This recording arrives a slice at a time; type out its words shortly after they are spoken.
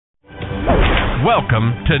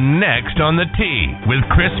Welcome to Next on the Tee with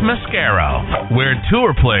Chris Mascaro, where tour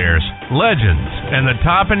players, legends, and the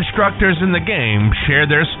top instructors in the game share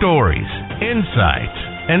their stories, insights,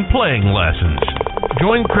 and playing lessons.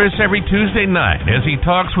 Join Chris every Tuesday night as he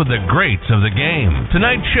talks with the greats of the game.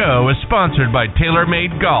 Tonight's show is sponsored by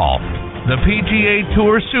TaylorMade Golf, the PGA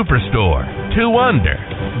Tour Superstore, 2 Under,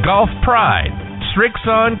 Golf Pride,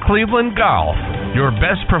 Strixon Cleveland Golf. Your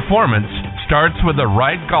best performance starts with the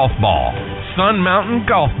right golf ball. Sun Mountain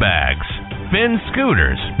Golf Bags, Finn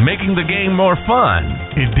Scooters, making the game more fun.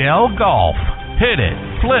 Edel Golf, hit it,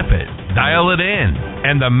 flip it, dial it in.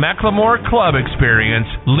 And the Macklemore Club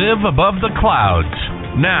Experience, live above the clouds.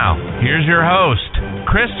 Now, here's your host,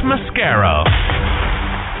 Chris Mascaro.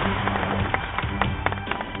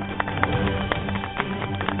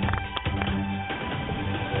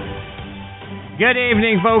 Good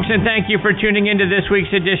evening, folks, and thank you for tuning into this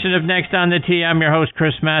week's edition of Next on the Tee. I'm your host,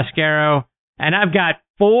 Chris Mascaro, and I've got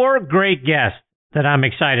 4 great guests that I'm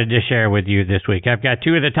excited to share with you this week. I've got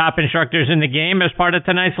 2 of the top instructors in the game as part of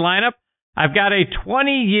tonight's lineup. I've got a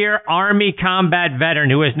 20-year Army combat veteran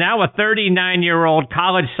who is now a 39-year-old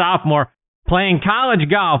college sophomore playing college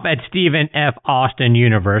golf at Stephen F. Austin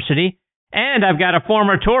University. And I've got a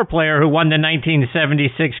former tour player who won the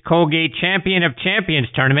 1976 Colgate Champion of Champions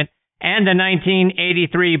tournament and the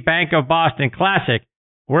 1983 Bank of Boston Classic.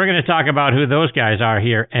 We're going to talk about who those guys are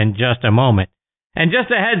here in just a moment. And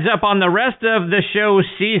just a heads up on the rest of the show's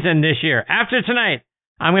season this year. After tonight,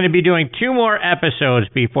 I'm going to be doing 2 more episodes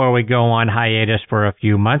before we go on hiatus for a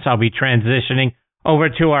few months. I'll be transitioning over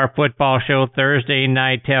to our football show Thursday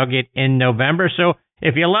Night Tailgate in November. So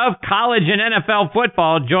if you love college and NFL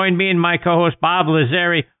football, join me and my co-host Bob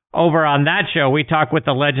Lazzari over on that show. We talk with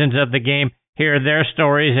the legends of the game, hear their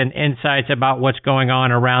stories and insights about what's going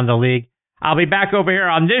on around the league. I'll be back over here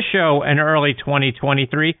on this show in early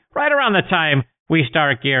 2023, right around the time we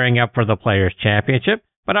start gearing up for the Players' Championship.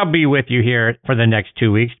 But I'll be with you here for the next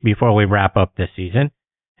 2 weeks before we wrap up this season.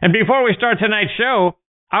 And before we start tonight's show,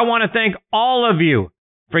 I want to thank all of you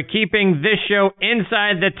for keeping this show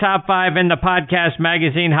inside the top 5 in the Podcast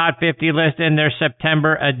Magazine Hot 50 list in their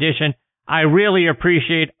September edition. I really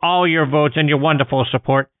appreciate all your votes and your wonderful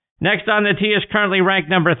support. Next on the Tee is currently ranked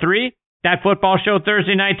number 3. That football show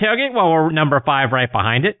Thursday Night Tailgate, well, we're number 5 right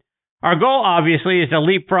behind it. Our goal, obviously, is to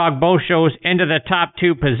leapfrog both shows into the top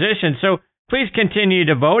 2 positions, so please continue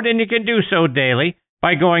to vote, and you can do so daily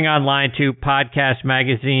by going online to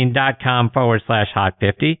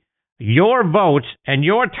podcastmagazine.com/hot50. Your votes and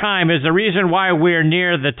your time is the reason why we're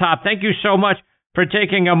near the top. Thank you so much for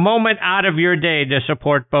taking a moment out of your day to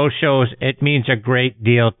support both shows. It means a great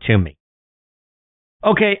deal to me.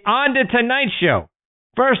 Okay, on to tonight's show.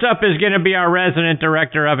 First up is going to be our resident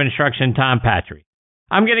director of instruction, Tom Patri.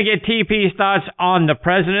 I'm going to get TP's thoughts on the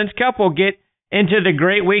President's Cup. We'll get into the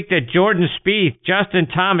great week that Jordan Spieth, Justin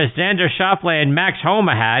Thomas, Xander Schauffele, and Max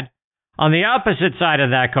Homa had. On the opposite side of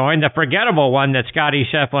that coin, the forgettable one that Scottie,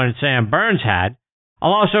 Scheffler, and Sam Burns had.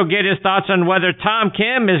 I'll also get his thoughts on whether Tom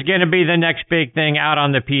Kim is going to be the next big thing out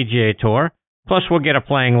on the PGA Tour. Plus, we'll get a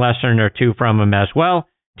playing lesson or 2 from him as well.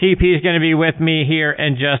 TP is going to be with me here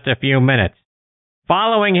in just a few minutes.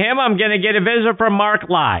 Following him, I'm going to get a visit from Mark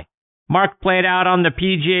Lye. Mark played out on the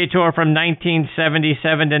PGA Tour from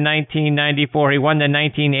 1977 to 1994. He won the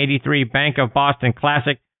 1983 Bank of Boston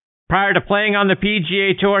Classic. Prior to playing on the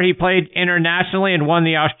PGA Tour, he played internationally and won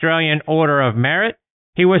the Australian Order of Merit.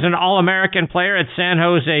 He was an All-American player at San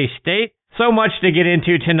Jose State. So much to get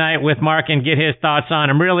into tonight with Mark and get his thoughts on.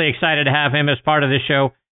 I'm really excited to have him as part of the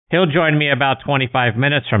show. He'll join me about 25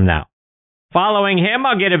 minutes from now. Following him,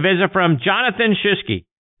 I'll get a visit from Jonathan Shuskey.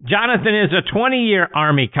 Jonathan is a 20-year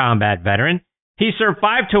Army combat veteran. He served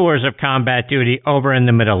 5 tours of combat duty over in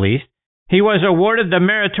the Middle East. He was awarded the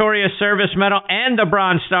Meritorious Service Medal and the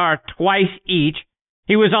Bronze Star twice each.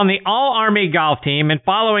 He was on the All-Army golf team, and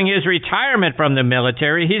following his retirement from the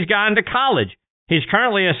military, he's gone to college. He's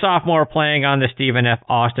currently a sophomore playing on the Stephen F.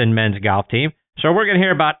 Austin men's golf team. So we're going to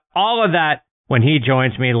hear about all of that when he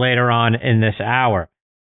joins me later on in this hour.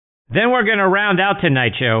 Then we're going to round out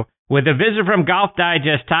tonight's show with a visit from Golf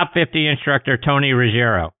Digest Top 50 instructor Tony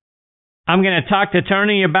Ruggiero. I'm going to talk to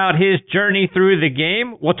Tony about his journey through the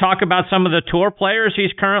game. We'll talk about some of the tour players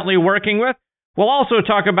he's currently working with. We'll also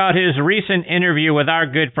talk about his recent interview with our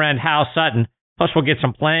good friend Hal Sutton. Plus, we'll get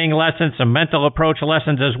some playing lessons, some mental approach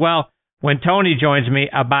lessons as well when Tony joins me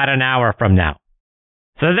about an hour from now.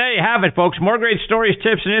 So there you have it, folks. More great stories,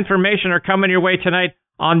 tips, and information are coming your way tonight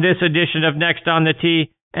on this edition of Next on the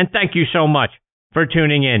Tee. And thank you so much for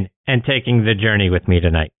tuning in and taking the journey with me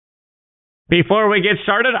tonight. Before we get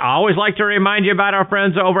started, I always like to remind you about our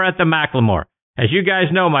friends over at the Macklemore. As you guys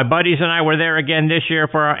know, my buddies and I were there again this year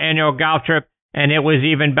for our annual golf trip, and it was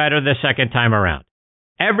even better the second time around.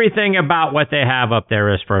 Everything about what they have up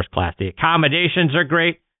there is first class. The accommodations are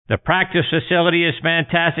great. The practice facility is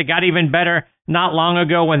fantastic. Got even better not long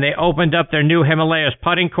ago when they opened up their new Himalayas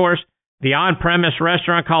putting course. The on-premise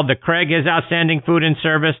restaurant called The Craig has outstanding food and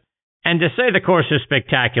service. And to say the course is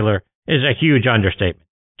spectacular is a huge understatement.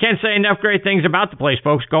 Can't say enough great things about the place,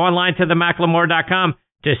 folks. Go online to themacklemore.com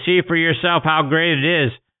to see for yourself how great it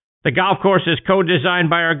is. The golf course is co-designed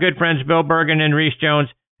by our good friends Bill Bergen and Reese Jones,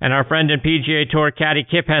 and our friend and PGA Tour caddy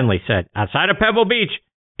Kip Henley said, outside of Pebble Beach,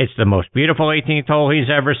 it's the most beautiful 18th hole he's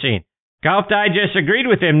ever seen. Golf Digest agreed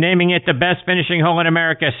with him, naming it the best finishing hole in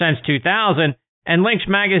America since 2000, and Links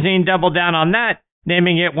Magazine doubled down on that,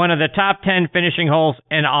 naming it one of the top 10 finishing holes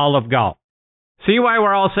in all of golf. See why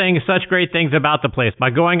we're all saying such great things about the place by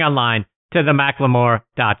going online to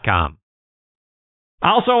themacklemore.com. I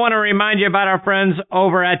also want to remind you about our friends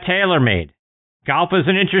over at TaylorMade. Golf is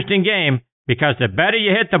an interesting game because the better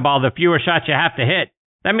you hit the ball, the fewer shots you have to hit.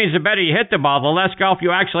 That means the better you hit the ball, the less golf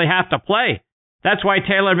you actually have to play. That's why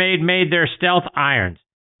TaylorMade made their Stealth Irons.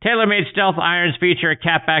 TaylorMade Stealth Irons feature a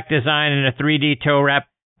catback design and a 3D toe wrap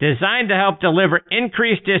designed to help deliver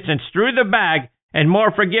increased distance through the bag and more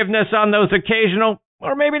forgiveness on those occasional,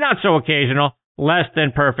 or maybe not so occasional, less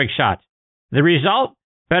than perfect shots. The result?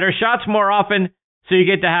 Better shots more often, so you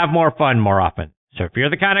get to have more fun more often. So if you're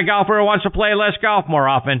the kind of golfer who wants to play less golf more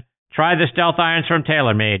often, try the Stealth Irons from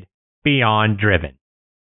TaylorMade. Beyond driven.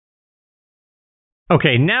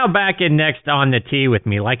 Okay, now back in next on the tee with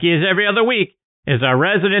me, like he is every other week, is our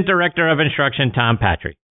resident director of instruction, Tom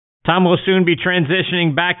Patri. Tom will soon be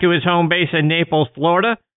transitioning back to his home base in Naples,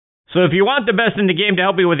 Florida. So if you want the best in the game to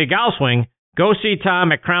help you with your golf swing, go see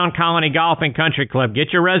Tom at Crown Colony Golf and Country Club.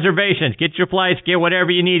 Get your reservations, get your flights, get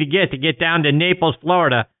whatever you need to get down to Naples,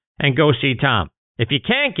 Florida, and go see Tom. If you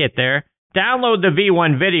can't get there, download the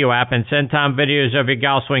V1 video app and send Tom videos of your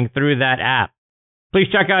golf swing through that app. Please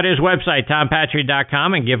check out his website,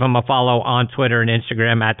 tompatri.com, and give him a follow on Twitter and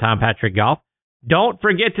Instagram at TomPatrickGolf. Don't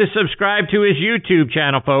forget to subscribe to his YouTube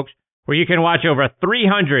channel, folks, where you can watch over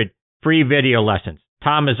 300 free video lessons.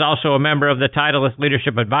 Tom is also a member of the Titleist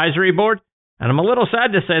Leadership Advisory Board, and I'm a little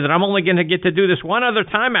sad to say that I'm only going to get to do this one other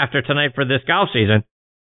time after tonight for this golf season.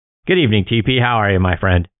 Good evening, TP. How are you, my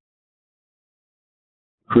friend?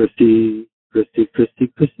 Christy boy.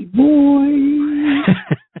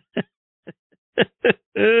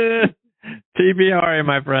 TB, how are you,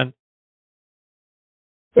 my friend?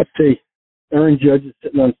 Let's see. Aaron Judge is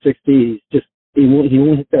sitting on 60. He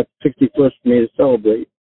won't hit that 61st for me to celebrate.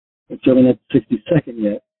 I'm certainly not the 62nd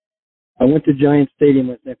yet. I went to Giant Stadium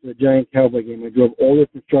last night for the Giant Cowboy game. I drove all the way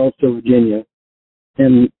from Charlottesville, Virginia.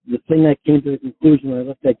 And the thing I came to the conclusion when I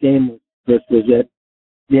left that game was that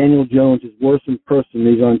Daniel Jones is worse in person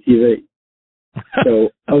than he's on TV. So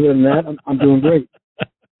other than that, I'm doing great.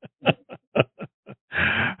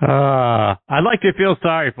 I'd like to feel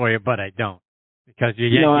sorry for you, but I don't, because you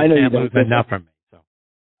Yankees can't lose enough from me. So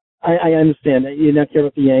I understand that you don't care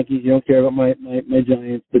about the Yankees, you don't care about my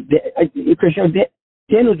Giants, but Chris,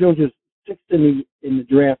 Daniel Jones was sixth in the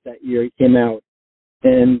draft that year. He came out,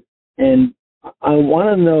 and I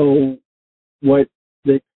want to know what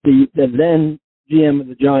the then GM of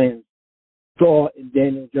the Giants saw in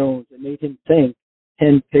Daniel Jones that made him think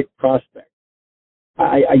 10-pick prospect.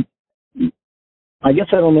 I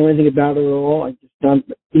guess I don't know anything about it at all. I just don't.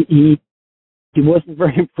 He wasn't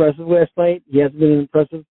very impressive last night. He hasn't been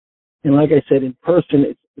impressive, and like I said, in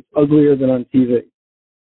person, it's uglier than on TV.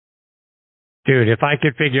 Dude, if I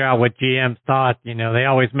could figure out what GMs thought, they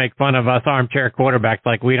always make fun of us armchair quarterbacks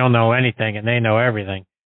like we don't know anything and they know everything.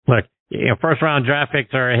 Look, first round draft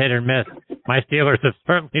picks are a hit or miss. My Steelers have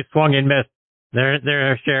certainly swung and missed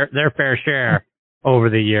their fair share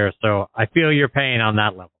over the years, so I feel your pain on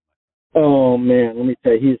that level. Oh man, let me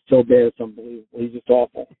tell you, he's so bad it's unbelievable. He's just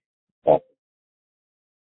awful. All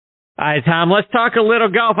right, Tom, let's talk a little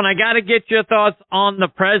golf, and I got to get your thoughts on the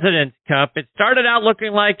President's Cup. It started out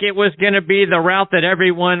looking like it was going to be the route that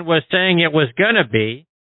everyone was saying it was going to be.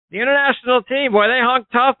 The international team, boy, they hung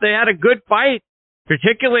tough. They had a good fight,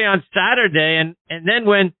 particularly on Saturday, and then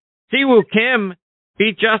when Siwoo Kim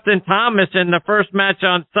beat Justin Thomas in the first match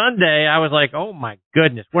on Sunday, I was like, oh my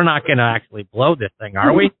goodness, we're not going to actually blow this thing,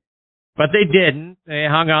 are we? But they didn't. They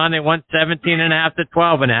hung on. They won 17.5 to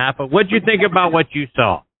 12.5. But what did you think about what you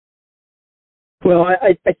saw? Well,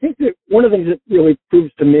 I think that one of the things that really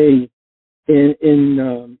proves to me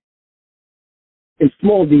in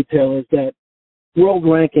small detail is that world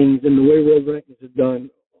rankings and the way world rankings are done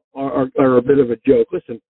are a bit of a joke.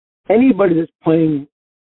 Listen, anybody that's playing,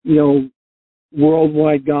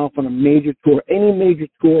 worldwide golf on a major tour, any major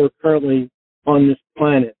tour currently on this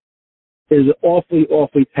planet, is awfully,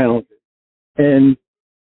 awfully talented. And,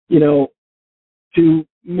 you know, to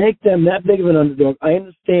make them that big of an underdog, I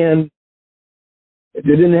understand if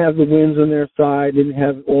they didn't have the wins on their side, didn't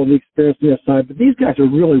have all the experience on their side, but these guys are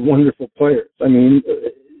really wonderful players. I mean,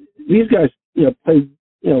 these guys, you know, play,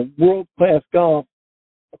 you know, world-class golf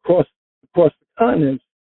across the continents,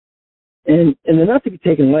 and they're not to be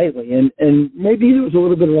taken lightly. And maybe there was a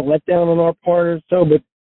little bit of a letdown on our part or so, but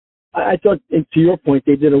I thought, and to your point,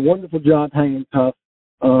 they did a wonderful job hanging tough,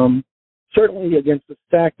 certainly against a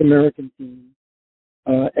stacked American team,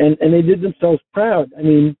 and they did themselves proud. I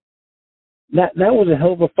mean, that was a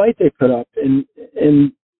hell of a fight they put up, and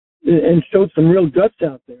showed some real guts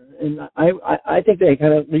out there. And I think they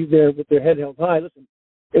kind of leave there with their head held high. Listen,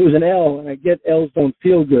 it was an L, and I get L's don't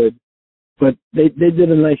feel good, but they did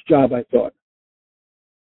a nice job, I thought.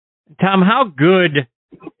 Tom, how good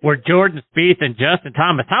were Jordan Spieth and Justin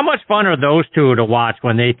Thomas? How much fun are those two to watch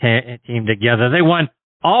when they team together? They won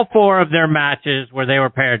all 4 of their matches where they were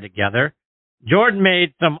paired together. Jordan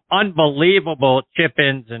made some unbelievable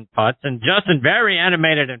chip-ins and putts, and Justin very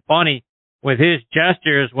animated and funny with his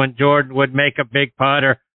gestures when Jordan would make a big putt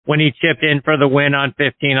or when he chipped in for the win on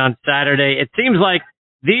 15 on Saturday. It seems like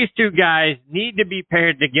these two guys need to be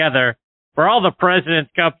paired together for all the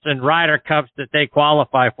President's Cups and Ryder Cups that they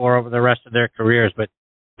qualify for over the rest of their careers. But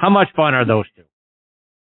how much fun are those two?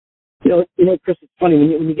 You know, Chris, it's funny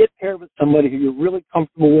when you get paired with somebody who you're really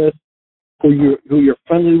comfortable with, who you're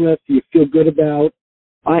friendly with, who you feel good about.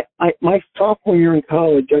 My sophomore year in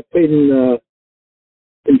college, I played in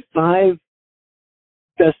 5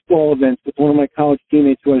 best ball events with one of my college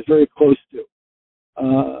teammates who I was very close to,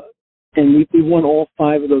 and we won all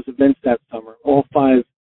 5 of those events that summer, all 5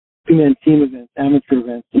 two-man team events, amateur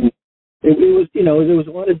events. And it was, you know, there was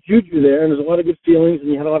a lot of juju there, and there was a lot of good feelings,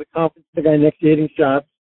 and you had a lot of confidence in the guy next to hitting shots.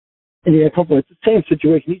 And you had comfort. It's the same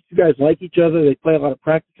situation. These two guys like each other. They play a lot of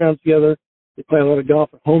practice rounds together. They play a lot of golf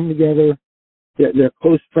at home together. They're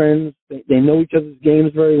close friends. They know each other's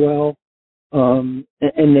games very well, and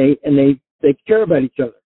they care about each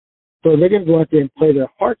other. So they're going to go out there and play their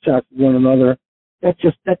hearts out with one another. That's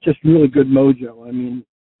just really good mojo. I mean,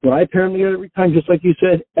 would I pair them together every time, just like you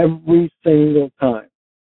said, every single time?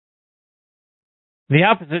 The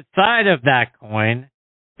opposite side of that coin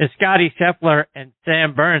is Scottie Scheffler and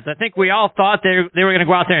Sam Burns. I think we all thought they were going to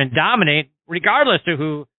go out there and dominate, regardless of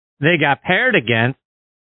who they got paired against.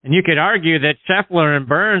 And you could argue that Scheffler and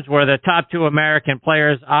Burns were the top 2 American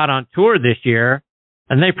players out on tour this year,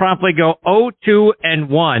 and they promptly go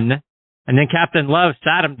 0-2-1. And then Captain Love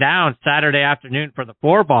sat him down Saturday afternoon for the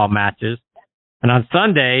 4-ball matches. And on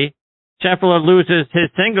Sunday, Scheffler loses his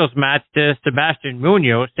singles match to Sebastian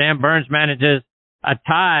Munoz. Sam Burns manages a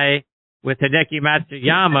tie with Hideki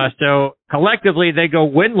Matsuyama. So collectively, they go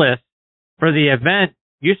winless for the event.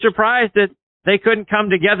 You surprised that they couldn't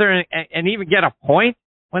come together and even get a point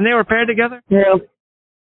when they were paired together? Yeah,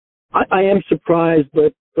 I am surprised,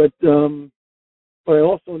 but I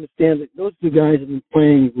also understand that those 2 guys have been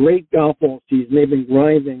playing great golf all season. They've been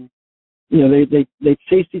grinding. You know, they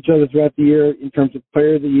chased each other throughout the year in terms of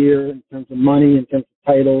Player of the Year, in terms of money, in terms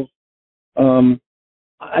of titles.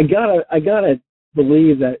 I gotta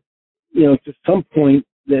believe that, you know, to some point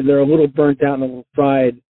they're a little burnt out and a little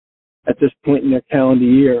fried at this point in their calendar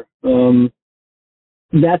year.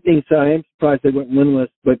 That being said, I am surprised they went winless,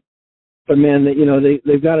 but man,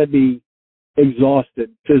 they've got to be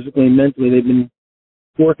exhausted physically and mentally. They've been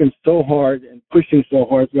working so hard and pushing so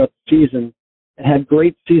hard throughout the season and had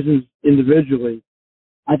great seasons individually.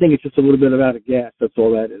 I think it's just a little bit out of gas. That's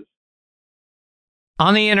all that is.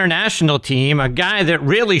 On the international team, a guy that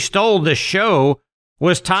really stole the show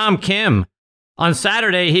was Tom Kim. On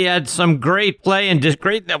Saturday, he had some great play and just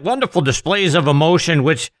wonderful displays of emotion,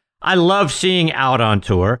 which I love seeing out on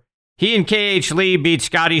tour. He and K.H. Lee beat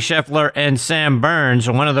Scottie Scheffler and Sam Burns,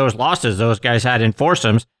 one of those losses those guys had in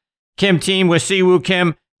foursomes. Kim teamed with Siwoo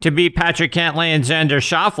Kim to beat Patrick Cantlay and Xander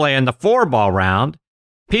Schauffele in the 4-ball round.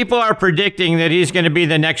 People are predicting that he's going to be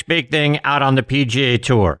the next big thing out on the PGA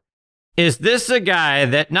Tour. Is this a guy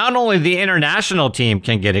that not only the international team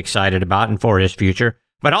can get excited about and for his future,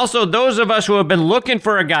 but also those of us who have been looking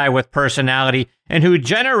for a guy with personality and who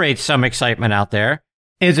generates some excitement out there?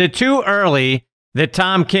 Is it too early that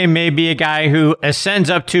Tom Kim may be a guy who ascends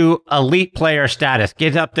up to elite player status,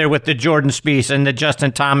 gets up there with the Jordan Spieth and the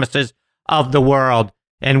Justin Thomases of the world,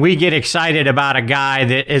 and we get excited about a guy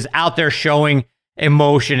that is out there showing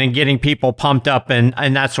emotion and getting people pumped up and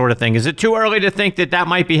that sort of thing? Is it too early to think that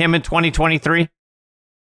might be him in 2023?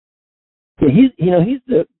 Yeah, he's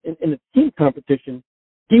in the team competition.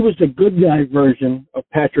 he was the good guy version of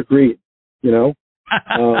Patrick Reed, you know.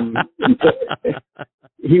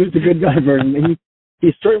 He was the good guy version.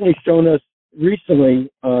 He's certainly shown us recently,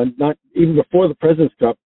 not even before the President's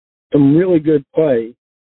Cup, some really good play,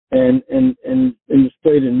 and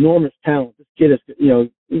displayed enormous talent. This kid is, you know,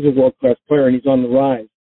 he's a world-class player, and he's on the rise.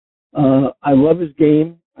 I love his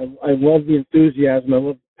game. I love the enthusiasm. I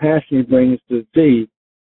love the passion he brings to the tee.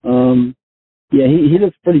 Yeah, he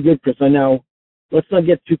looks pretty good, Chris. Now, let's not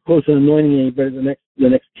get too close and anointing anybody the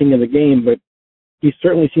next king of the game, but he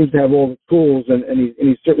certainly seems to have all the tools, and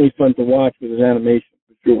he's certainly fun to watch with his animation,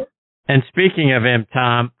 for sure. And speaking of him,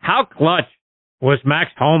 Tom, how clutch was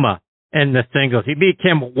Max Homa in the singles? He beat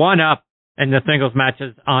Kim 1-up in the singles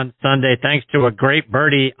matches on Sunday thanks to a great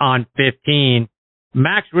birdie on 15.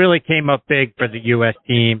 Max really came up big for the U.S.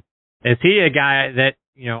 team. Is he a guy that,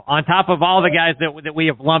 you know, on top of all the guys that we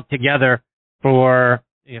have lumped together for,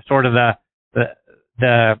 you know, sort of the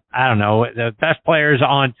I don't know, the best players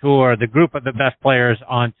on tour, the group of the best players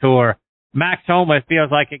on tour, Max Homa feels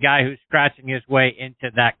like a guy who's scratching his way into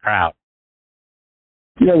that crowd?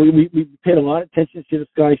 You know, we paid a lot of attention to the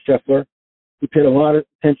Scottie Scheffler. We paid a lot of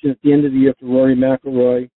attention at the end of the year to Rory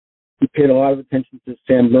McIlroy. We paid a lot of attention to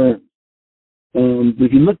Sam Burns.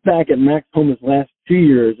 If you look back at Max Homa's last 2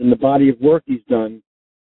 years and the body of work he's done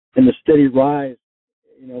and the steady rise,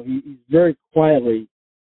 you know, he's very quietly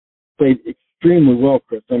played extremely well,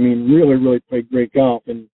 Chris. I mean, really, really played great golf.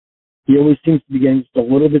 And he always seems to be getting just a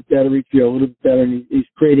little bit better each year, a little bit better. And he's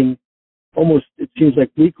creating almost, it seems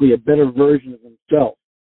like weekly, a better version of himself.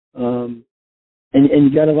 And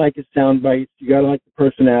you got to like his sound bites. You got to like the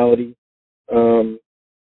personality.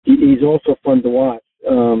 He's also fun to watch.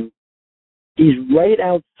 He's right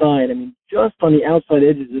outside. I mean, just on the outside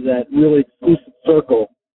edges of that really exclusive circle.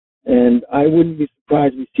 And I wouldn't be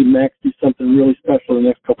surprised if we see Max do something really special in the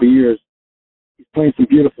next couple of years. He's playing some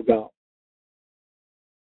beautiful golf.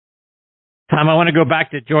 Tom, I want to go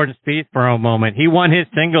back to Jordan Spieth for a moment. He won his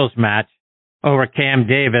singles match over Cam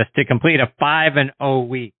Davis to complete a 5-0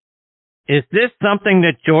 week. Is this something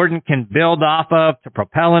that Jordan can build off of to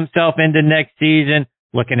propel himself into next season?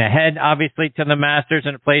 Looking ahead, obviously, to the Masters,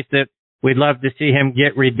 in a place that we'd love to see him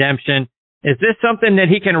get redemption. Is this something that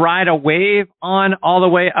he can ride a wave on all the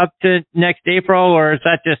way up to next April, or is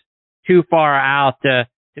that just too far out to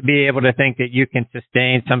be able to think that you can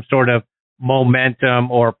sustain some sort of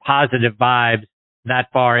momentum or positive vibes that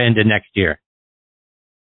far into next year?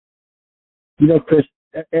 You know, Chris,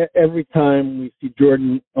 every time we see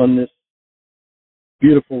Jordan on this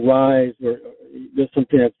beautiful rise, or there's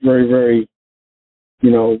something that's very, very, you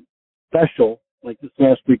know, special, like this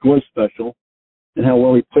last week was special, and how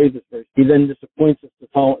well he played this race. He then disappoints us the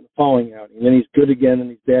following outing, and then he's good again, and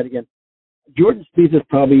he's bad again. Jordan Spieth is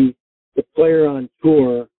probably the player on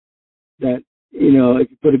tour that, you know, if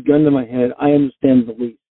you put a gun to my head, I understand the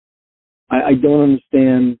least. I don't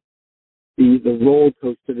understand the roller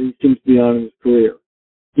coaster that he seems to be on in his career.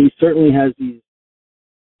 He certainly has these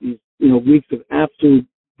you know, weeks of absolute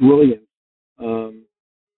brilliance,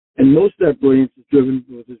 and most of that brilliance is driven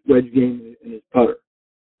with his wedge game and his putter.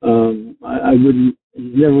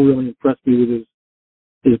 He's never really impressed me with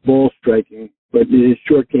his ball striking, but his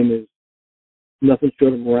short game is nothing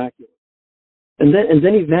short of miraculous. And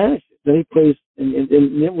then he vanishes. Then he plays, and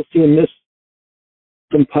then we'll see him miss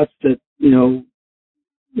some putts that, you know,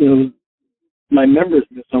 my members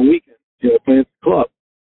miss on weekends, you know, playing at the club.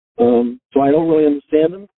 So I don't really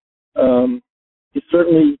understand him. He's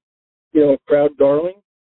certainly, you know, a crowd darling.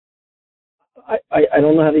 I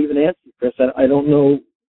don't know how to even answer you, Chris. I don't know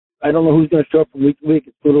who's going to show up from week to week.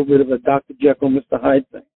 It's a little bit of a Dr. Jekyll, Mr. Hyde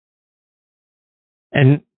thing.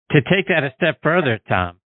 And to take that a step further,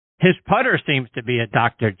 Tom, his putter seems to be a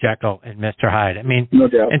Dr. Jekyll and Mr. Hyde. I mean, no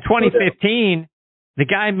doubt, in 2015, the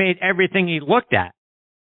guy made everything he looked at.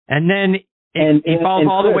 And then he falls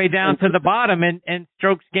all the way down to the bottom and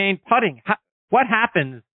strokes gained putting. What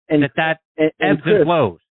happens that ebbs and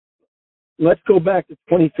flows? Let's go back to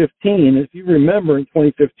 2015. If you remember, in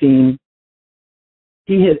 2015,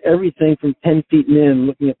 he hit everything from 10 feet and in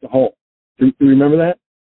looking at the hole. Do you remember that?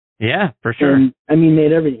 Yeah, for sure. And, I mean, he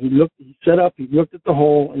made everything. He set up, he looked at the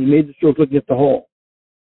hole, and he made the stroke looking at the hole.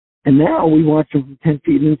 And now we watch him from 10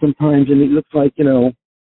 feet in sometimes, and it looks like, you know,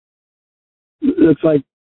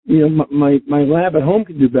 my lab at home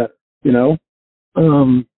can do better, you know.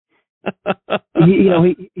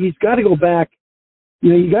 He's got to go back. You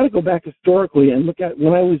know, you got to go back historically and look at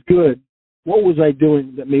when I was good, what was I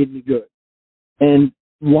doing that made me good? And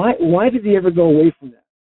why did he ever go away from that?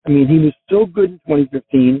 I mean, he was so good in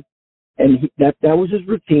 2015, and that was his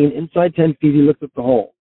routine. Inside 10 feet, he looked at the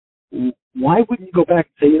hole. Why wouldn't you go back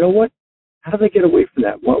and say, you know what? how do they get away from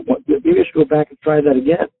that? Maybe I should go back and try that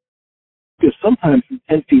again. Because sometimes from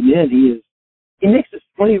 10 feet in, he makes this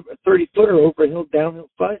 20 or 30 footer over a hill, downhill,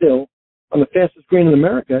 side hill on the fastest green in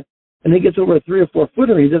America, and he gets over a 3 or 4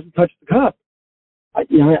 footer and he doesn't touch the cup.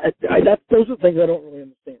 Those are things I don't really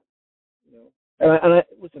understand.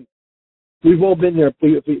 Listen, we've all been there.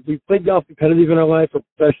 We've played golf competitive in our life or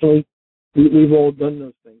professionally. We've all done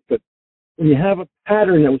those things. But when you have a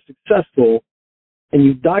pattern that was successful and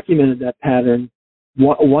you've documented that pattern,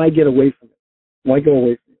 why get away from it? Why go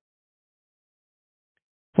away from it?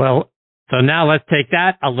 Well, so now let's take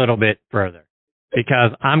that a little bit further,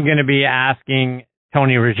 because I'm going to be asking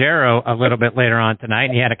Tony Ruggiero a little bit later on tonight,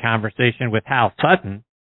 and he had a conversation with Hal Sutton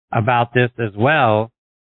about this as well.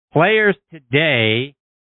 Players today,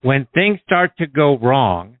 when things start to go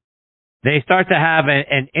wrong, they start to have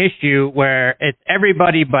an issue where it's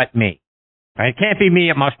everybody but me. Right? It can't be me,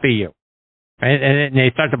 it must be you. Right? And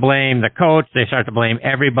they start to blame the coach, they start to blame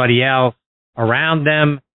everybody else around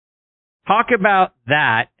them. Talk about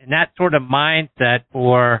that and that sort of mindset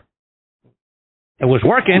for it was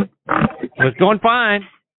working, it was going fine,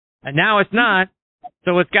 and now it's not,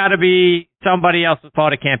 so it's got to be somebody else's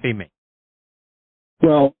fault. It can't be me.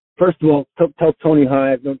 Well, first of all, tell Tony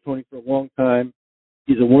hi. I've known Tony for a long time.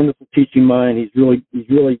 He's a wonderful teaching mind. He's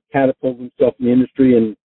really catapulted himself in the industry,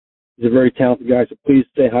 and he's a very talented guy. So please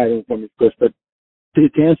say hi to him for me, Chris. But to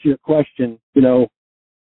answer your question,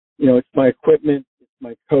 it's my equipment, it's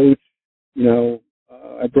my coach.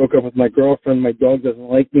 I broke up with my girlfriend. My dog doesn't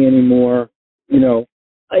like me anymore.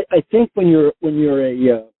 I think when you're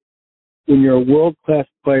a world-class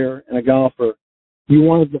player and a golfer, you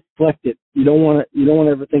want to deflect it. You don't want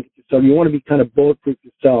to ever think of yourself. You want to be kind of bulletproof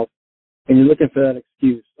yourself, and you're looking for that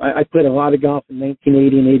excuse. I played a lot of golf in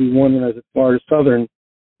 1980 and 81 when I was at Florida Southern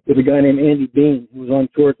with a guy named Andy Bean, who was on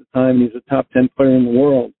tour at the time, and he was a top 10 player in the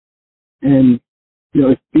world. And,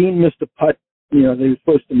 if Bean missed a putt, that he was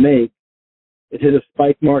supposed to make, it hit a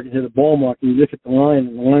spike mark, it hit a ball mark, and you look at the line,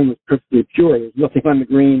 and the line was perfectly pure. There was nothing on the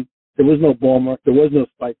green. There was no ball mark. There was no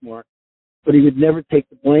spike mark. But he would never take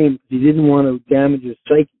the blame because he didn't want to damage his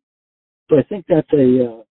psyche. So I think that's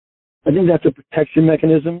a protection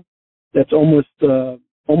mechanism that's almost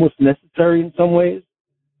necessary in some ways,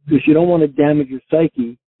 because you don't want to damage your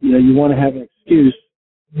psyche. You want to have an excuse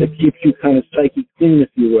that keeps you kind of psyche clean, if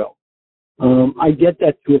you will. I get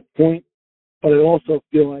that to a point, but I also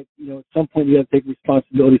feel like, at some point you have to take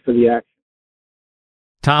responsibility for the action.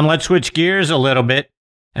 Tom, let's switch gears a little bit.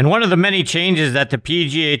 And one of the many changes that the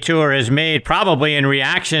PGA Tour has made, probably in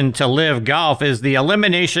reaction to LIV Golf, is the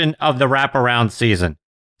elimination of the wraparound season.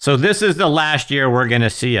 So this is the last year we're going to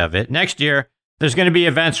see of it. Next year, there's going to be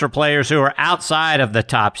events for players who are outside of the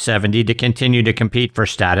top 70 to continue to compete for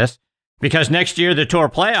status, because next year the Tour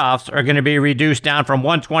playoffs are going to be reduced down from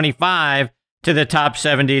 125 to the top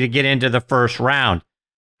 70 to get into the first round.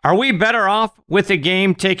 Are we better off with the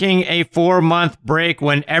game taking a 4-month break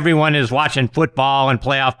when everyone is watching football and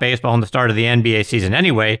playoff baseball and the start of the NBA season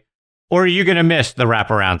anyway, or are you going to miss the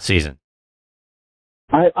wraparound season?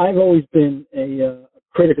 I've always been a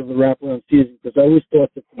critic of the wraparound season, because I always thought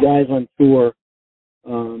that the guys on tour,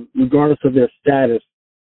 regardless of their status,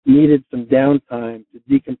 needed some downtime to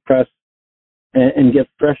decompress and get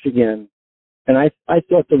fresh again. And I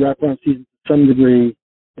thought the wraparound season, to some degree,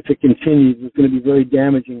 if it continued, was going to be very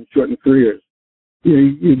damaging in shortened careers.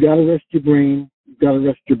 You've got to rest your brain, you've got to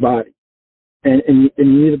rest your body, and you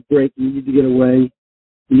need a break. You need to get away.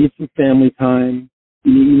 You need some family time.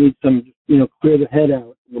 You need some, clear the head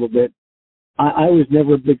out a little bit. I was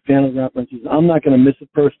never a big fan of wraparound season. I'm not going to miss it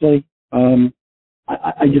personally.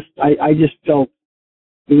 I just felt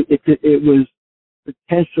it was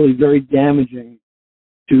potentially very damaging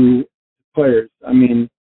to players. I mean,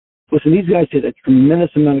 listen, these guys hit a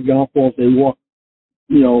tremendous amount of golf balls. They walk,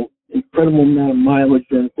 incredible amount of mileage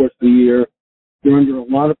during the course of the year. They're under a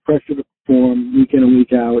lot of pressure to perform week in and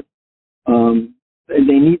week out. And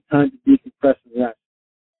they need time to decompress and rest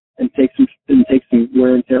and take some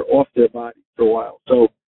wear and tear off their body for a while. So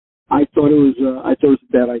I thought it was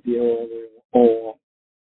a bad idea all along.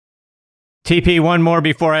 TP, one more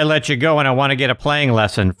before I let you go, and I want to get a playing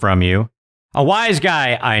lesson from you. A wise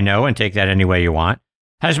guy I know, and take that any way you want,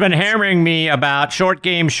 has been hammering me about short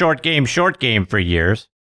game for years.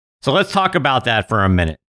 So let's talk about that for a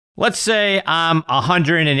minute. Let's say I'm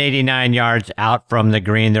 189 yards out from the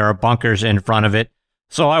green. There are bunkers in front of it.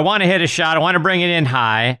 So I want to hit a shot. I want to bring it in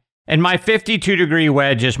high. And my 52-degree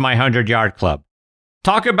wedge is my 100-yard club.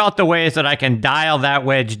 Talk about the ways that I can dial that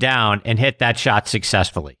wedge down and hit that shot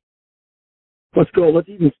successfully. Let's go. Let's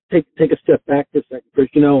even take a step back for a second, Chris.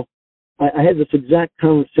 I had this exact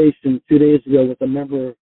conversation 2 days ago with a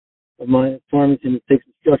member of mine at Farmington that takes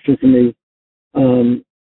instruction from me. And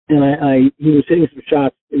he was hitting some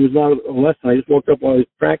shots. It was not a lesson. I just woke up while he was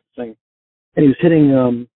practicing, and he was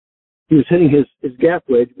hitting his gap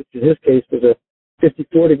wedge, which in his case was a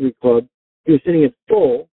 54-degree club. He was hitting it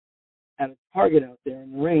full at a target out there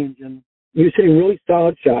in the range, and he was hitting really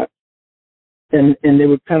solid shots. And they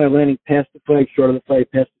were kind of landing past the flag, short of the flag,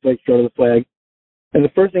 past the flag, short of the flag. And the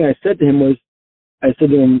first thing I said to him was, I said,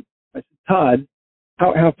 Todd,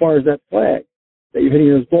 how far is that flag that you're hitting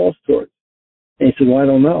those balls towards? And he said, well, I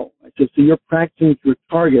don't know. I said, so you're practicing to a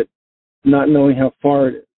target, not knowing how far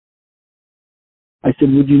it is. I said,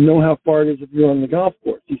 would you know how far it is if you're on the golf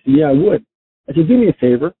course? He said, yeah, I would. I said, do me a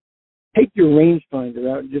favor. Take your rangefinder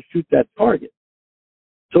out and just shoot that target.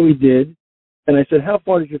 So he did. And I said, how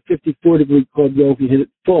far does your 54-degree club go if you hit it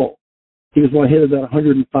full? He goes, well, I hit it about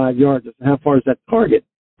 105 yards. I said, how far is that target?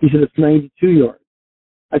 He said, it's 92 yards.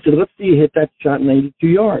 I said, let's see you hit that shot 92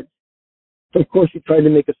 yards. So, of course, he tried to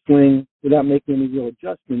make a swing without making any real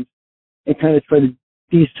adjustments and kind of tried to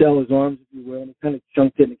decel his arms, if you will, and he kind of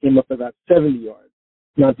chunked it and it came up about 70 yards.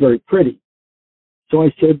 Not very pretty. So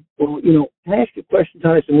I said, well, can I ask you a question,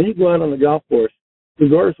 Todd? I said, when you go out on the golf course,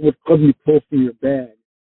 regardless of what club you pull from your bag,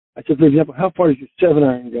 I said, for example, how far does your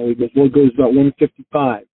 7-iron go? He goes, well, it goes about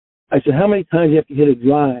 155. I said, how many times you have to hit a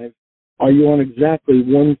drive are you on exactly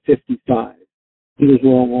 155? He goes,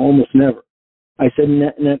 well, almost never. I said, in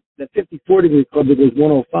that 54-degree club that goes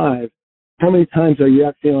 105, how many times are you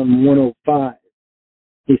actually on 105?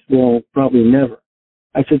 He said, well, probably never.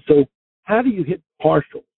 I said, so how do you hit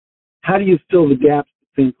partial? How do you fill the gaps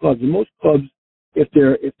between clubs? And most clubs, if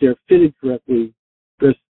they're fitted correctly,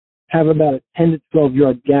 just have about a 10 to 12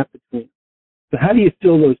 yard gap between them. So how do you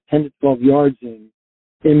fill those 10 to 12 yards in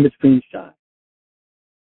between shots?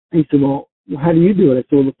 And he said, well, how do you do it? I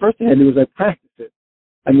said, well, the first thing I do is I practice it.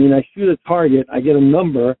 I mean, I shoot a target, I get a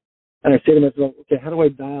number, and I say to myself, okay, how do I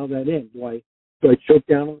dial that in? Do I choke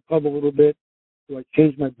down on the club a little bit? Do I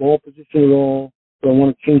change my ball position at all? Do I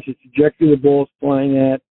want to change the trajectory the ball's flying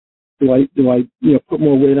at? Do I put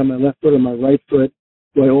more weight on my left foot or my right foot?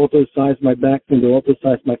 Do I also size my backswing? Do I also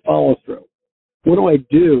size my follow through? What do I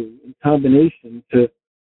do in combination to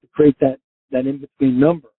create that in-between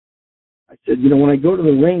number? I said, when I go to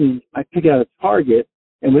the range, I pick out a target,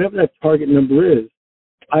 and whatever that target number is,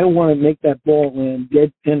 I want to make that ball land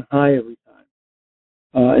dead pin high every time.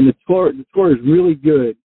 And the tour is really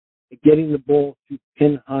good at getting the ball to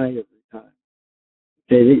pin high every time.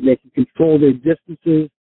 Okay, they can control their distances,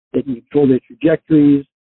 they can control their trajectories,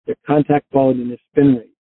 their contact quality, and their spin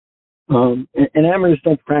rate. And amateurs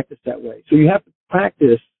don't practice that way. So you have to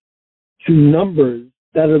practice to numbers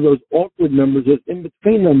that are those awkward numbers, those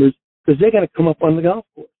in-between numbers, because they're going to come up on the golf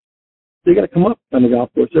course. They're going to come up on the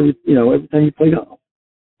golf course every time you play golf.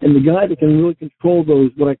 And the guy that can really control those,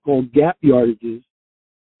 what I call gap yardages,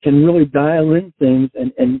 can really dial in things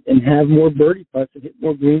and have more birdie putts and hit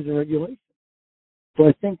more greens in regulation. So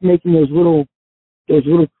I think making those little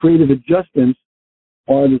creative adjustments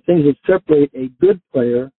are the things that separate a good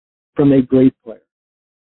player from a great player.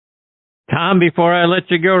 Tom, before I let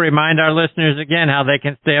you go, remind our listeners again how they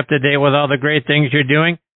can stay up to date with all the great things you're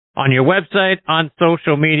doing on your website, on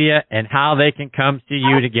social media, and how they can come see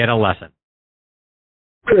you to get a lesson.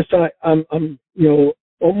 Chris, I'm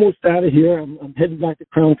almost out of here. I'm heading back to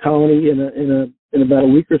Crown Colony in about a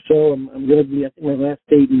week or so. I'm going to be. I think my last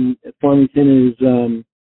date at Farmington is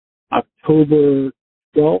October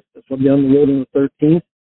 12th. So I'll be on the road on the 13th,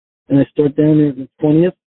 and I start down there on the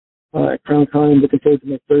 20th at Crown Colony. I'm looking forward to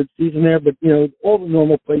my third season there. But all the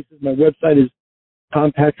normal places. My website is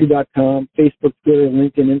tompatri.com, Facebook, Twitter,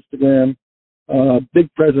 LinkedIn, Instagram.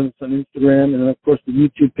 Big presence on Instagram, and of course the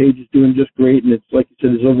YouTube page is doing just great. And it's like you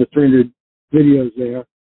said, there's over 300 videos there.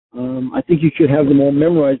 I think you should have them all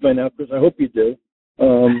memorized by now, because I hope you do.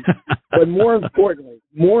 But more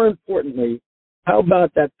importantly, how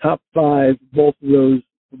about that top 5, both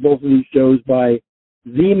of these shows by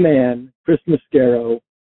the man, Chris Mascaro?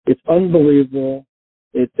 It's unbelievable.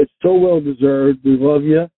 It's so well deserved. We love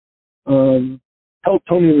you. Hal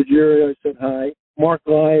Tony Ruggiero, I said hi. Mark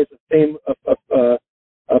Lye is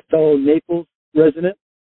a fellow Naples resident.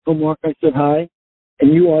 So Mark, I said hi.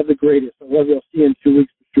 And you are the greatest. I love you. I'll see you in 2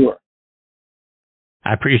 weeks for sure.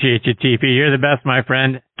 I appreciate you, TP. You're the best, my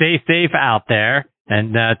friend. Stay safe out there,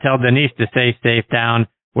 and tell Denise to stay safe down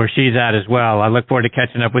where she's at as well. I look forward to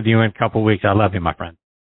catching up with you in a couple of weeks. I love you, my friend.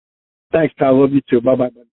 Thanks, Kyle. Love you too. Bye-bye,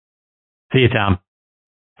 buddy. See you, Tom.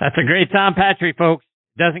 That's a great Tom Patri, folks.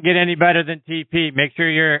 Doesn't get any better than TP. Make sure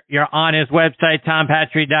you're on his website,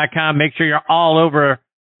 tompatri.com. Make sure you're all over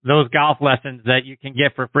those golf lessons that you can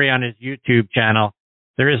get for free on his YouTube channel.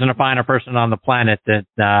 there isn't a finer person on the planet that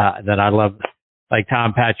I love, like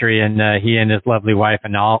Tom Patri and he and his lovely wife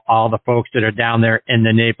and all the folks that are down there in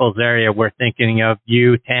the Naples area. We're thinking of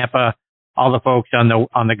you, Tampa, all the folks on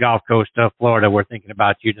the Gulf Coast of Florida. We're thinking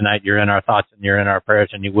about you tonight. You're in our thoughts and you're in our prayers,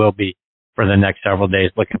 and you will be for the next several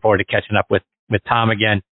days. Looking forward to catching up with Tom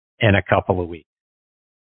again in a couple of weeks.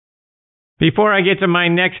 Before I get to my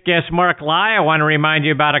next guest, Mark Lye, I want to remind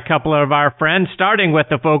you about a couple of our friends, starting with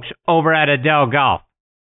the folks over at Adele Golf.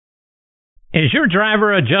 Is your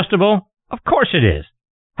driver adjustable? Of course it is.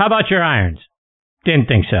 How about your irons? Didn't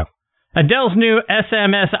think so. Adele's new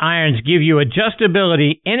SMS irons give you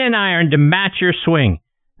adjustability in an iron to match your swing.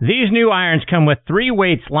 These new irons come with 3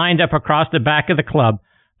 weights lined up across the back of the club.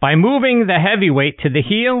 By moving the heavy weight to the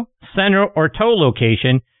heel, center, or toe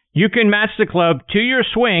location, you can match the club to your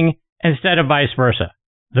swing instead of vice versa.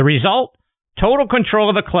 The result? Total control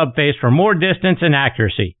of the club face for more distance and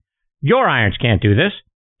accuracy. Your irons can't do this.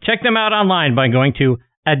 Check them out online by going to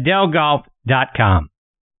adelegolf.com.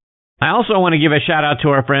 I also want to give a shout out to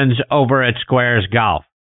our friends over at Squares Golf.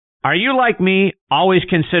 Are you like me, always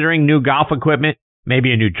considering new golf equipment,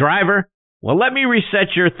 maybe a new driver? Well, let me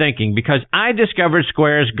reset your thinking because I discovered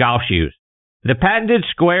Squares golf shoes. The patented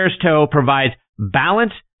Squares toe provides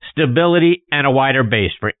balance, stability, and a wider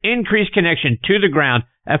base for increased connection to the ground,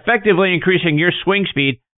 effectively increasing your swing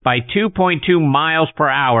speed by 2.2 miles per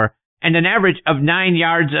hour and an average of 9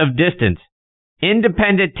 yards of distance.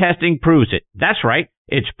 Independent testing proves it. That's right.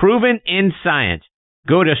 It's proven in science.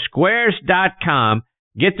 Go to squares.com,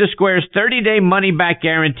 get the Squares 30-day money-back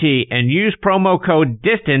guarantee, and use promo code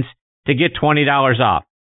DISTANCE to get $20 off.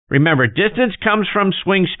 Remember, distance comes from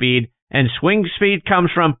swing speed, and swing speed comes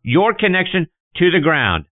from your connection to the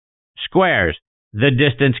ground. Squares, the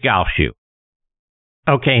distance golf shoe.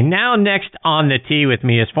 Okay, now next on the tee with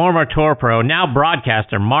me is former Tour Pro, now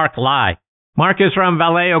broadcaster, Mark Lye. Mark is from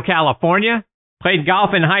Vallejo, California, played golf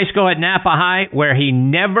in high school at Napa High, where he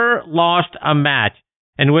never lost a match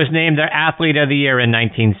and was named their Athlete of the Year in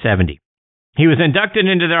 1970. He was inducted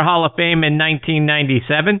into their Hall of Fame in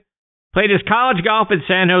 1997, played his college golf at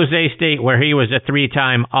San Jose State, where he was a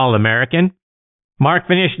 3-time All-American. Mark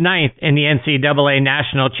finished 9th in the NCAA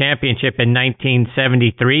National Championship in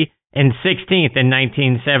 1973 and 16th in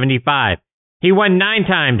 1975. He won 9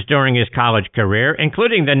 times during his college career,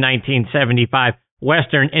 including the 1975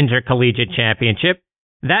 Western Intercollegiate Championship.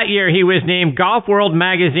 That year, he was named Golf World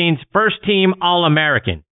Magazine's first-team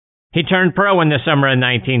All-American. He turned pro in the summer of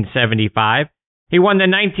 1975. He won the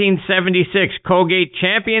 1976 Colgate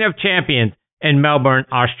Champion of Champions in Melbourne,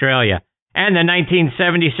 Australia, and the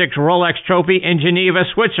 1976 Rolex Trophy in Geneva,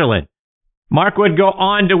 Switzerland. Mark would go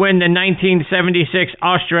on to win the 1976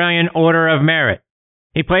 Australian Order of Merit.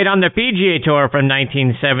 He played on the PGA Tour from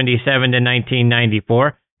 1977 to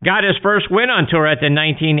 1994, got his first win on tour at the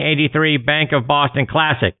 1983 Bank of Boston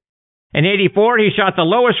Classic. In 84, he shot the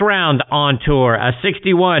lowest round on tour, a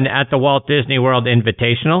 61 at the Walt Disney World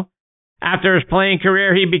Invitational. After his playing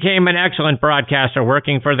career, he became an excellent broadcaster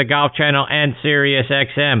working for the Golf Channel and Sirius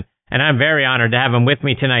XM, and I'm very honored to have him with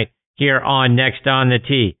me tonight here on Next on the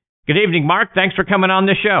Tee. Good evening, Mark. Thanks for coming on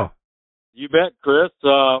the show. You bet, Chris.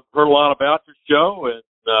 Heard a lot about your show, and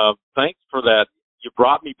thanks for that. You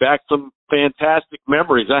brought me back some fantastic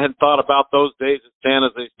memories. I hadn't thought about those days at San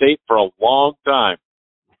Jose State for a long time.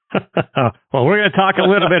 Well, we're going to talk a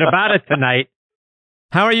little bit about it tonight.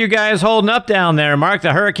 How are you guys holding up down there, Mark?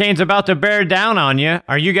 The hurricane's about to bear down on you.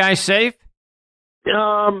 Are you guys safe?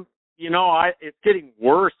 It's getting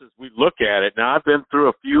worse as we look at it. Now, I've been through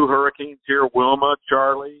a few hurricanes here, Wilma,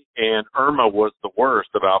 Charlie, and Irma was the worst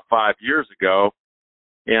about 5 years ago.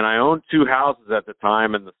 And I owned 2 houses at the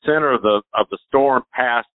time, and the center of the storm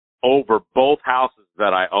passed over both houses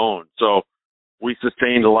that I owned. So we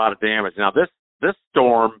sustained a lot of damage. Now, this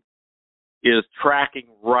storm is tracking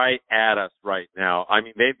right at us right now. I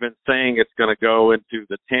mean, they've been saying it's going to go into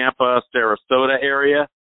the Tampa, Sarasota area.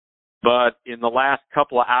 But in the last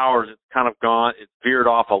couple of hours, it's kind of it's veered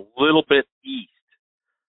off a little bit east.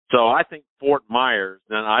 So I think Fort Myers,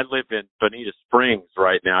 and I live in Bonita Springs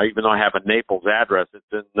right now, even though I have a Naples address,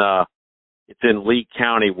 it's in Lee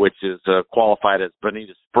County, which is qualified as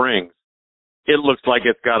Bonita Springs. It looks like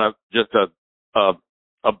it's got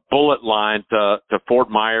a bullet line to Fort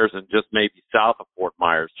Myers and just maybe south of Fort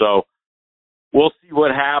Myers. So we'll see what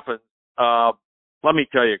happens. Let me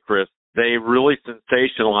tell you, Chris, they really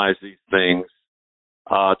sensationalize these things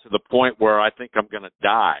to the point where I think I'm going to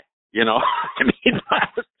die. You know, I mean,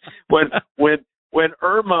 when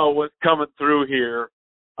Irma was coming through here,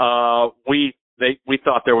 we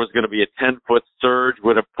thought there was going to be a 10-foot surge,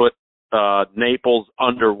 would have put Naples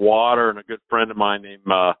underwater, and a good friend of mine named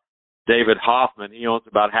David Hoffman. He owns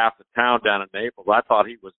about half the town down in Naples. I thought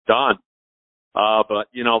he was done. But,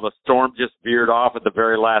 the storm just veered off at the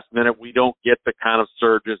very last minute. We don't get the kind of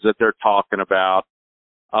surges that they're talking about.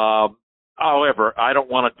 However, I don't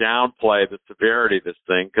want to downplay the severity of this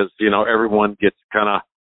thing because, everyone gets kind of,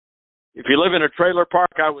 if you live in a trailer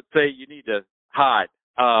park, I would say you need to hide.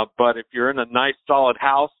 But if you're in a nice solid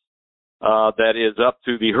house that is up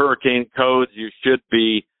to the hurricane codes, you should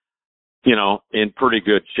be, in pretty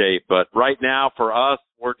good shape. But right now for us,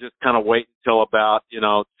 we're just kind of waiting until about,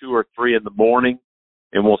 2 or 3 in the morning,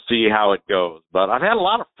 and we'll see how it goes. But I've had a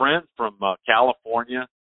lot of friends from California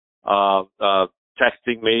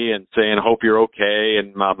texting me and saying, hope you're okay.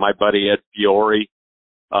 And my buddy Ed Fiore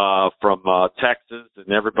from Texas,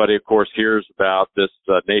 and everybody, of course, hears about this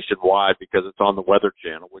nationwide because it's on the Weather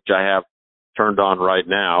Channel, which I have turned on right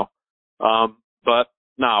now. But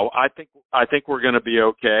no, I think we're going to be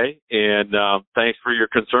okay, and thanks for your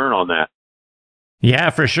concern on that.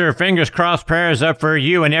 Yeah, for sure. Fingers crossed, prayers up for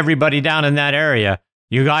you and everybody down in that area.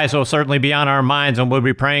 You guys will certainly be on our minds, and we'll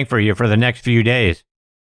be praying for you for the next few days.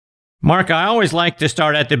 Mark, I always like to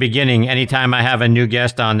start at the beginning anytime I have a new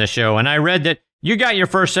guest on the show, and I read that you got your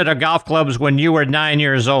first set of golf clubs when you were 9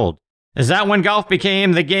 years old. Is that when golf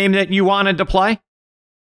became the game that you wanted to play?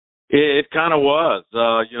 It kind of was.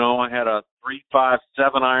 I had a 3.5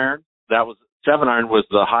 7-iron. 7-iron was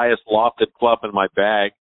the highest lofted club in my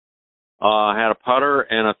bag. I had a putter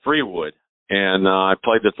and a 3-wood, and I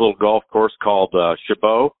played this little golf course called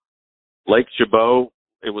Chabot, Lake Chabot.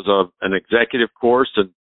 It was an executive course,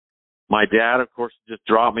 and my dad, of course, just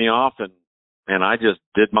dropped me off, and I just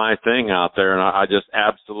did my thing out there, and I just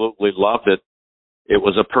absolutely loved it. It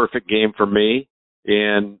was a perfect game for me,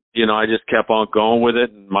 and, I just kept on going with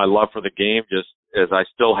it, and my love for the game, just as I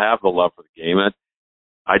still have the love for the game,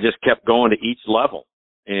 I just kept going to each level,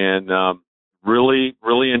 and really,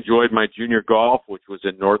 really enjoyed my junior golf, which was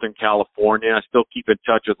in Northern California. I still keep in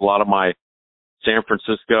touch with a lot of my San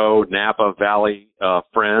Francisco, Napa Valley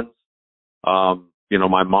friends.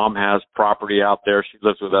 My mom has property out there. She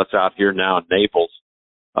lives with us out here now in Naples,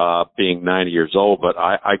 being 90 years old. But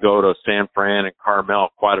I go to San Fran and Carmel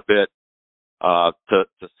quite a bit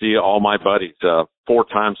to see all my buddies 4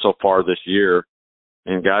 times so far this year.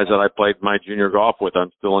 And guys that I played my junior golf with,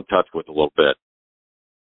 I'm still in touch with a little bit.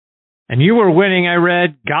 And you were winning, I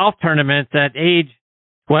read, golf tournaments at age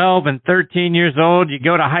 12 and 13 years old. You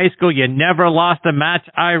go to high school, you never lost a match,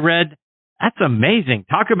 I read. That's amazing.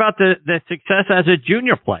 Talk about the success as a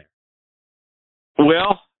junior player.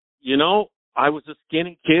 Well, I was a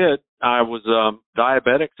skinny kid. I was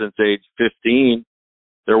diabetic since age 15.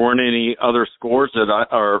 There weren't any other scores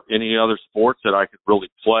or any other sports that I could really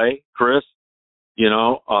play, Chris.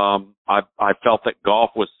 I felt that golf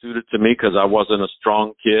was suited to me because I wasn't a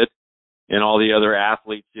strong kid. And all the other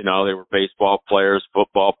athletes, they were baseball players,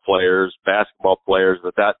 football players, basketball players,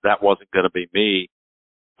 but that wasn't going to be me.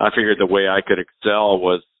 I figured the way I could excel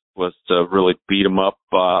was to really beat them up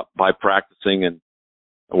by practicing and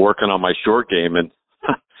working on my short game. And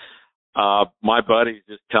my buddies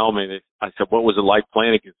just tell me, I said, what was it like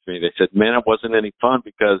playing against me? They said, man, it wasn't any fun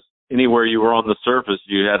because anywhere you were on the surface,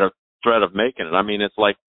 you had a threat of making it. I mean, it's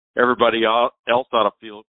like everybody else ought to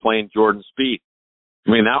feel playing Jordan Spieth. I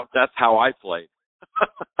mean, that's how I played.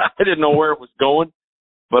 I didn't know where it was going,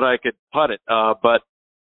 but I could putt it. But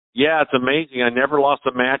yeah, it's amazing. I never lost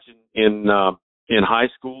a match in high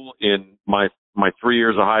school. In my 3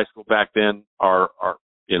 years of high school back then, our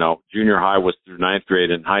junior high was through 9th grade,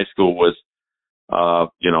 and high school was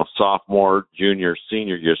sophomore, junior,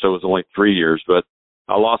 senior year. So it was only 3 years, but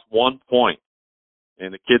I lost 1 point.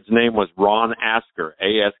 And the kid's name was Ron Asker,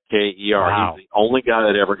 Asker. Wow. He's the only guy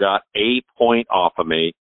that ever got a point off of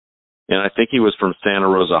me. And I think he was from Santa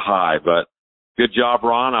Rosa High. But good job,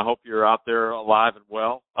 Ron. I hope you're out there alive and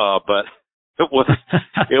well. But it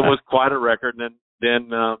was quite a record. And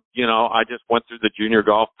then I just went through the junior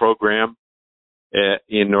golf program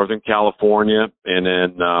in Northern California. And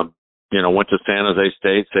then, went to San Jose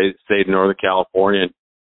State, stayed in Northern California. And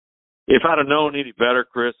if I'd have known any better,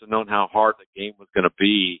 Chris, and known how hard the game was going to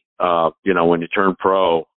be, when you turn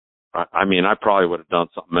pro, I probably would have done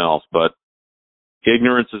something else. But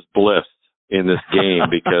ignorance is bliss in this game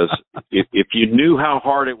because if you knew how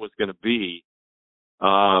hard it was going to be,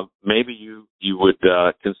 maybe you would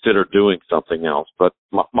consider doing something else. But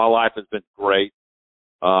my life has been great.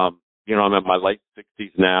 I'm in my late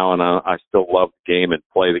 60s now, and I still love the game and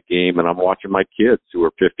play the game. And I'm watching my kids who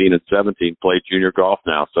are 15 and 17 play junior golf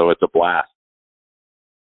now, so it's a blast.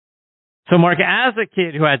 So, Mark, as a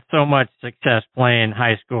kid who had so much success playing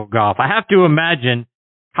high school golf, I have to imagine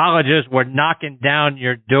colleges were knocking down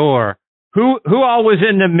your door Who all was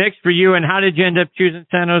in the mix for you, and how did you end up choosing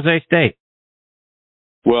San Jose State?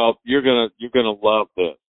 Well, you're gonna love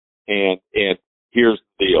this, and here's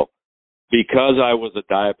the deal: because I was a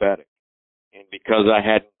diabetic, and because I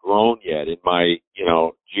hadn't grown yet in my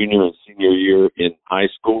junior and senior year in high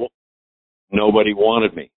school, nobody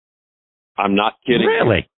wanted me. I'm not kidding.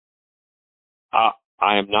 Really?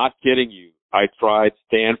 I am not kidding you. I tried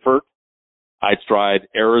Stanford. I tried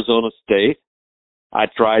Arizona State. I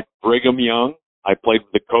tried Brigham Young. I played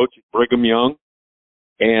with the coach at Brigham Young,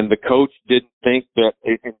 and the coach didn't think that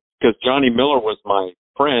because Johnny Miller was my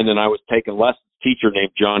friend, and I was taking lessons. Teacher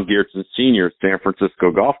named John Geertsen Sr. at San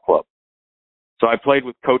Francisco Golf Club. So I played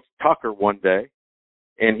with Coach Tucker one day,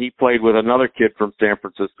 and he played with another kid from San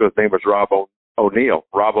Francisco. His name was Rob O'Neill.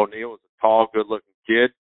 Rob O'Neill was a tall, good-looking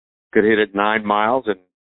kid, could hit it 9 miles, and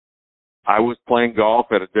I was playing golf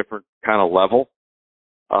at a different kind of level.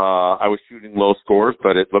 I was shooting low scores,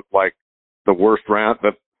 but it looked like the worst round.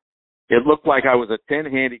 But it looked like I was a 10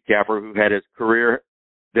 handicapper who had his career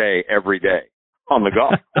day every day on the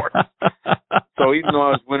golf course. So even though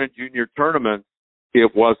I was winning junior tournaments,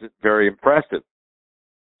 it wasn't very impressive.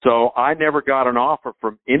 So I never got an offer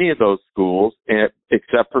from any of those schools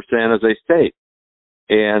except for San Jose State.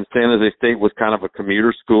 And San Jose State was kind of a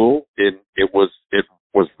commuter school. It was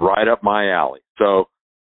right up my alley. So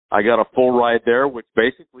I got a full ride there, which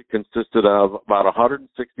basically consisted of about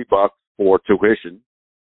 $160 for tuition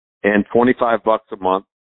and $25 a month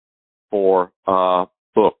for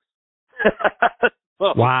books.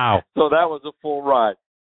 Wow. So that was a full ride.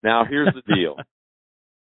 Now, here's the deal.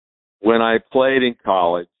 When I played in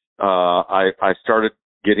college, I started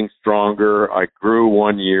getting stronger. I grew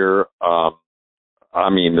one year,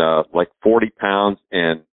 like 40 pounds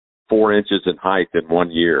and 4 inches in height in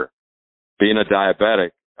 1 year. Being a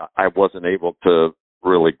diabetic, I wasn't able to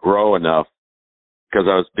really grow enough because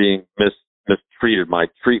I was being mistreated. My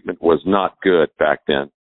treatment was not good back then.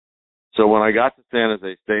 So when I got to San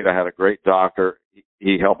Jose State, I had a great doctor.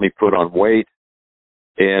 He helped me put on weight.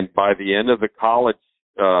 And by the end of the college,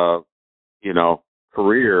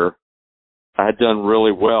 career, I had done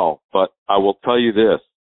really well. But I will tell you this.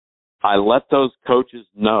 I let those coaches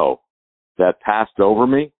know that passed over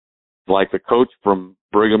me, like the coach from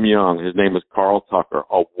Brigham Young. His name is Carl Tucker,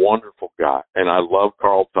 a wonderful guy. And I love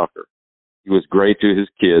Carl Tucker. He was great to his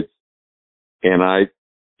kids. And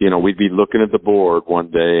we'd be looking at the board one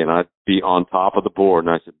day, and I'd be on top of the board.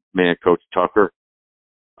 And I said, man, Coach Tucker,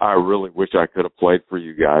 I really wish I could have played for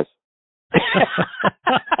you guys.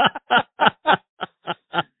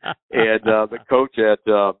 And the coach at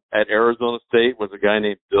Arizona State was a guy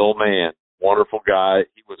named Bill Mann, wonderful guy.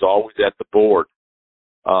 He was always at the board.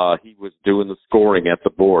 He was doing the scoring at the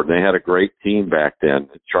board. And they had a great team back then.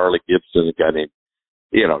 Charlie Gibson, a guy named,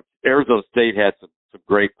 Arizona State had some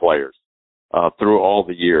great players through all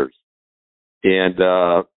the years. And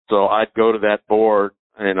so I'd go to that board,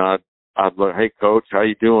 and I'd look, hey, Coach, how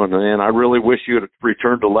you doing? And I really wish you had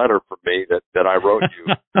returned a letter from me that I wrote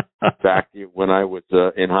you back when I was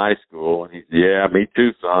in high school. And he said, yeah, me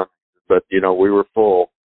too, son. But, we were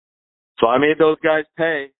full. So I made those guys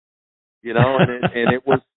pay, and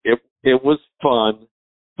it was fun.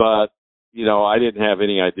 But, I didn't have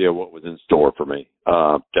any idea what was in store for me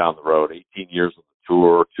down the road. 18 years on the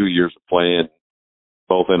tour, 2 years of playing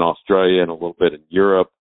both in Australia and a little bit in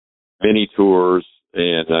Europe, many tours.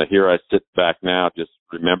 And here I sit back now, just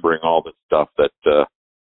remembering all the stuff that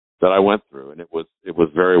I went through, and it was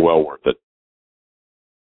very well worth it.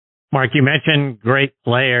 Mark, you mentioned great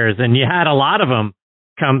players, and you had a lot of them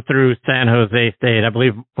come through San Jose State. I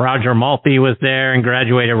believe Roger Maltby was there and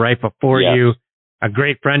graduated right before you. A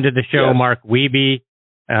great friend of the show, Yes. Mark Wiebe,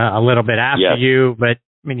 a little bit after you. But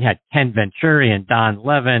you had Ken Venturi and Don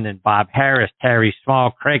Levin and Bob Harris, Terry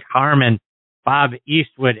Small, Craig Harmon, Bob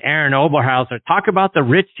Eastwood, Aaron Oberhauser. Talk about the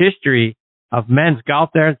rich history of men's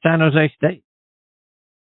golf there at San Jose State.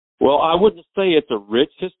 Well, I wouldn't say it's a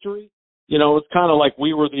rich history. It's kind of like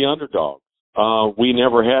we were the underdogs. We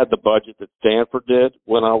never had the budget that Stanford did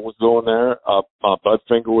when I was going there. Bud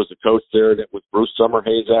Finger was the coach there, and it was Bruce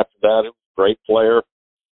Summerhays after that. It was a great player.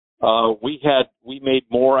 We made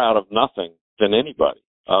more out of nothing than anybody.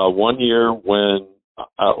 One year when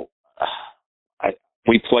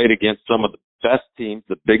we played against some of the best teams,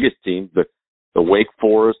 the biggest teams, the Wake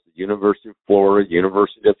Forest, the University of Florida,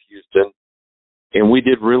 University of Houston, and we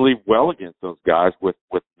did really well against those guys with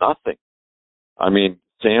nothing. I mean,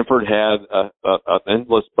 Stanford had an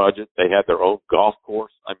endless budget. They had their own golf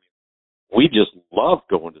course. I mean, we just loved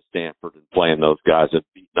going to Stanford and playing those guys and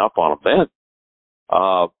beating up on them then.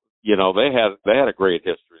 They had a great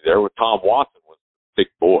history there with Tom Watson was a big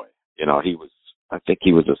boy. He was I think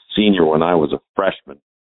he was a senior when I was a freshman.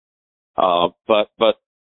 But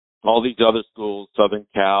all these other schools, Southern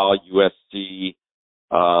Cal, USC,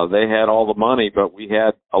 they had all the money, but we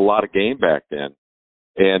had a lot of game back then.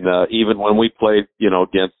 And even when we played,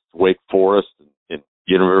 against Wake Forest and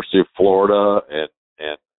University of Florida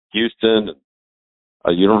and Houston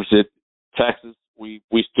and University of Texas, we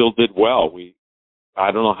still did well.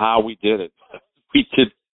 I don't know how we did it.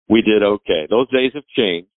 we did okay. Those days have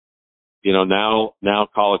changed. Now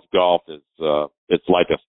college golf is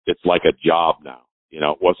it's like a job now.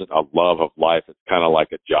 It wasn't a love of life. It's kind of like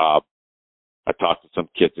a job. I talk to some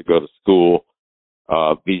kids that go to school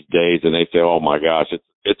these days, and they say, "Oh my gosh,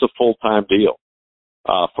 it's a full-time deal."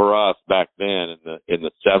 For us back then in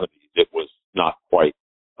the 70s, it was not quite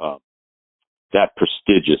that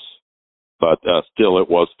prestigious, but still it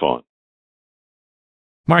was fun.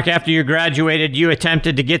 Mark, after you graduated, you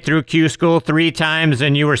attempted to get through Q School 3 times,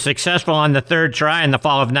 and you were successful on the 3rd try in the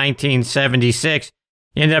fall of 1976.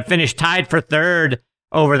 You ended up finished tied for 3rd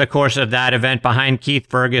over the course of that event behind Keith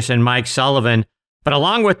Fergus and Mike Sullivan. But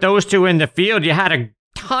along with those two in the field, you had a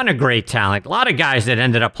ton of great talent. A lot of guys that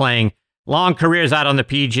ended up playing long careers out on the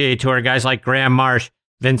PGA Tour, guys like Graham Marsh,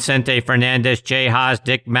 Vicente Fernandez, Jay Haas,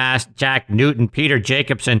 Dick Mast, Jack Newton, Peter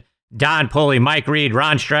Jacobson, Don Pulley, Mike Reed,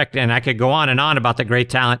 Ron Streck, and I could go on and on about the great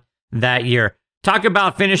talent that year. Talk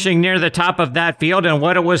about finishing near the top of that field and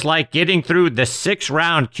what it was like getting through the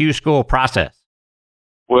 6-round Q School process.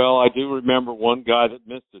 Well, I do remember one guy that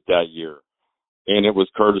missed it that year, and it was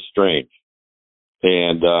Curtis Strange.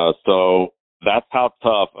 And so that's how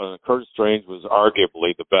tough. Curtis Strange was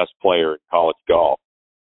arguably the best player in college golf,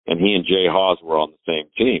 and he and Jay Haas were on the same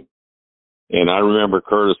team. And I remember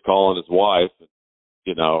Curtis calling his wife,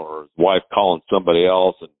 or his wife calling somebody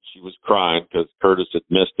else, and she was crying because Curtis had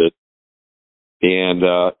missed it. And,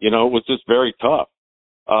 it was just very tough.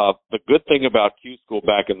 The good thing about Q School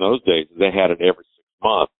back in those days is they had it every 6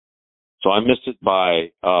 months. So I missed it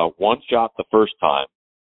by 1 shot the first time,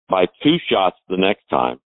 by 2 shots the next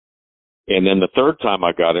time. And then the 3rd time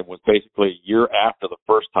I got it was basically a year after the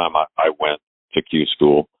first time I went to Q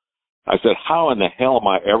School. I said, how in the hell am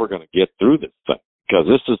I ever going to get through this thing? Because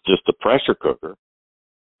this is just a pressure cooker.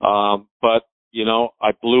 But,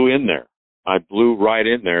 I blew in there. I blew right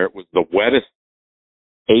in there. It was the wettest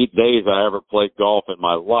 8 days I ever played golf in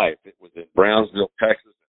my life. It was in Brownsville,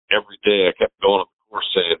 Texas. Every day I kept going on the course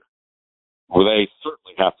saying, well, they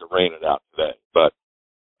certainly have to rain it out today. But,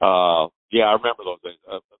 yeah, I remember those days.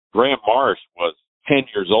 Graham Marsh was 10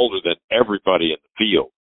 years older than everybody in the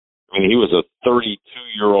field. I mean, he was a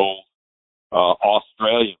 32-year-old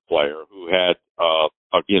Australian player who had,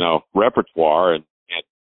 repertoire, and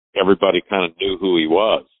everybody kind of knew who he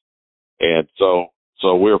was. And so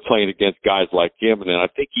we were playing against guys like him, and then I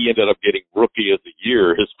think he ended up getting Rookie of the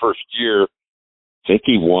Year his first year. I think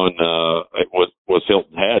he won, it was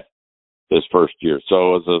Hilton Head his first year.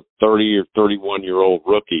 So as a 30 or 31-year-old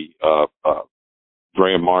rookie,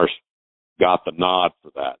 Graham Marsh got the nod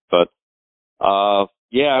for that. But,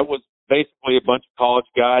 yeah, it was basically a bunch of college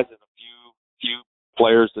guys and a few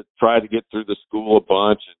players that tried to get through the school a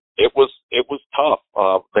bunch. And it was tough.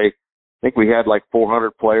 I think we had like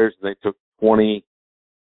 400 players, and they took 21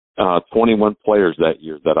 players that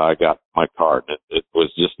year that I got my card. It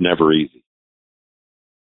was just never easy.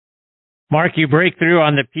 Mark, you break through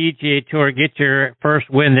on the PGA Tour, get your first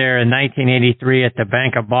win there in 1983 at the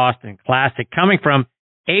Bank of Boston Classic. Coming from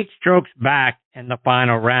 8 strokes back in the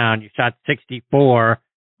final round, you shot 64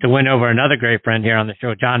 to win over another great friend here on the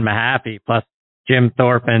show, John Mahaffey, plus Jim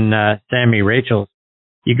Thorpe and Sammy Rachels.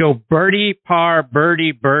 You go birdie, par,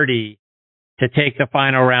 birdie, birdie to take the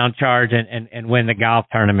final round charge and win the golf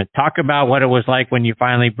tournament. Talk about what it was like when you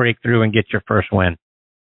finally break through and get your first win.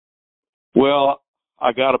 Well,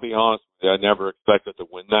 I got to be honest with you, I never expected to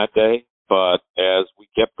win that day, but as we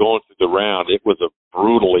kept going through the round, it was a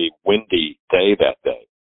brutally windy day that day.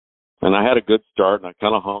 And I had a good start, and I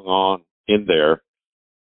kind of hung on in there.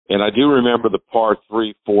 And I do remember the par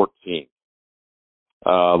 3 14th.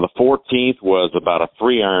 The 14th was about a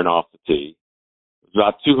 3-iron off the tee. It was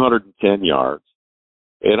about 210 yards.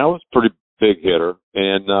 And I was a pretty big hitter,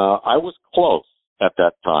 and I was close at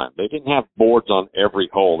that time. They didn't have boards on every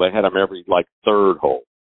hole. They had them every, 3rd hole.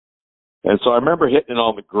 And so I remember hitting it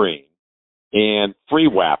on the green and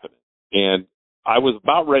free-whapping it. And I was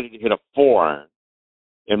about ready to hit a 4-iron.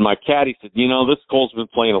 And my caddy said, this hole's been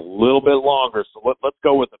playing a little bit longer, so let's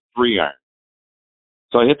go with a 3-iron.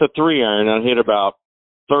 So I hit the 3-iron, and I hit about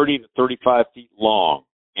 30 to 35 feet long.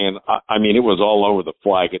 And, I mean, it was all over the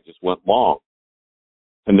flag. It just went long.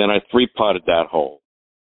 And then I 3-putted that hole.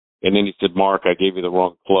 And then he said, Mark, I gave you the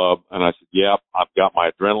wrong club. And I said, yep, I've got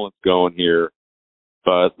my adrenaline going here.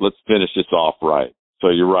 but let's finish this off right. So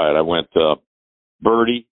you're right. I went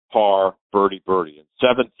birdie, par, birdie, birdie. And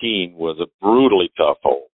 17 was a brutally tough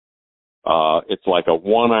hole. It's like a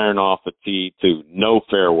 1-iron off the tee to no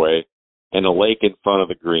fairway and a lake in front of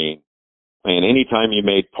the green. And anytime you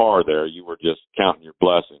made par there, you were just counting your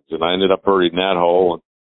blessings. And I ended up birdieing that hole. And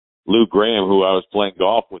Lou Graham, who I was playing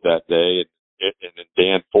golf with that day, and then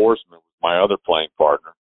Dan Forsman was my other playing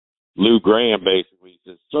partner. Lou Graham basically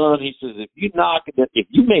says, son, he says, if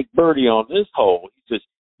you make birdie on this hole, he says,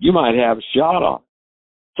 you might have a shot on it.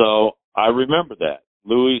 So I remember that.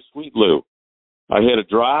 Louis, sweet Lou. I hit a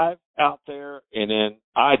drive out there, and then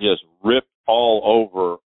I just ripped all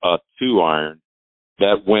over a 2-iron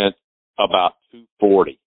that went about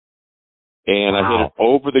 240. And I hit it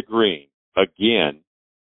over the green again,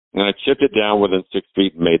 and I chipped it down within 6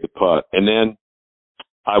 feet and made the putt. And then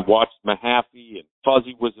I watched Mahaffey, and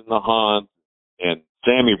Fuzzy was in the hunt, and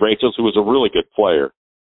Sammy Rachels, who was a really good player.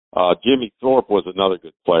 Jimmy Thorpe was another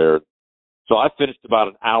good player. So I finished about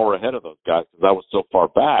an hour ahead of those guys because I was so far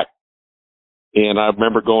back. And I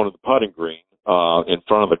remember going to the putting green in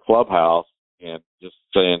front of the clubhouse and just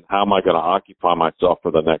saying, how am I going to occupy myself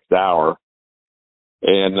for the next hour?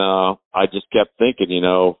 And I just kept thinking,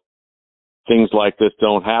 things like this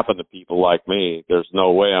don't happen to people like me. There's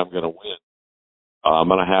no way I'm going to win. I'm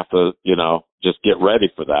going to have to, just get ready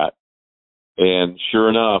for that. And sure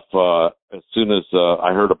enough, as soon as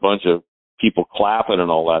I heard a bunch of people clapping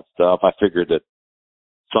and all that stuff, I figured that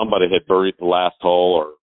somebody had buried the last hole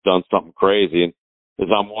or done something crazy. And as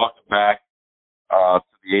I'm walking back to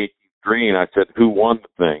the 18th green, I said, who won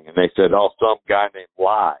the thing? And they said, some guy named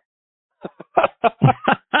Lye.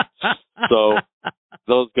 So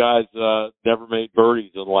those guys never made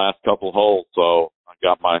birdies in the last couple of holes. So I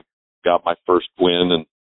got my first win, and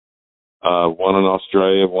one in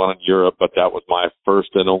Australia, one in Europe, but that was my first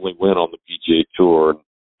and only win on the PGA Tour, and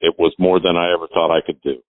it was more than I ever thought I could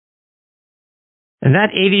do. In that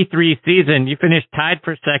 83 season, you finished tied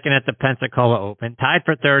for second at the Pensacola Open, tied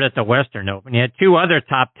for third at the Western Open. You had 2 other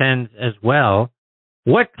top 10s as well.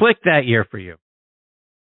 What clicked that year for you?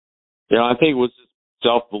 I think it was just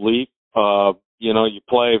self-belief. You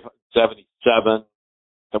play 77.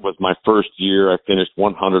 That was my first year. I finished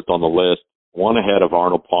 100th on the list, one ahead of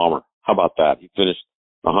Arnold Palmer. How about that? He finished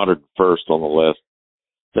 101st on the list.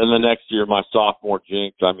 Then the next year, my sophomore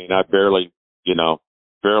jinx, I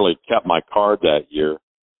barely kept my card that year.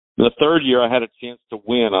 The third year, I had a chance to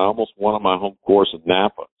win. I almost won on my home course in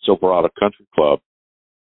Napa, Silverado Country Club.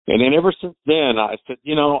 And then ever since then, I said,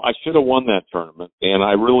 I should have won that tournament. And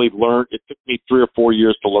I really learned. It took me 3 or 4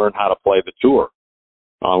 years to learn how to play the tour.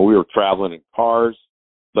 We were traveling in cars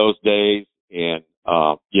those days, and,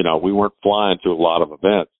 we weren't flying to a lot of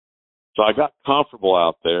events. So I got comfortable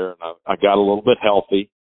out there, and I got a little bit healthy,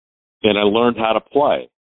 and I learned how to play.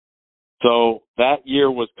 So that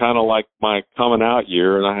year was kind of like my coming out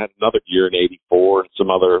year, and I had another year in 84 and some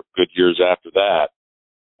other good years after that.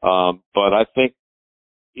 But I think,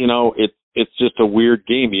 it's just a weird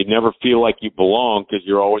game. You never feel like you belong because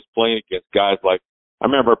you're always playing against guys like, I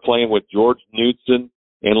remember playing with George Knudson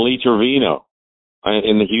and Lee Trevino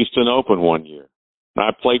in the Houston Open one year. And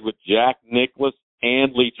I played with Jack Nicklaus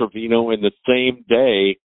and Lee Trevino in the same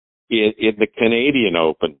day in the Canadian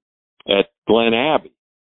Open at Glen Abbey.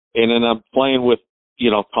 And then I'm playing with,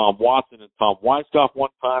 Tom Watson and Tom Weiskopf one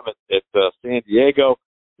time at San Diego.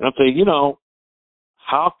 And I'm saying,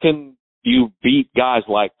 how can you beat guys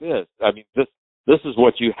like this? This is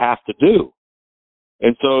what you have to do.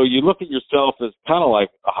 And so you look at yourself as kind of like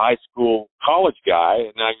a high school, college guy,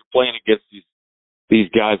 and now you're playing against these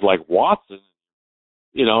guys like Watson,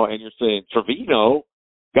 and you're saying Trevino,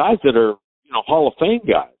 guys that are, Hall of Fame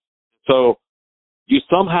guys. So you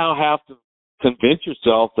somehow have to convince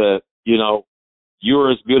yourself that,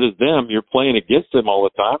 you're as good as them. You're playing against them all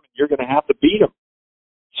the time, and you're going to have to beat them.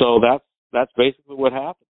 So that's basically what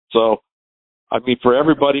happened. So, for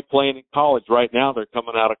everybody playing in college right now, they're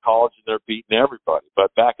coming out of college and they're beating everybody.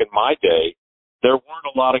 But back in my day, there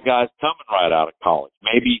weren't a lot of guys coming right out of college.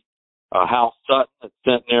 Maybe Hal Sutton at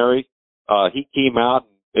Centenary, he came out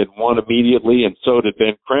and won immediately, and so did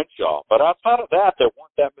Ben Crenshaw. But outside of that, there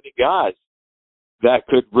weren't that many guys that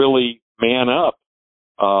could really man up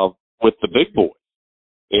with the big boys.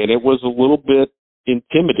 And it was a little bit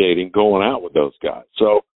intimidating going out with those guys.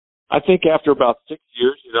 So I think after about 6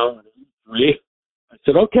 years, I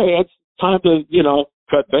said, okay, it's time to,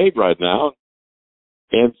 cut bait right now.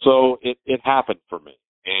 And so it happened for me.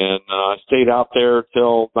 And I stayed out there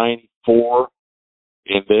till 94,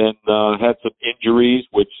 and then had some injuries,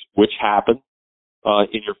 which happen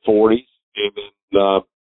in your 40s. And then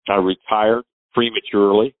I retired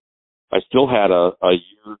prematurely. I still had a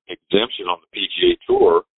year exemption on the PGA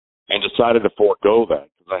Tour and decided to forego that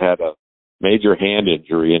because I had a major hand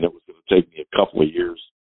injury and it was going to take me a couple of years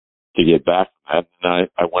to get back from that. And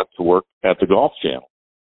I went to work at the Golf Channel,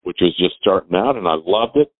 which was just starting out, and I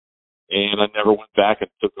loved it. And I never went back and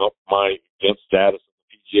took up my exempt status on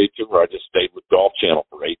the PGA Tour. I just stayed with Golf Channel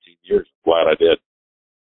for 18 years. I'm glad I did.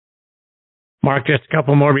 Mark, just a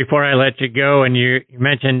couple more before I let you go. And you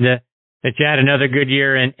mentioned that you had another good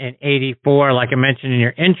year in 84. Like I mentioned in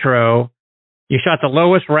your intro, you shot the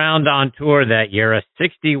lowest round on tour that year, a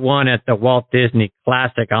 61 at the Walt Disney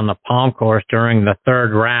Classic on the Palm Course during the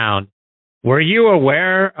third round. Were you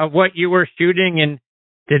aware of what you were shooting, and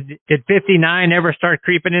did 59 ever start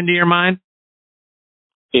creeping into your mind?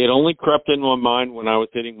 It only crept into my mind when I was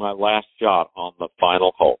hitting my last shot on the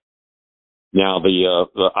final hole. Now,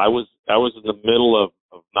 I was in the middle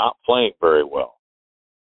of not playing very well.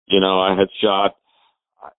 You know, I had shot,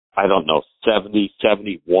 I don't know, 70,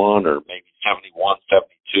 71, or maybe 71,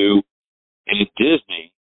 72. And at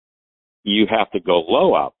Disney, you have to go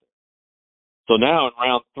low out there. So now in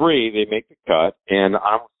round 3, they make the cut, and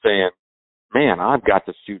I'm saying, man, I've got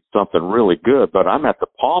to shoot something really good, but I'm at the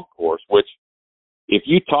Palm Course, which if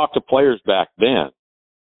you talk to players back then,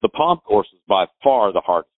 the Palm Course is by far the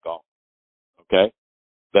hardest golf. Okay?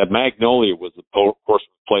 That Magnolia was the course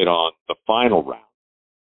we played on the final round.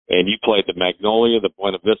 And you played the Magnolia, the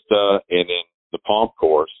Buena Vista, and then the Palm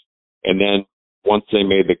Course. And then once they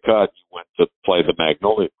made the cut, you went to play the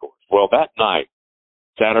Magnolia course. Well, that night,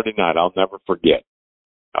 Saturday night, I'll never forget.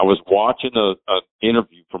 I was watching an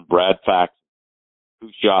interview from Brad Faxon, who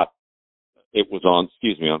shot, it was on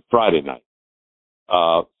Friday night.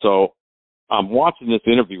 So I'm watching this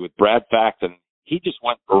interview with Brad Faxon. He just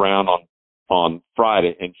went around on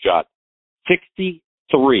Friday and shot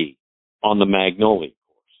 63 on the Magnolia course.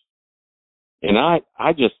 And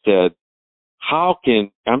I just said, I'm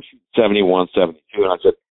shooting 71, 72, and I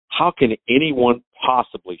said, how can anyone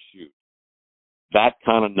possibly shoot that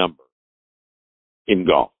kind of number in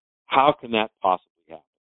golf? How can that possibly happen?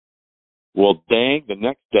 Well, dang, the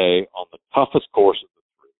next day on the toughest course of the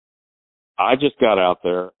 3, I just got out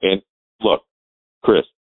there and look, Chris,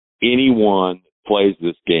 anyone that plays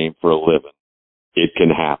this game for a living, it can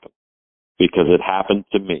happen because it happened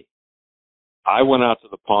to me. I went out to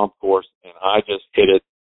the Palm Course and I just hit it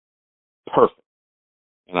perfect.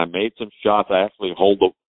 And I made some shots. I actually holed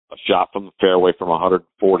a shot from the fairway from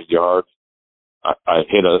 140 yards. I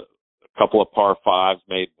hit a couple of par 5s,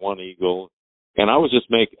 made one eagle, and I was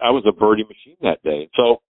a birdie machine that day.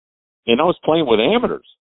 So, and I was playing with amateurs.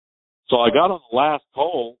 So I got on the last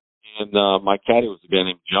hole, and my caddy was a guy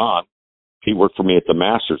named John. He worked for me at the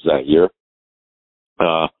Masters that year.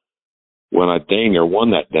 When I dang near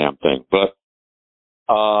won that damn thing. But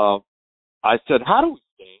I said, how do we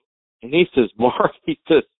stay? And he says, Mark,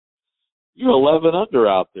 you're 11 under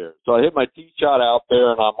out there. So I hit my tee shot out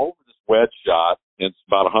there, and I'm over this wedge shot, and it's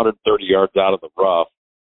about 130 yards out of the rough.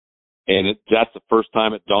 And that's the first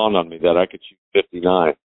time it dawned on me that I could shoot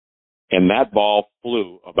 59. And that ball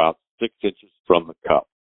flew about 6 inches from the cup.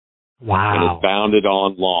 Wow. And it bounded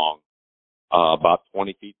on long, about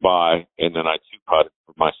 20 feet by, and then I two-putted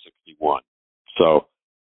for my 61. So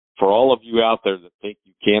for all of you out there that think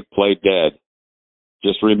you can't play dead,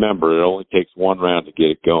 just remember it only takes one round to get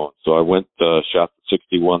it going. So I went shot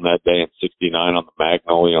 61 that day and 69 on the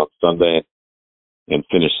Magnolia on Sunday and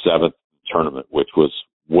finished 7th in the tournament, which was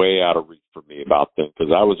way out of reach for me about then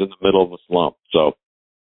because I was in the middle of a slump. So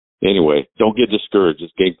anyway, don't get discouraged. This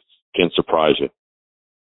game can surprise you.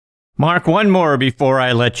 Mark, one more before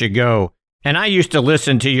I let you go. And I used to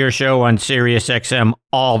listen to your show on Sirius XM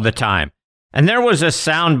all the time. And there was a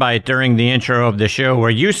soundbite during the intro of the show where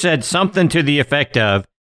you said something to the effect of,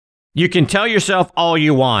 you can tell yourself all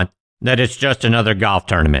you want that it's just another golf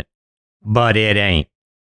tournament, but it ain't.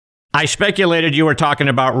 I speculated you were talking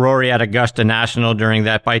about Rory at Augusta National during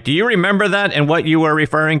that fight. Do you remember that and what you were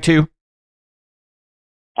referring to?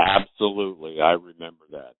 Absolutely, I remember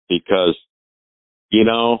that because, you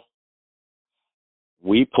know,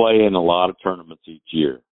 we play in a lot of tournaments each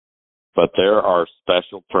year. But there are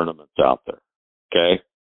special tournaments out there, okay?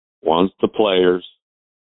 One's the Players,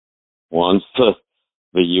 one's the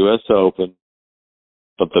U.S. Open,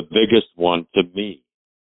 but the biggest one to me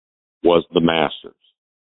was the Masters.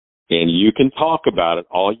 And you can talk about it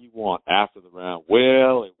all you want after the round.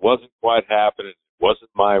 Well, it wasn't quite happening. It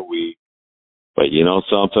wasn't my week. But you know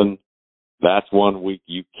something? That's one week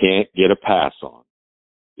you can't get a pass on,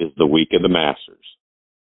 is the week of the Masters.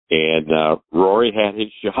 And Rory had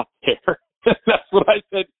his shot there. That's what I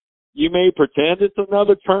said. You may pretend it's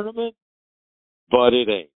another tournament, but it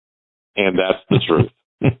ain't. And that's the truth.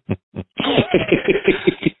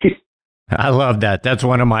 I love that. That's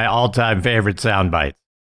one of my all-time favorite sound bites.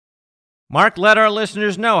 Mark, let our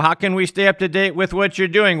listeners know, how can we stay up to date with what you're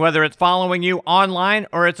doing, whether it's following you online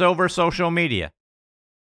or it's over social media?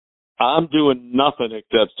 I'm doing nothing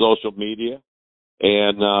except social media,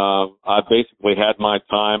 and I basically had my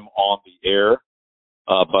time on the air,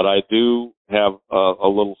 but I do have a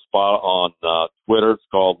little spot on Twitter. It's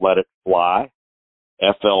called Let It Fly,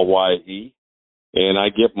 FLYE, and I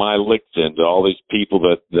get my licks into all these people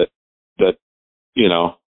that you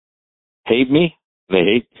know hate me.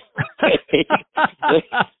 They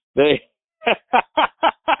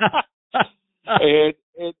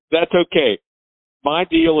and that's okay. My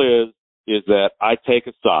deal is that I take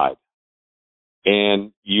a side,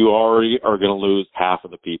 and you already are going to lose half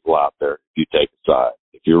of the people out there if you take a side.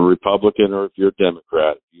 If you're a Republican or if you're a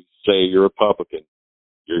Democrat, if you say you're a Republican,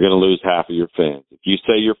 you're going to lose half of your fans. If you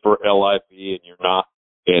say you're for LIV and you're not,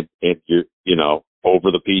 and you're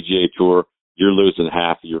over the PGA Tour, you're losing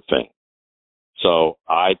half of your fans. So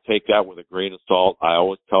I take that with a grain of salt. I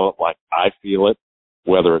always tell it like I feel it,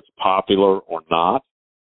 whether it's popular or not.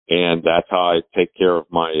 And that's how I take care of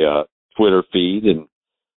my Twitter feed. And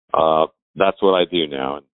that's what I do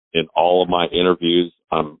now. And in all of my interviews,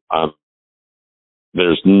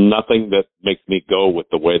 there's nothing that makes me go with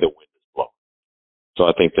the way the wind is blowing. So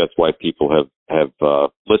I think that's why people have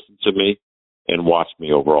listened to me and watched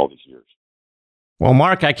me over all these years. Well,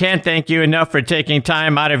 Mark, I can't thank you enough for taking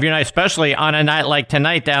time out of your night, especially on a night like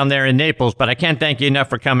tonight down there in Naples, but I can't thank you enough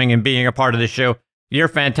for coming and being a part of the show. You're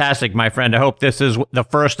fantastic, my friend. I hope this is the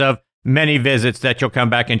first of many visits that you'll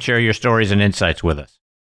come back and share your stories and insights with us.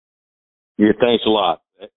 Yeah, thanks a lot.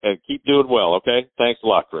 And keep doing well, okay? Thanks a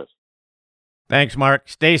lot, Chris. Thanks, Mark.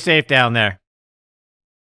 Stay safe down there.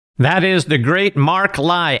 That is the great Mark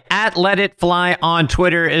Lye. At Let It Fly on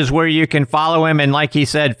Twitter is where you can follow him. And like he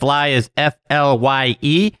said, Fly is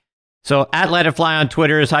FLYE. So at Let It Fly on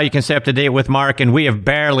Twitter is how you can stay up to date with Mark. And we have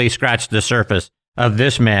barely scratched the surface of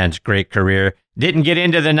this man's great career. Didn't get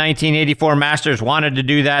into the 1984 Masters, wanted to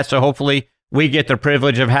do that. So hopefully we get the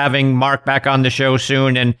privilege of having Mark back on the show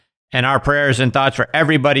soon. And our prayers and thoughts for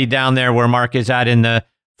everybody down there where Mark is at in the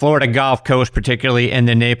Florida Gulf Coast, particularly in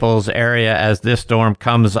the Naples area, as this storm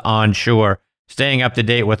comes on shore. Staying up to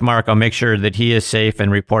date with Mark, I'll make sure that he is safe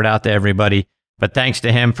and report out to everybody. But thanks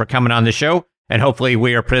to him for coming on the show, and hopefully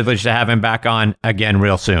we are privileged to have him back on again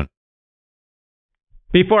real soon.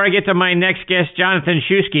 Before I get to my next guest, Jonathan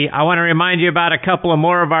Shuskey, I want to remind you about a couple of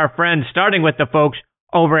more of our friends, starting with the folks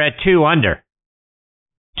over at 2 Under.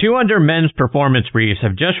 2 Under men's performance briefs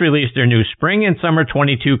have just released their new Spring and Summer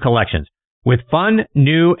 22 collections, with fun,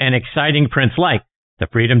 new, and exciting prints like the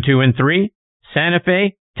Freedom 2 and 3, Santa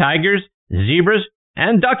Fe, Tigers, Zebras,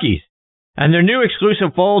 and Duckies. And their new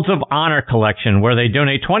exclusive Folds of Honor collection, where they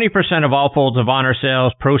donate 20% of all Folds of Honor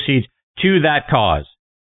sales proceeds to that cause.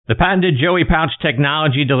 The patented Joey Pouch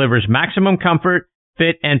technology delivers maximum comfort,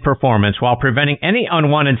 fit, and performance while preventing any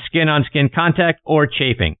unwanted skin-on-skin contact or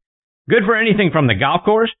chafing. Good for anything from the golf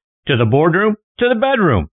course, to the boardroom, to the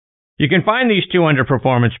bedroom. You can find these 2 Under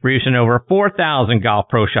performance briefs in over 4,000 golf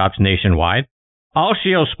pro shops nationwide, all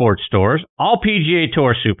Shield Sports stores, all PGA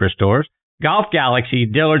Tour superstores, Golf Galaxy,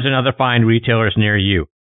 Dillard's, and other fine retailers near you.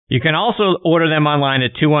 You can also order them online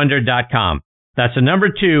at 2under.com. That's the number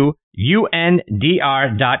 2,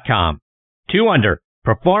 UNDR.com. 2 Under,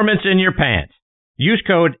 performance in your pants. Use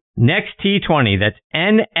code NEXTT20, that's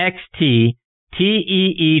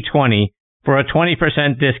NXTTEE20, for a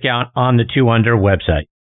 20% discount on the 2 Under website.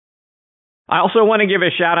 I also want to give a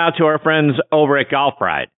shout out to our friends over at Golf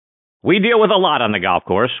Pride. We deal with a lot on the golf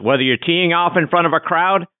course, whether you're teeing off in front of a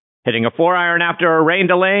crowd, hitting a 4-iron after a rain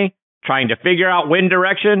delay, trying to figure out wind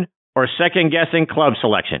direction, or second-guessing club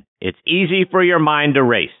selection. It's easy for your mind to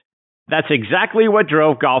race. That's exactly what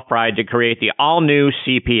drove Golf Pride to create the all-new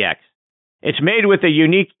CPX. It's made with a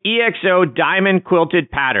unique EXO diamond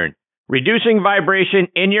quilted pattern, reducing vibration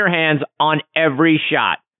in your hands on every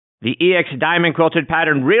shot. The EX diamond quilted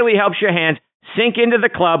pattern really helps your hands sink into the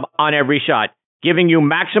club on every shot, giving you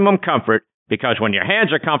maximum comfort, because when your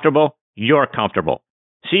hands are comfortable, you're comfortable.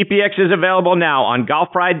 CPX is available now on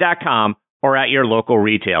golfpride.com or at your local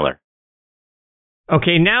retailer.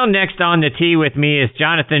 Okay, now next on the tee with me is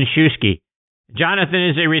Jonathan Shuskey. Jonathan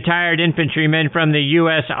is a retired infantryman from the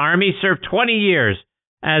U.S. Army, served 20 years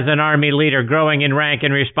as an Army leader, growing in rank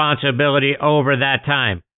and responsibility over that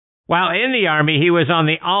time. While in the Army, he was on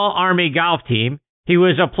the All-Army Golf Team. He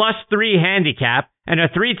was a +3 handicap and a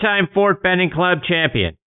 3-time Fort Benning Club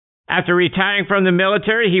champion. After retiring from the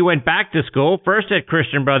military, he went back to school, first at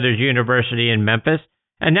Christian Brothers University in Memphis,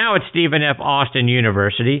 and now at Stephen F. Austin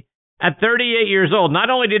University. At 38 years old, not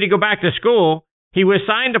only did he go back to school, he was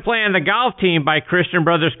signed to play on the golf team by Christian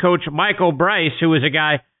Brothers coach Michael Bryce, who is a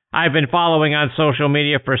guy I've been following on social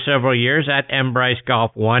media for several years at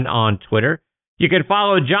mbrycegolf1 on Twitter. You can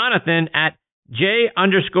follow Jonathan at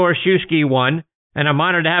J_Shuskey1, and I'm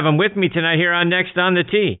honored to have him with me tonight here on Next on the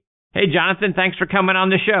Tee. Hey, Jonathan, thanks for coming on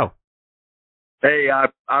the show. Hey,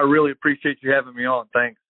 I really appreciate you having me on.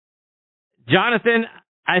 Thanks. Jonathan,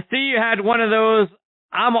 I see you had one of those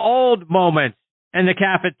I'm old moments in the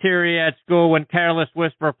cafeteria at school when Careless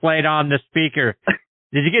Whisper played on the speaker.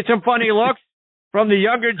 Did you get some funny looks from the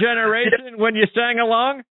younger generation when you sang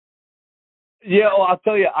along? Yeah, well, I'll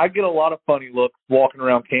tell you, I get a lot of funny looks walking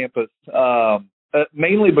around campus,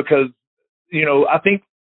 mainly because, I think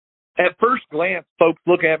at first glance, folks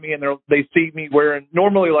look at me and they see me wearing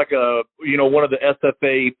normally like one of the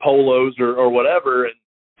SFA polos or whatever,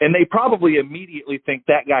 and they probably immediately think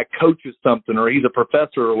that guy coaches something or he's a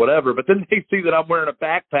professor or whatever. But then they see that I'm wearing a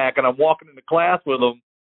backpack and I'm walking into class with them.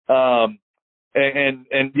 So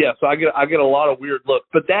I get a lot of weird looks.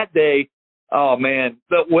 But that day, oh man,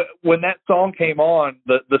 when that song came on,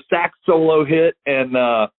 the sax solo hit, and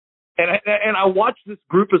I watched this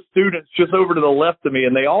group of students just over to the left of me,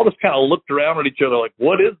 and they all just kind of looked around at each other like,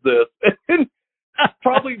 "What is this?" And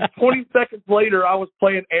probably 20 seconds later, I was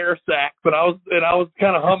playing air sax, and I was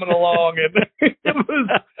kind of humming along, and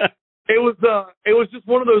it was just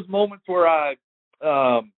one of those moments where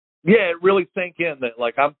it really sank in that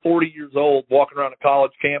like I'm 40 years old walking around a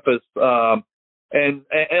college campus, and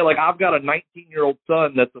like I've got a 19-year-old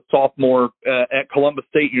son that's a sophomore at Columbus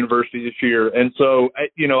State University this year, and so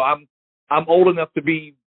I'm old enough to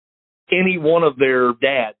be any one of their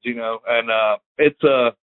dads, and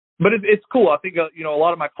it's cool. I think a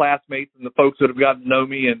lot of my classmates and the folks that have gotten to know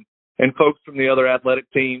me and folks from the other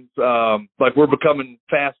athletic teams, like we're becoming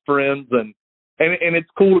fast friends, and it's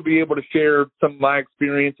cool to be able to share some of my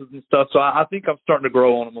experiences and stuff. So I think I'm starting to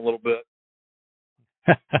grow on them a little bit.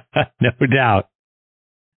 No doubt.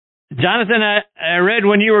 Jonathan, I read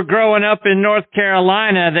when you were growing up in North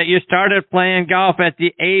Carolina that you started playing golf at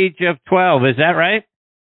the age of 12. Is that right?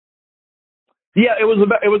 Yeah, it was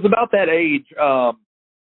about that age.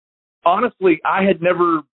 Honestly, I had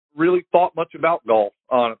never really thought much about golf,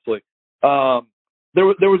 honestly. There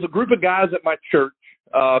was a group of guys at my church,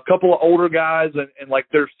 a couple of older guys and like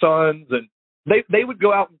their sons, and they would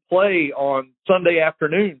go out and play on Sunday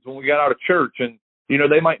afternoons when we got out of church, and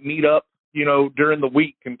they might meet up during the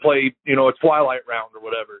week and play a twilight round or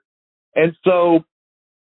whatever. And so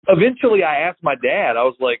eventually I asked my dad, I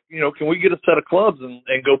was like, can we get a set of clubs and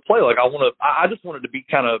go play? Like I just wanted to be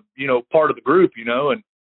kind of part of the group,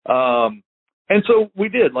 and so we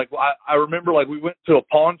did. Like I remember like we went to a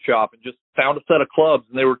pawn shop and just found a set of clubs,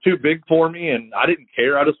 and they were too big for me, and I didn't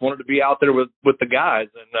care. I just wanted to be out there with the guys,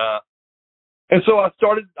 and so I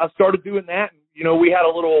started doing that. And,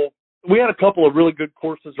 we had a couple of really good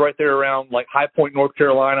courses right there around like High Point, North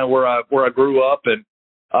Carolina, where I grew up, and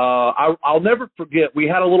I'll never forget. We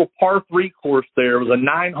had a little par 3 course there. It was a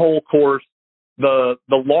 9-hole course. The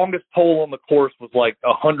longest hole on the course was like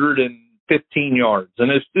 115 yards, and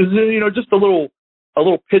it's just a little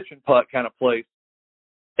pitch and putt kind of place.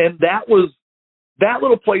 And that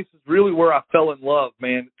little place is really where I fell in love,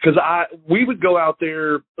 man, because we would go out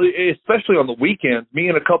there, especially on the weekends. Me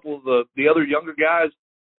and a couple of the other younger guys,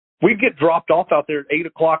 we'd get dropped off out there at 8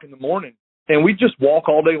 o'clock in the morning, and we'd just walk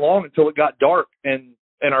all day long until it got dark, and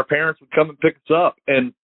our parents would come and pick us up.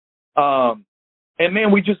 And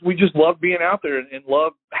man, we just loved being out there and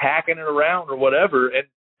loved hacking it around or whatever.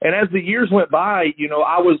 And as the years went by,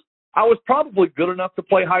 I was probably good enough to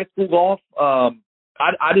play high school golf.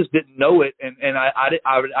 I just didn't know it, and I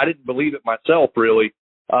didn't believe it myself, really.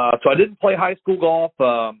 So I didn't play high school golf.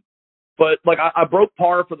 But like I broke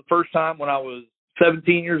par for the first time when I was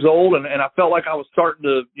 17 years old, and I felt like I was starting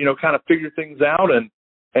to, kind of figure things out.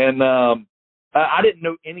 And I didn't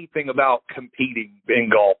know anything about competing in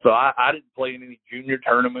golf, so I didn't play in any junior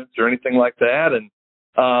tournaments or anything like that.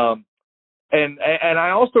 And I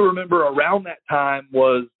also remember around that time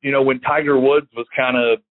was, when Tiger Woods was kind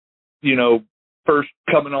of, first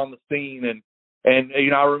coming on the scene, and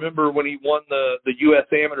I remember when he won the U.S.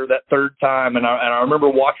 Amateur that third time, and I remember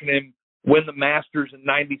watching him win the Masters in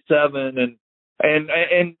 '97,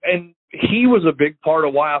 and he was a big part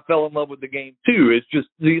of why I fell in love with the game too. It's just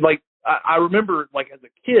I remember like as a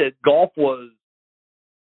kid, golf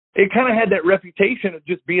it kind of had that reputation of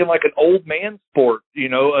just being like an old man sport,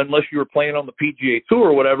 unless you were playing on the PGA Tour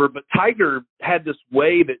or whatever. But Tiger had this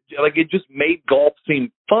way that like it just made golf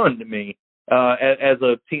seem fun to me as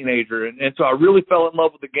a teenager, and so I really fell in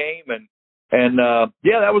love with the game. And,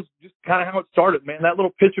 that was just kind of how it started, man. That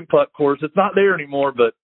little pitch and putt course, it's not there anymore,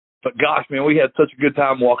 but gosh, man, we had such a good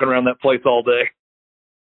time walking around that place all day.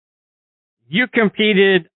 You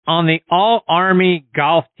competed on the All-Army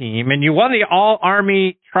golf team, and you won the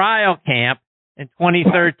All-Army trial camp in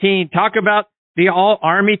 2013. Talk about the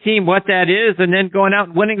All-Army team, what that is, and then going out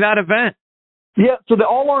and winning that event. Yeah, so the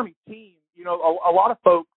All-Army team, you know, a lot of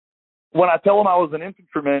folks, when I tell them I was an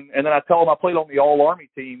infantryman and then I tell them I played on the All-Army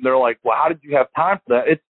team, they're like, well, how did you have time for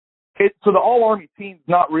that? So the All-Army team's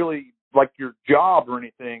not really like your job or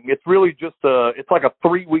anything. It's really just it's like a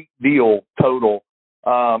 3-week deal total.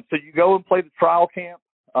 So you go and play the trial camp.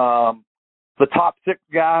 The top 6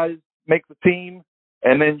 guys make the team,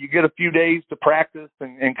 and then you get a few days to practice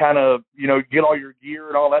and kind of, you know, get all your gear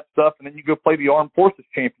and all that stuff, and then you go play the Armed Forces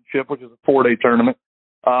Championship, which is a 4-day tournament.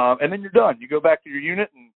 And then you're done. You go back to your unit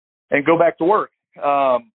and go back to work.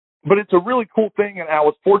 But it's a really cool thing, and I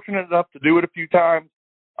was fortunate enough to do it a few times.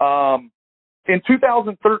 In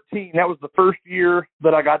 2013, that was the first year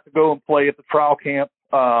that I got to go and play at the trial camp.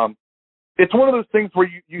 It's one of those things where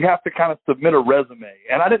you have to kind of submit a resume,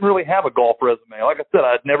 and I didn't really have a golf resume. Like I said,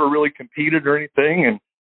 I'd never really competed or anything,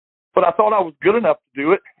 but I thought I was good enough to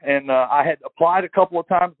do it, and I had applied a couple of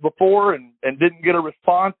times before and didn't get a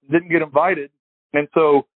response, didn't get invited. And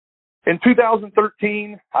so in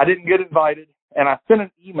 2013, I didn't get invited, and I sent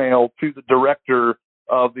an email to the director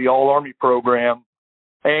of the All-Army program,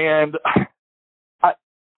 and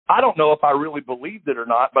I don't know if I really believed it or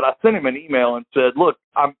not, but I sent him an email and said, look,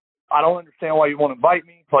 I don't understand why you want to invite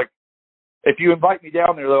me. Like, if you invite me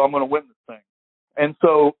down there, though, I'm going to win this thing. And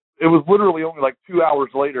so it was literally only like 2 hours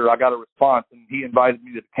later I got a response, and he invited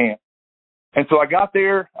me to the camp. And so I got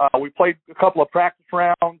there. We played a couple of practice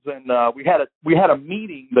rounds, and we had a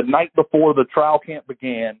meeting the night before the trial camp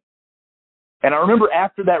began. And I remember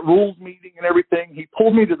after that rules meeting and everything, he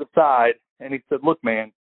pulled me to the side and he said, look,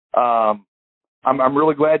 man, I'm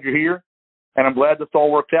really glad you're here, and I'm glad this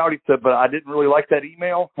all worked out. He said, but I didn't really like that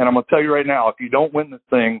email, and I'm going to tell you right now, if you don't win this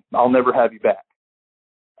thing, I'll never have you back.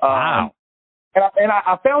 Wow. And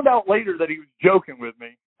I found out later that he was joking with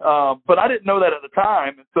me, but I didn't know that at the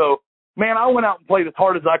time. And so, man, I went out and played as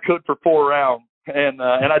hard as I could for 4 rounds, and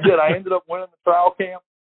I did. I ended up winning the trial camp,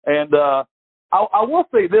 and I will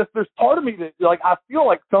say this. There's part of me that, like, I feel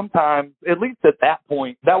like sometimes, at least at that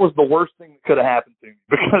point, that was the worst thing that could have happened to me,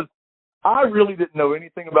 because I really didn't know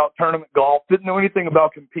anything about tournament golf, didn't know anything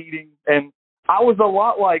about competing, and I was a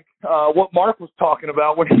lot like what Mark was talking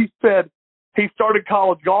about when he said he started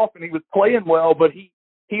college golf and he was playing well, but he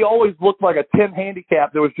always looked like a 10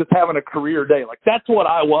 handicap that was just having a career day. Like, that's what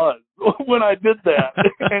I was when I did that.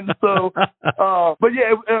 And so, but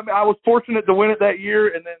yeah, I was fortunate to win it that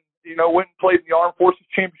year, and then, you know, went and played in the Armed Forces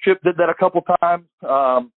Championship, did that a couple times.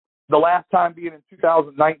 The last time being in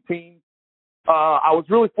 2019. I was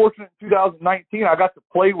really fortunate in 2019. I got to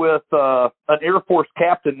play with an Air Force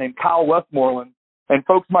captain named Kyle Westmoreland, and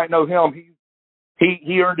folks might know him.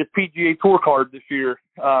 He earned his PGA Tour card this year,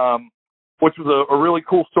 which was a really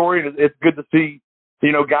cool story. And it's good to see,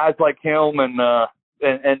 you know, guys like him and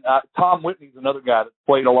Tom Whitney's another guy that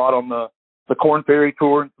played a lot on the Korn Ferry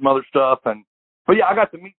Tour and some other stuff. But yeah, I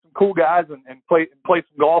got to meet some cool guys and play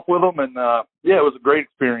some golf with them, and yeah, it was a great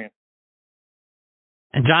experience.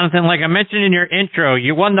 And Jonathan, like I mentioned in your intro,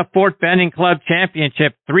 you won the Fort Benning Club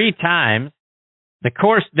Championship 3 times. The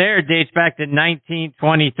course there dates back to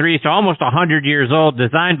 1923, so almost 100 years old,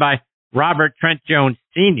 designed by Robert Trent Jones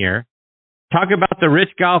Sr. Talk about the rich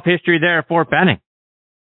golf history there at Fort Benning.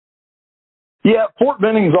 Yeah, Fort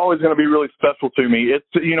Benning is always going to be really special to me. It's,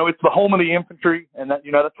 you know, it's the home of the infantry, and that,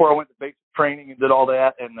 you know, that's where I went to basic training and did all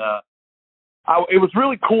that. And it was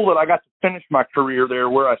really cool that I got to finish my career there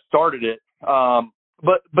where I started it.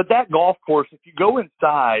 But that golf course, if you go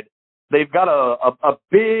inside, they've got a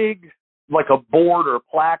big, like a board or a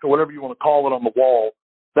plaque or whatever you want to call it on the wall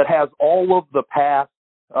that has all of the past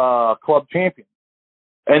club champions.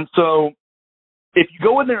 And so if you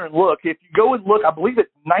go in there and look, I believe it's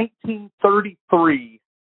 1933,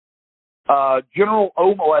 General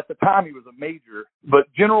Omar, at the time he was a major,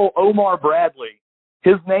 but General Omar Bradley,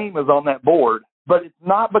 his name is on that board, but it's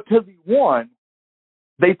not because he won.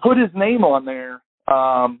 They put his name on there.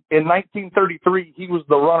 In 1933, he was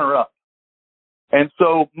the runner-up. And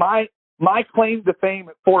so my claim to fame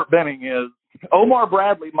at Fort Benning is Omar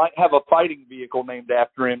Bradley might have a fighting vehicle named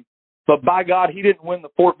after him, but by God, he didn't win the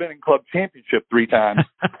Fort Benning Club Championship 3 times.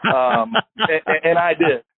 And I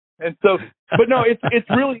did. And so, but no,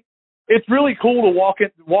 it's really cool to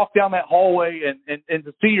walk down that hallway and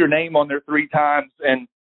to see your name on there 3 times, and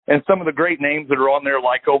some of the great names that are on there,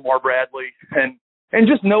 like Omar Bradley. and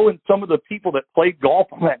just knowing some of the people that played golf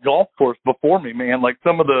on that golf course before me, man, like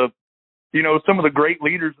some of the great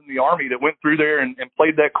leaders in the Army that went through there and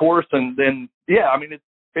played that course. And then, yeah, I mean,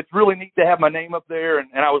 it's really neat to have my name up there. And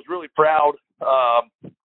I was really proud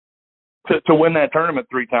to win that tournament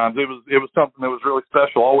 3 times. It was something that was really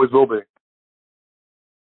special. Always will be.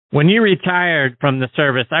 When you retired from the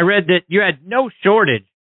service, I read that you had no shortage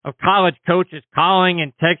of college coaches calling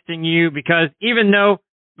and texting you, because even though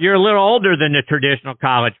you're a little older than the traditional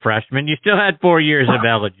college freshman, you still had 4 years of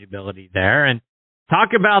eligibility there. And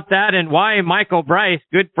talk about that and why Michael Bryce,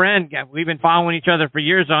 good friend, we've been following each other for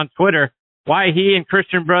years on Twitter, why he and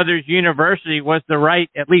Christian Brothers University was the right,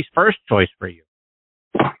 at least first choice for you.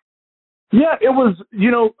 Yeah, it was,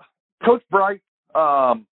 Coach Bryce,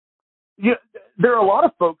 there are a lot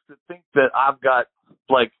of folks that think that I've got,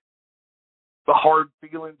 like, the hard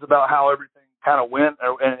feelings about how everything kind of went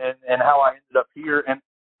and how I ended up here. And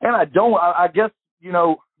I don't. I guess,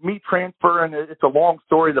 me transferring, it's a long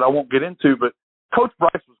story that I won't get into, but Coach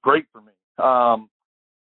Bryce was great for me.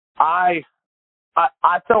 I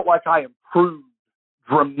felt like I improved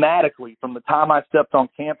dramatically from the time I stepped on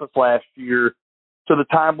campus last year to the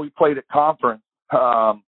time we played at conference.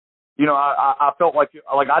 I felt like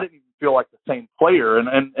I didn't even feel like the same player,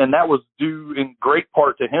 and that was due in great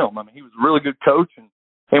part to him. I mean, he was a really good coach and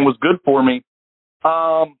was good for me.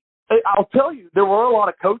 I'll tell you, there were a lot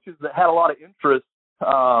of coaches that had a lot of interest,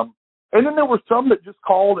 and then there were some that just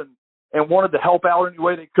called and wanted to help out any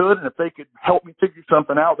way they could, and if they could help me figure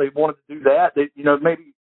something out, they wanted to do that. They,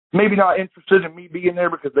 maybe not interested in me being there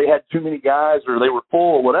because they had too many guys or they were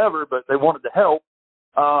full or whatever, but they wanted to help.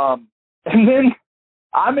 And then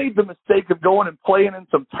I made the mistake of going and playing in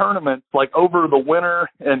some tournaments like over the winter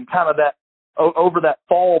and kind of that over that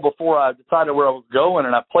fall before I decided where I was going,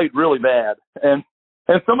 and I played really bad. And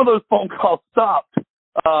some of those phone calls stopped.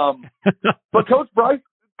 But Coach Bryce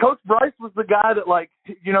was the guy that, like,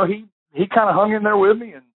 he kind of hung in there with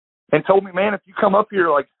me and told me, man, if you come up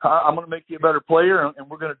here, like, I'm going to make you a better player, and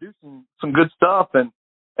we're going to do some good stuff. And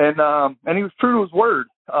he was true to his word.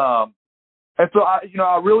 And so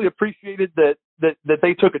I really appreciated that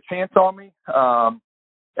they took a chance on me. And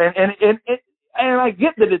I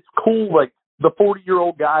get that it's cool, like the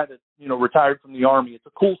 40-year-old guy that, retired from the Army. It's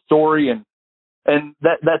a cool story, and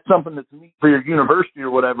that's something that's neat for your university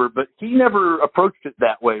or whatever, but he never approached it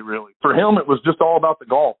that way, really. For him, it was just all about the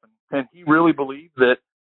golf, and he really believed that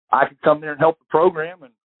I could come there and help the program.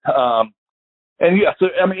 And yeah, so,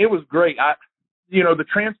 I mean, it was great. The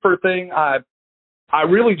transfer thing, I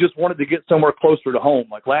really just wanted to get somewhere closer to home.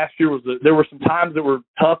 Like last year there were some times that were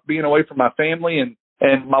tough being away from my family, and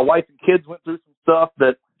my wife and kids went through some stuff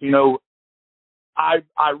that, I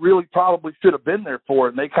really probably should have been there for,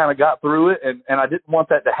 and they kind of got through it, and I didn't want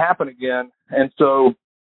that to happen again. And so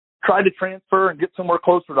tried to transfer and get somewhere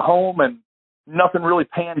closer to home, and nothing really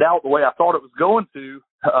panned out the way I thought it was going to.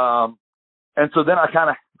 And so then I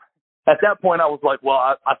kind of, at that point I was like, well,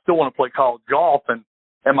 I still want to play college golf, and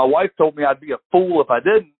my wife told me I'd be a fool if I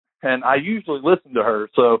didn't, and I usually listen to her.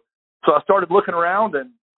 So I started looking around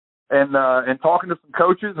and talking to some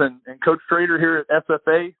coaches, and Coach Schrader here at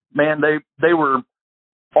SFA, man, they were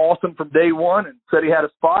awesome from day one, and said he had a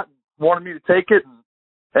spot and wanted me to take it,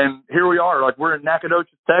 and here we are. Like, we're in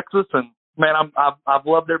Nacogdoches, Texas, and man, I've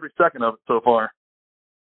loved every second of it so far.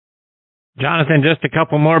 Jonathan, just a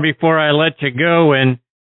couple more before I let you go, and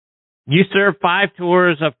you served 5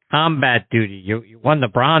 tours of combat duty. You won the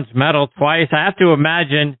bronze medal twice. I have to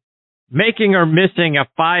imagine making or missing a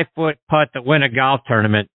 5-foot putt to win a golf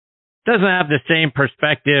tournament doesn't have the same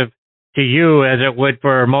perspective to you as it would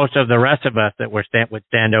for most of the rest of us that would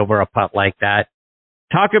stand over a putt like that.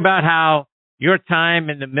 Talk about how your time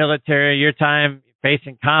in the military, your time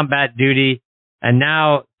facing combat duty, and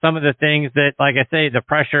now some of the things that, like I say, the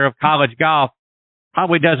pressure of college golf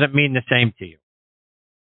probably doesn't mean the same to you.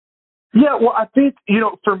 Yeah, well, I think,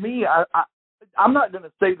 for me, I'm not going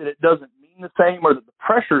to say that it doesn't mean the same or that the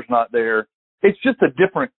pressure's not there. It's just a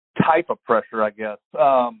different type of pressure, I guess.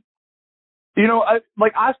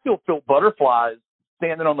 I still feel butterflies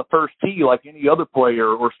standing on the first tee like any other player,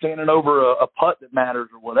 or standing over a putt that matters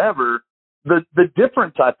or whatever. The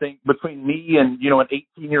difference, I think, between me and, an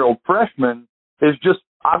 18-year-old freshman is just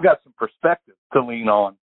I've got some perspective to lean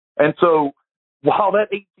on. And so while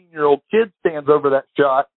that 18-year-old kid stands over that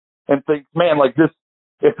shot and thinks, man, like this,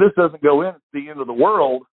 if this doesn't go in, it's the end of the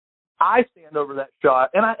world, I stand over that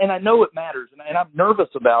shot, and I know it matters, and I'm nervous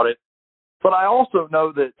about it. But I also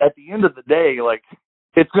know that at the end of the day, like,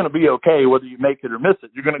 it's going to be okay whether you make it or miss it.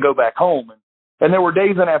 You're going to go back home. And there were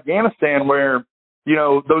days in Afghanistan where,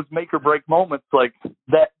 those make or break moments, like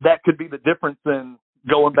that could be the difference in,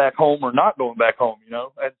 going back home or not going back home, you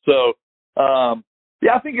know? And so,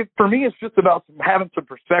 I think for me, it's just about having some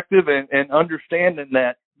perspective and understanding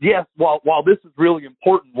that, yes, while this is really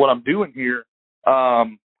important, what I'm doing here,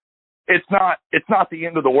 it's not the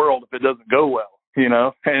end of the world if it doesn't go well, you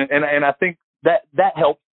know? And I think that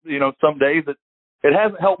helps, you know, some days. It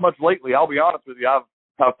hasn't helped much lately. I'll be honest with you.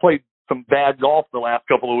 I've played some bad golf the last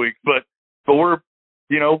couple of weeks, but we're,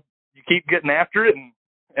 you know, you keep getting after it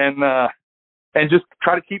and just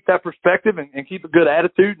try to keep that perspective and keep a good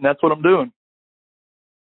attitude. And that's what I'm doing.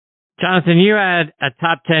 Jonathan, you had a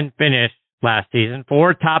top 10 finish last season,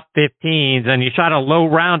 4 top 15s, and you shot a low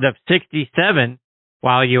round of 67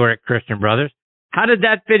 while you were at Christian Brothers. How did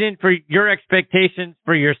that fit in for your expectations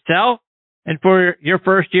for yourself and for your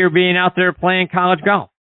first year being out there playing college golf?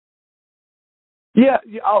 Yeah,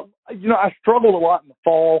 I struggled a lot in the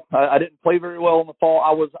fall. I didn't play very well in the fall.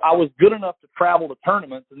 I was good enough to travel to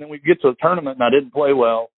tournaments, and then we'd get to a tournament and I didn't play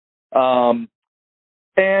well. And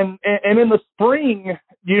in the spring,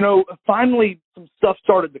 you know, finally some stuff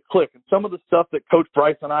started to click, and some of the stuff that Coach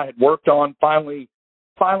Bryce and I had worked on finally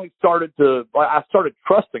started to. I started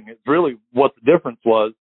trusting it. Really, what the difference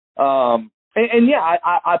was. I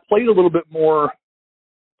played a little bit more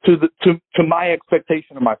to my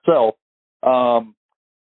expectation of myself. There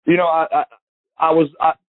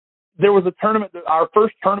was a tournament, our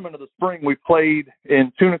first tournament of the spring we played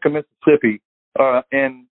in Tunica, Mississippi,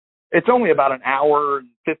 and it's only about an hour and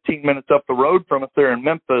 15 minutes up the road from us there in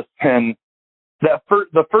Memphis. And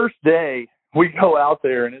the first day we go out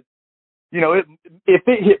there and it's, you know, if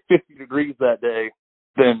it hit 50 degrees that day,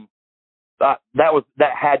 then that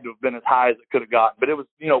had to have been as high as it could have gotten. But it was,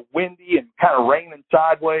 you know, windy and kind of raining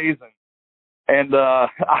sideways. And I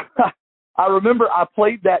remember I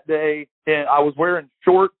played that day and I was wearing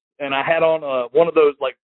shorts and I had on one of those,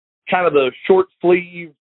 like, kind of the short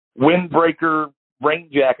sleeve windbreaker rain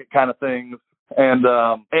jacket kind of things. And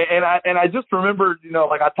I just remembered, you know,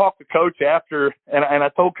 like I talked to Coach after and I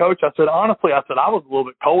told Coach, I said, honestly, I was a little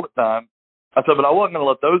bit cold at times. I said, but I wasn't going to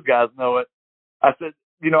let those guys know it. I said,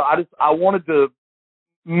 you know, I wanted to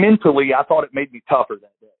mentally, I thought it made me tougher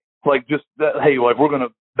that day. Like just that, hey, like we're going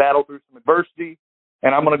to battle through some adversity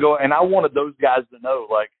and I'm going to go. And I wanted those guys to know,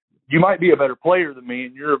 like, you might be a better player than me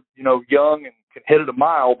and you're, you know, young and can hit it a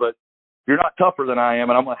mile, but you're not tougher than I am.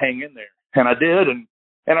 And I'm going to hang in there. And I did. And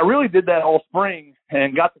I really did that all spring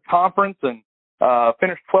and got to conference and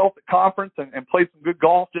finished 12th at conference and played some good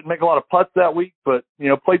golf. Didn't make a lot of putts that week, but, you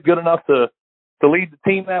know, played good enough to lead the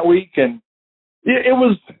team that week. And it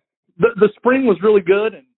was, the spring was really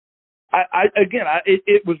good. And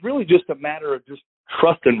it was really just a matter of just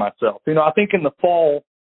trusting myself. You know, I think in the fall,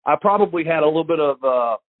 I probably had a little bit of,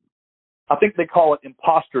 I think they call it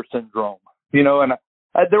imposter syndrome, you know, and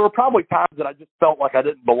there were probably times that I just felt like I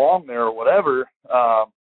didn't belong there or whatever.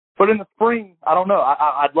 But in the spring, I don't know.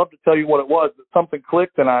 I'd love to tell you what it was, but something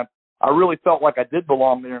clicked and I really felt like I did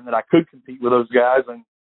belong there and that I could compete with those guys. And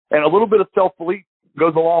a little bit of self-belief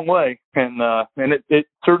goes a long way. And it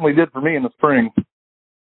certainly did for me in the spring.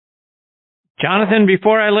 Jonathan,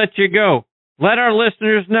 before I let you go, let our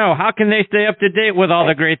listeners know, how can they stay up to date with all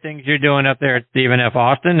the great things you're doing up there at Stephen F.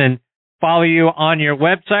 Austin and follow you on your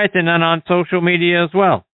website and then on social media as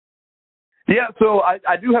well? Yeah, so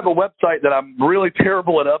I do have a website that I'm really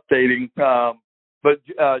terrible at updating, but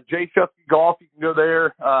J Shuskey Golf, you can go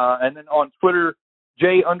there, and then on Twitter,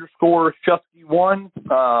 J_Shuskey1.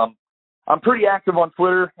 I'm pretty active on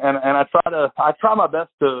Twitter, and I try my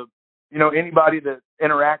best to, you know, anybody that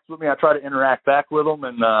interacts with me, I try to interact back with them,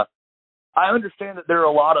 and I understand that there are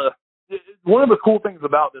a lot of, one of the cool things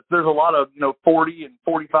about this, there's a lot of, you know, 40 and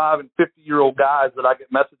 45 and 50-year-old guys that I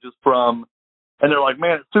get messages from, and they're like,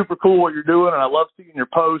 man, it's super cool what you're doing, and I love seeing your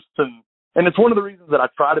posts, and it's one of the reasons that I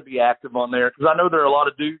try to be active on there, because I know there are a lot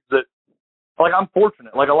of dudes that, like, I'm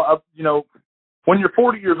fortunate, like, a lot of, you know, when you're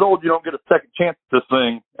 40 years old, you don't get a second chance at this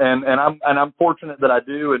thing, and I'm fortunate that I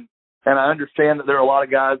do, and I understand that there are a lot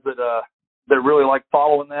of guys that really like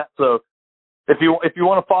following that. So if you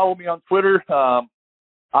want to follow me on Twitter,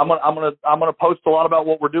 I'm gonna post a lot about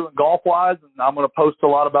what we're doing golf wise, and I'm gonna post a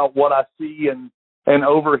lot about what I see and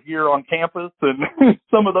over here on campus, and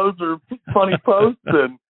some of those are funny posts.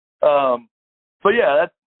 And but yeah,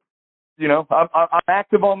 that's, you know, I'm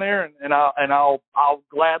active on there, and I'll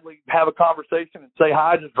gladly have a conversation and say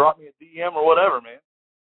hi. Just drop me a DM or whatever, man.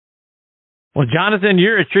 Well, Jonathan,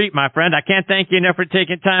 you're a treat, my friend. I can't thank you enough for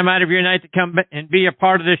taking time out of your night to come and be a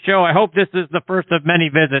part of the show. I hope this is the first of many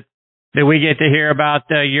visits that we get to hear about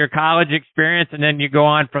your college experience, and then you go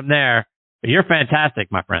on from there. But you're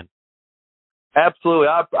fantastic, my friend. Absolutely.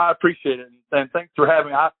 I appreciate it. And thanks for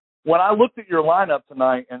having me. when I looked at your lineup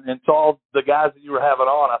tonight and saw the guys that you were having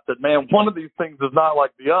on, I said, man, one of these things is not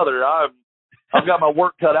like the other. I've got my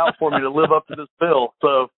work cut out for me to live up to this bill.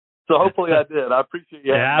 So hopefully I did. I appreciate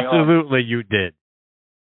you having me on. Absolutely you did.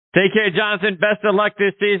 Take care, Jonathan. Best of luck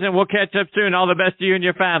this season. We'll catch up soon. All the best to you and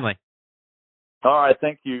your family. All right.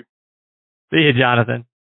 Thank you. See you, Jonathan.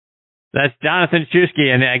 That's Jonathan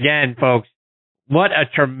Shuskey. And again, folks, what a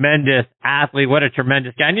tremendous athlete. What a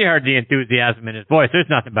tremendous guy. And you heard the enthusiasm in his voice. There's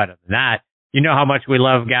nothing better than that. You know how much we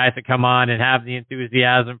love guys that come on and have the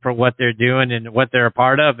enthusiasm for what they're doing and what they're a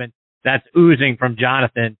part of. And that's oozing from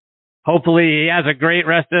Jonathan. Hopefully he has a great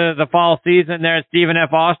rest of the fall season there at Stephen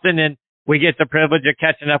F. Austin, and we get the privilege of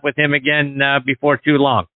catching up with him again before too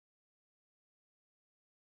long.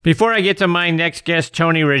 Before I get to my next guest,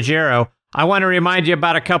 Tony Ruggiero, I want to remind you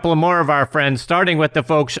about a couple more of our friends, starting with the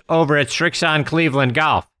folks over at Srixon Cleveland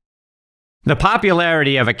Golf. The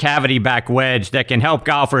popularity of a cavity back wedge that can help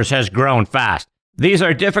golfers has grown fast. These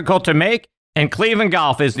are difficult to make, and Cleveland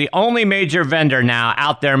Golf is the only major vendor now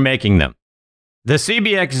out there making them. The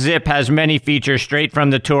CBX Zip has many features straight from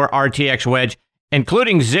the Tour RTX wedge,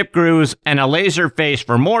 including zip grooves and a laser face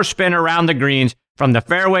for more spin around the greens from the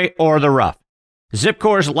fairway or the rough.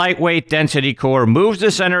 Zipcore's lightweight density core moves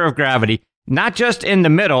the center of gravity not just in the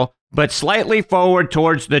middle, but slightly forward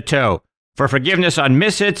towards the toe for forgiveness on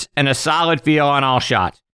mishits and a solid feel on all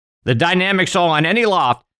shots. The dynamic sole on any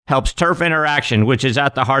loft helps turf interaction, which is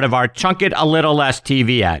at the heart of our Chunk It a Little Less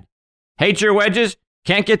TV ad. Hate your wedges?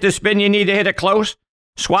 Can't get the spin you need to hit it close?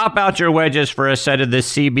 Swap out your wedges for a set of the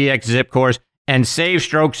CBX Zip cores and save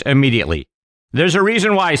strokes immediately. There's a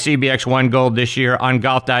reason why CBX won gold this year on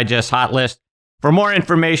Golf Digest's hot list. For more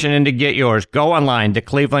information and to get yours, go online to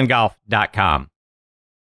clevelandgolf.com.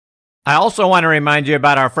 I also want to remind you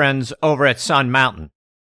about our friends over at Sun Mountain.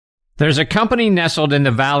 There's a company nestled in the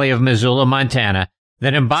valley of Missoula, Montana,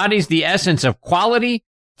 that embodies the essence of quality,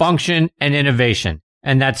 function, and innovation,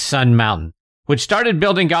 and that's Sun Mountain, which started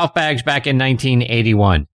building golf bags back in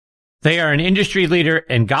 1981. They are an industry leader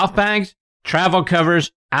in golf bags, travel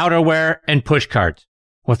covers, outerwear, and push carts.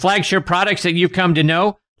 With flagship products that you've come to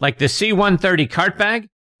know, like the C-130 cart bag,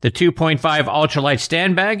 the 2.5 ultralight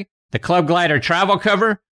stand bag, the Club Glider travel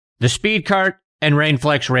cover, the Speed Cart, and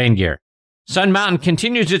Rainflex rain gear. Sun Mountain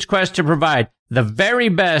continues its quest to provide the very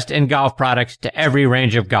best in golf products to every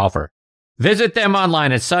range of golfer. Visit them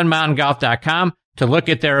online at sunmountaingolf.com to look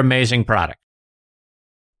at their amazing products.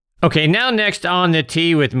 Okay, now next on the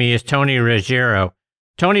tee with me is Tony Ruggiero.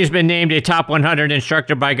 Tony's been named a top 100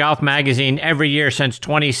 instructor by Golf Magazine every year since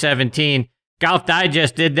 2017. Golf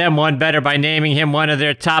Digest did them one better by naming him one of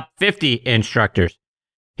their top 50 instructors.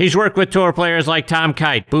 He's worked with tour players like Tom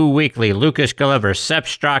Kite, Boo Weekley, Lucas Gulliver, Sepp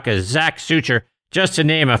Straka, Zach Sucher, just to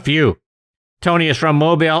name a few. Tony is from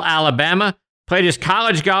Mobile, Alabama, played his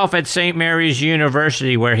college golf at St. Mary's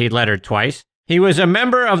University, where he lettered twice. He was a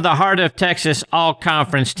member of the Heart of Texas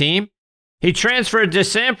All-Conference team. He transferred to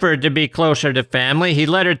Samford to be closer to family. He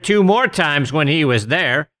lettered 2 more times when he was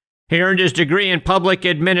there. He earned his degree in public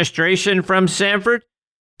administration from Samford.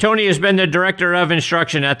 Tony has been the director of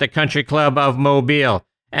instruction at the Country Club of Mobile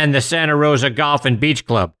and the Santa Rosa Golf and Beach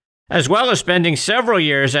Club, as well as spending several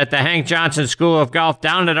years at the Hank Johnson School of Golf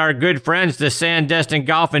down at our good friends, the Sandestin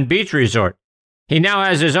Golf and Beach Resort. He now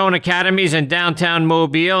has his own academies in downtown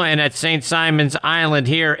Mobile and at St. Simon's Island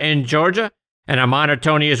here in Georgia, and I'm honored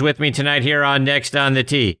Tony is with me tonight here on Next on the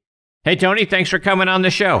Tee. Hey, Tony, thanks for coming on the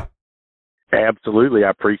show. Absolutely. I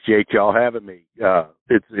appreciate y'all having me.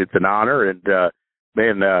 It's an honor, and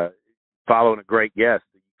following a great guest,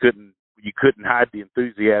 you couldn't hide the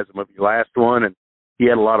enthusiasm of your last one, and he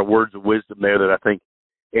had a lot of words of wisdom there that I think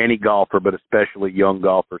any golfer, but especially young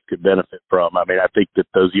golfers, could benefit from. I mean, I think that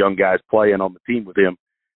those young guys playing on the team with him,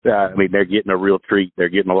 they're getting a real treat. They're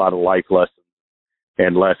getting a lot of life lessons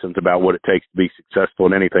and lessons about what it takes to be successful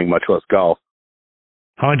in anything, much less golf.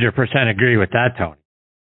 100% agree with that, Tony.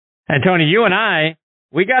 And Tony, you and I,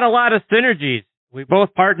 we got a lot of synergies. We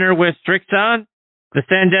both partner with Srixon. The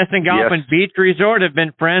Sandestin Golf and Beach Resort have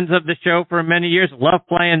been friends of the show for many years. Love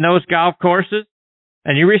playing those golf courses.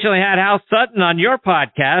 And you recently had Hal Sutton on your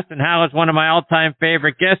podcast, and Hal is one of my all-time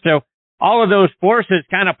favorite guests. So all of those forces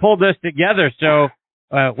kind of pulled us together. So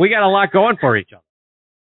we got a lot going for each other.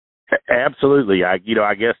 Absolutely. I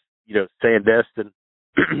guess Sandestin,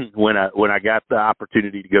 when I got the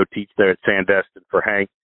opportunity to go teach there at Sandestin for Hank,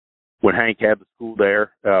 when Hank had the school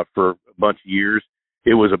there for a bunch of years,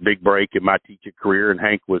 it was a big break in my teaching career, and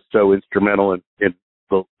Hank was so instrumental in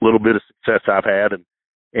the little bit of success I've had,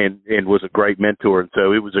 and was a great mentor. And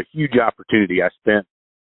so it was a huge opportunity. I spent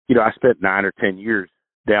 9 or 10 years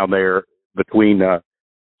down there between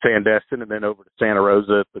Sandestin and then over to Santa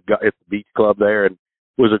Rosa at the beach club there, and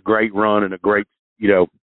it was a great run and a great,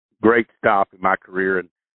 great stop in my career, and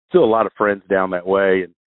still a lot of friends down that way.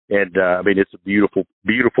 And I mean, it's a beautiful,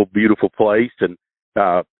 beautiful, beautiful place. And,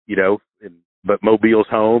 but Mobile's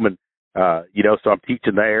home, and, so I'm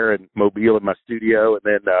teaching there and Mobile in my studio, and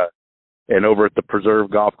then, and over at the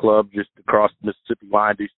Preserve Golf Club just across the Mississippi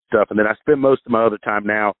line, do stuff. And then I spend most of my other time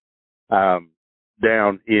now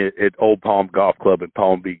down at Old Palm Golf Club in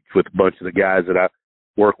Palm Beach with a bunch of the guys that I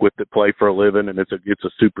work with that play for a living, and it's a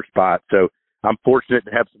super spot. So I'm fortunate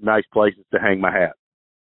to have some nice places to hang my hat.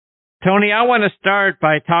 Tony, I want to start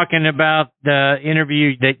by talking about the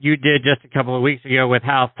interview that you did just a couple of weeks ago with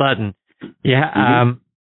Hal Sutton. Yeah,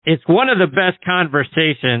 it's one of the best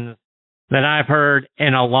conversations that I've heard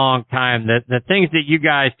in a long time. The things that you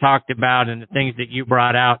guys talked about and the things that you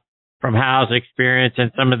brought out from Hal's experience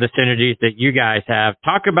and some of the synergies that you guys have.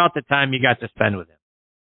 Talk about the time you got to spend with him.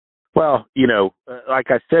 Well, like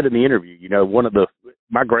I said in the interview,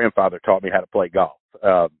 my grandfather taught me how to play golf,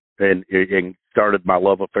 and started my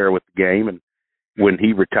love affair with the game. And when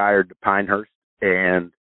he retired to Pinehurst,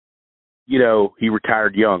 and, he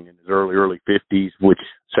retired young in his early 50s, which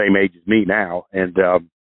same age as me now. And,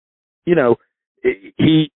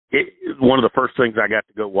 one of the first things I got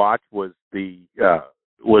to go watch was the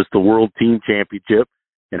World Team Championship,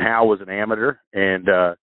 and Hal was an amateur, and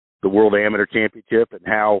the World Amateur Championship, and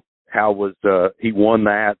Hal was he won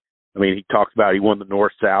that. I mean, he talks about he won the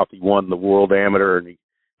North-South, he won the World Amateur, and he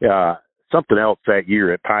something else that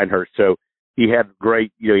year at Pinehurst. So he had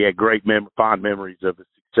great fond memories of his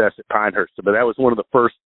success at Pinehurst. But that was one of the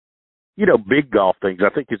first, big golf things. I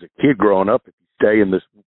think as a kid growing up, if you stay in this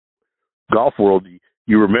golf world,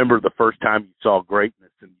 you remember the first time you saw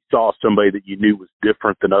greatness and you saw somebody that you knew was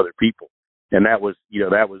different than other people. And that was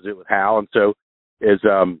it with Hal. And so as,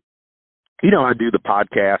 I do the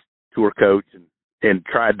podcast Tour Coach and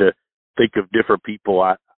tried to think of different people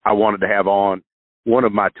I wanted to have on. One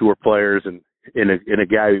of my tour players and a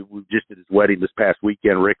guy who just did his wedding this past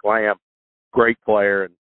weekend, Rick Lamb, great player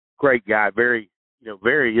and great guy, very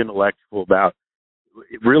intellectual about,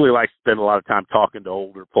 really likes to spend a lot of time talking to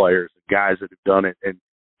older players, guys that have done it.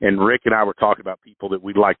 And Rick and I were talking about people that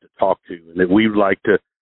we'd like to talk to and that we'd like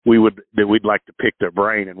to pick their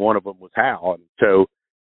brain. And one of them was Hal. And so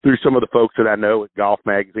through some of the folks that I know at Golf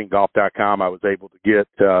Magazine, golf.com, I was able to get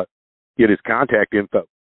his contact info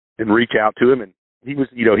and reach out to him. And he was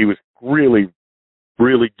really,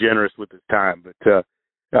 really generous with his time, but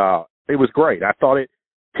it was great. I thought it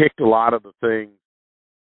picked a lot of the things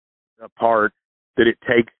apart that it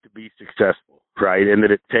takes to be successful, right? And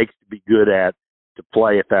that it takes to be good at, to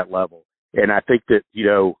play at that level. And I think that,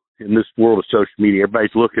 in this world of social media,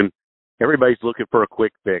 everybody's looking for a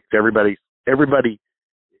quick fix. Everybody,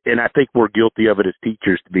 and I think we're guilty of it as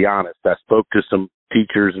teachers, to be honest. I spoke to some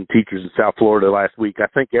teachers in South Florida last week. I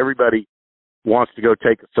think everybody wants to go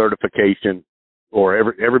take a certification, or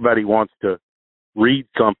everybody wants to read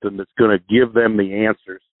something that's going to give them the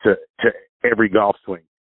answers to every golf swing.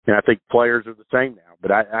 And I think players are the same now,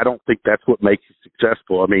 but I don't think that's what makes you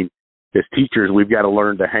successful. I mean, as teachers, we've got to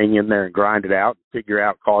learn to hang in there and grind it out and figure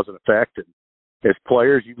out cause and effect. And as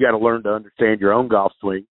players, you've got to learn to understand your own golf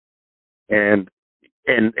swing and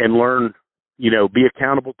learn, be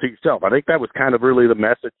accountable to yourself. I think that was kind of really the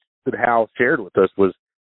message that Hal shared with us was,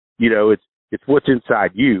 it's what's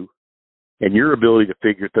inside you and your ability to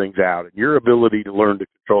figure things out and your ability to learn to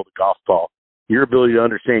control the golf ball, your ability to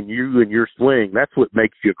understand you and your swing. That's what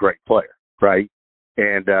makes you a great player, right?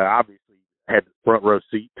 And obviously had the front row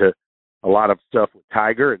seat to a lot of stuff with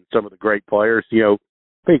Tiger and some of the great players. I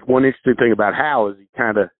think one interesting thing about Hal is he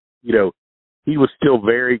kind of, he was still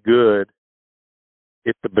very good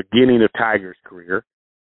at the beginning of Tiger's career,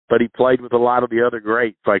 but he played with a lot of the other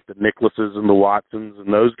greats like the Nicklauses and the Watsons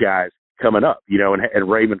and those guys coming up,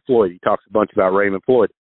 and Raymond Floyd. He talks a bunch about Raymond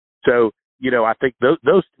Floyd. So, I think those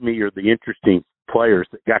to me are the interesting players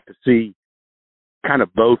that got to see kind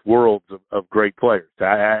of both worlds of great players.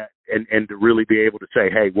 And to really be able to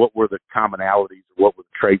say, hey, what were the commonalities, or what were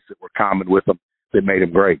the traits that were common with them that made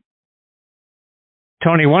them great?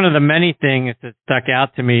 Tony, one of the many things that stuck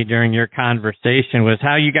out to me during your conversation was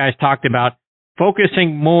how you guys talked about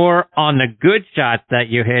focusing more on the good shots that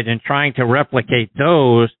you hit and trying to replicate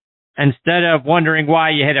those instead of wondering why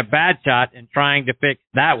you hit a bad shot and trying to fix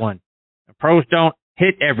that one. The pros don't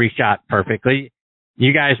hit every shot perfectly.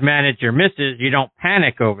 You guys manage your misses. You don't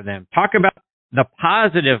panic over them. Talk about the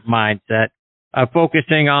positive mindset of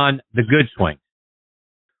focusing on the good swing.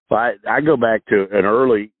 Well, I go back to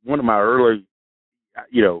one of my early,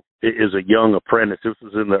 as a young apprentice. This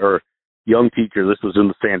was young teacher. This was in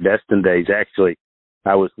the Sandestin days, actually.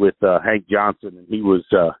 I was with Hank Johnson, and he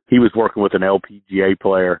was working with an LPGA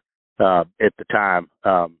player at the time.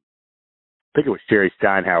 I think it was Sherry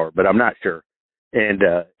Steinhauer, but I'm not sure. And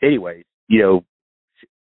anyway,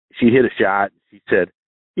 she hit a shot. And she said,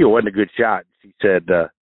 it wasn't a good shot. She said,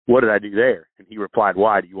 what did I do there? And he replied,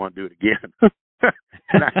 why do you want to do it again?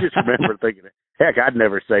 And I just remember thinking, heck, I'd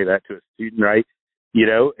never say that to a student, right?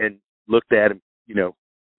 And looked at him,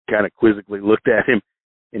 kind of quizzically looked at him.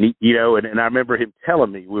 And he, and I remember him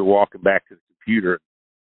telling me, we were walking back to the computer,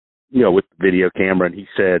 with the video camera, and he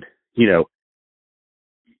said,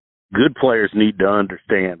 good players need to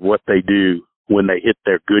understand what they do when they hit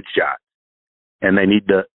their good shots. And they need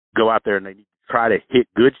to go out there and they need to try to hit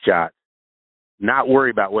good shots, not worry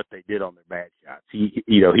about what they did on their bad shots. He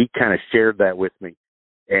kind of shared that with me.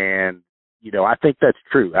 And, I think that's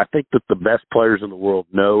true. I think that the best players in the world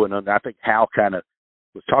know, and I think Hal kind of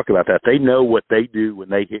was talking about that. They know what they do when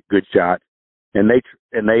they hit good shots, and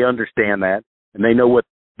they understand that, and they know what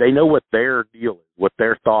their deal is, what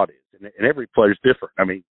their thought is. And every player's different. I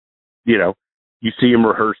mean, you see them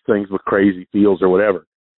rehearse things with crazy feels or whatever.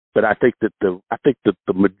 But I think that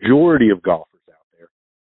the majority of golfers out there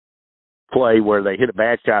play where they hit a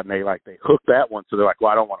bad shot and they hook that one, so they're like,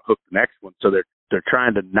 well, I don't want to hook the next one. So they're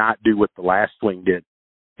trying to not do what the last swing did,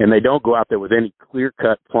 and they don't go out there with any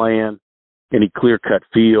clear-cut plan, any clear-cut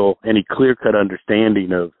feel, any clear-cut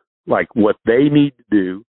understanding of like what they need to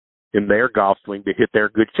do in their golf swing to hit their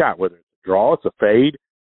good shot, whether it's a draw, it's a fade,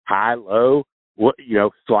 high, low,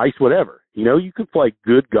 slice, whatever. You can play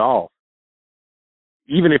good golf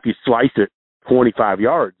even if you slice it 25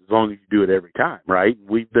 yards, as long as you do it every time, right?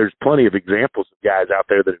 There's plenty of examples of guys out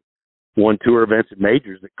there that won tour events and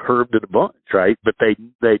majors that curved it a bunch, right? But they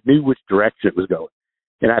knew which direction it was going.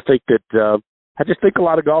 And I think that I just think a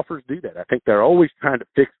lot of golfers do that. I think they're always trying to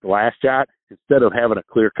fix the last shot instead of having a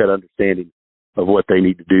clear-cut understanding of what they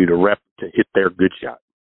need to do to hit their good shot.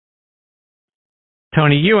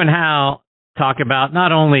 Tony, you and Hal talk about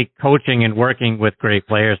not only coaching and working with great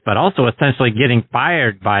players, but also essentially getting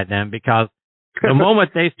fired by them, because the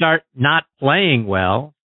moment they start not playing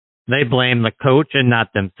well, they blame the coach and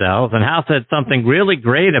not themselves. And Hal said something really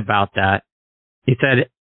great about that. He said,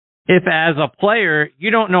 if as a player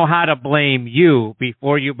you don't know how to blame you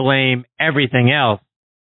before you blame everything else,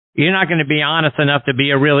 you're not going to be honest enough to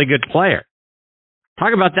be a really good player.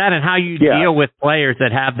 Talk about that and how you deal with players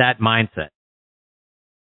that have that mindset.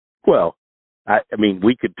 Well, I mean,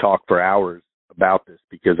 we could talk for hours about this,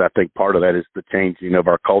 because I think part of that is the changing of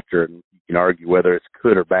our culture, and you can argue whether it's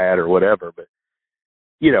good or bad or whatever. But,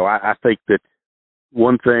 I think that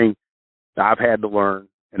one thing I've had to learn,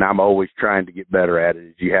 and I'm always trying to get better at it,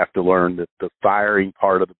 is you have to learn that the firing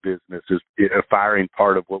part of the business is a firing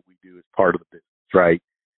part of what we do is part of the business, right?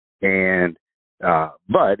 And,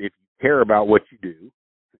 but if you care about what you do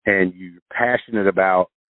and you're passionate about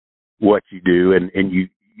what you do, and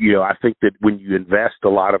I think that when you invest a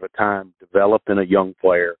lot of the time developing a young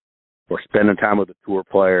player or spending time with a tour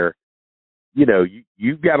player,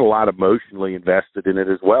 you've got a lot emotionally invested in it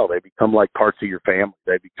as well. They become like parts of your family.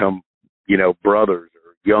 They become, brothers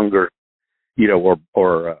or younger,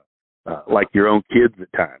 or like your own kids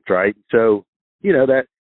at times, right? So, that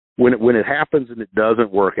when it happens and it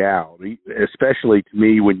doesn't work out, especially to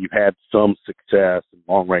me, when you've had some success and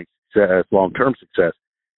long-range success, long-term success,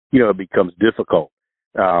 it becomes difficult.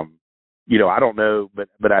 I don't know,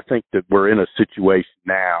 but I think that we're in a situation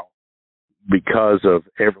now because of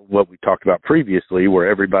what we talked about previously, where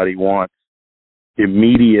everybody wants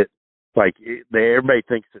immediate, everybody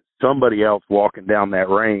thinks that somebody else walking down that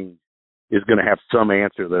range is going to have some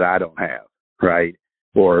answer that I don't have, right?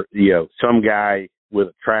 Or, some guy with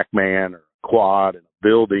a TrackMan or a quad and a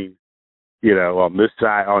building, on this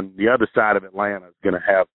side, on the other side of Atlanta is going to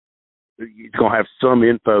have, he's going to have some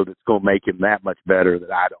info that's going to make him that much better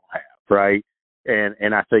that I don't have, right?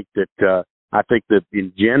 And I think that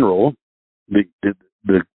in general,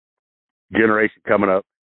 the generation coming up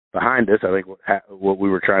behind us, I think what we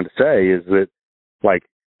were trying to say is that,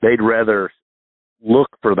 they'd rather look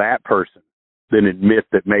for that person than admit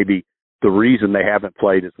that maybe the reason they haven't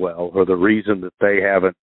played as well, or the reason that they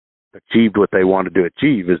haven't achieved what they wanted to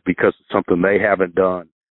achieve, is because of something they haven't done.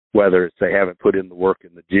 Whether it's they haven't put in the work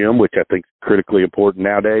in the gym, which I think is critically important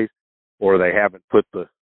nowadays, or they haven't put the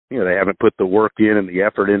work in and the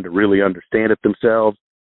effort in to really understand it themselves,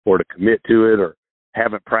 or to commit to it, or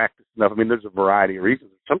haven't practiced enough. I mean, there's a variety of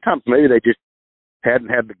reasons. Sometimes maybe they just hadn't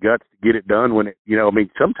had the guts to get it done when it,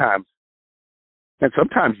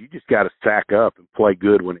 sometimes you just got to sack up and play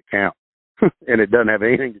good when it counts. And it doesn't have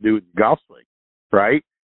anything to do with golf swing, right?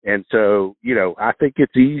 And so, I think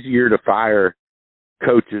it's easier to fire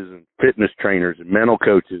coaches and fitness trainers and mental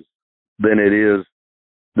coaches than it is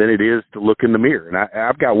to look in the mirror. And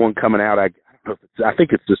I've got one coming out. I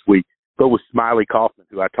think it's this week. But with Smiley Kaufman,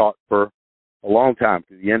 who I taught for a long time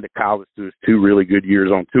through the end of college, through his 2 really good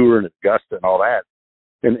years on tour and Augusta and all that.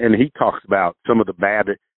 And he talks about some of the bad.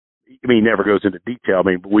 I mean, he never goes into detail. I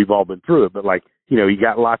mean, but we've all been through it. But like, you know, he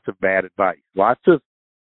got lots of bad advice, lots of,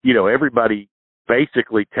 you know, everybody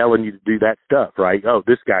basically telling you to do that stuff, right? Oh,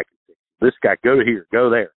 this guy, go here,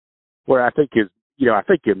 go there. Where I think in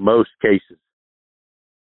most cases,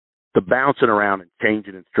 the bouncing around and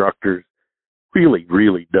changing instructors really,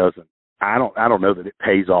 really doesn't. I don't know that it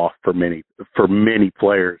pays off for many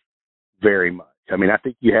players very much. I mean, I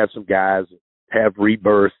think you have some guys that have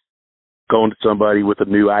rebirth, going to somebody with a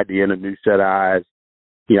new idea and a new set of eyes.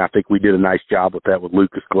 You know, I think we did a nice job with that with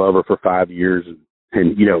Lucas Glover for 5 years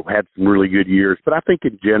and you know, had some really good years. But I think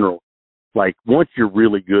in general, like once you're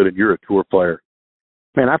really good and you're a tour player,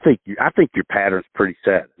 man, I think your pattern's pretty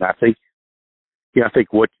set. And I think I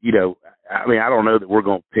don't know that we're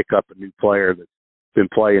going to pick up a new player that's been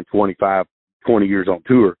playing 20 years on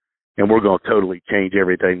tour and we're going to totally change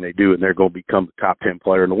everything they do and they're going to become the top 10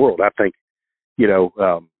 player in the world. I think, you know,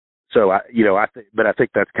 I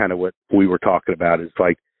think that's kind of what we were talking about is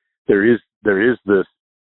like, there is this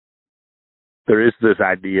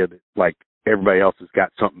idea that like everybody else has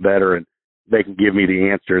got something better and they can give me the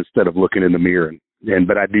answer instead of looking in the mirror.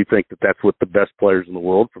 But I do think that that's what the best players in the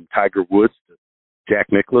world, from Tiger Woods to Jack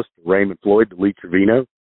Nicklaus to Raymond Floyd to Lee Trevino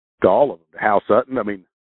to all of them, to Hal Sutton. I mean,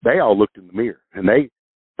 they all looked in the mirror and they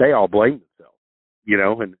all blamed themselves, you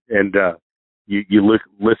know, you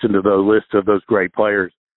listen to the list of those great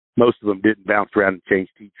players. Most of them didn't bounce around and change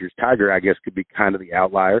teachers. Tiger, I guess, could be kind of the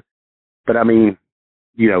outlier. But, I mean,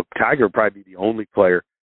 you know, Tiger would probably be the only player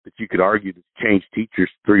that you could argue that's changed teachers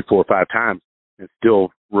 3, 4, 5 times and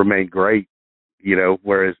still remained great, you know,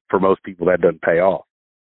 whereas for most people that doesn't pay off.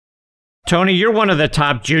 Tony, you're one of the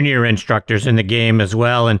top junior instructors in the game as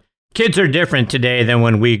well, and kids are different today than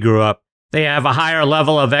when we grew up. They have a higher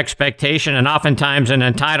level of expectation and oftentimes an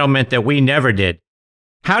entitlement that we never did.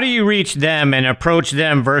 How do you reach them and approach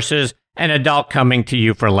them versus an adult coming to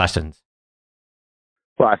you for lessons?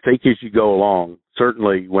 Well, I think as you go along,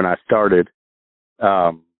 certainly when I started,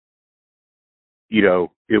 you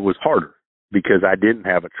know, it was harder because I didn't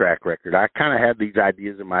have a track record. I kind of had these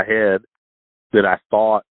ideas in my head that I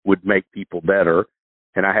thought would make people better.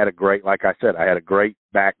 And I had a great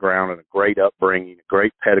background and a great upbringing, a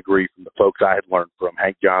great pedigree from the folks I had learned from,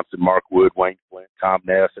 Hank Johnson, Mark Wood, Wayne Flint, Tom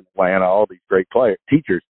Ness in Atlanta, all these great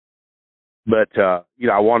teachers. But, you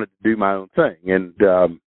know, I wanted to do my own thing. And,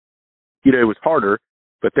 you know, it was harder.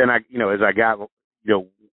 But then as I got, you know,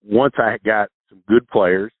 once I got some good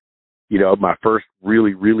players, you know, my first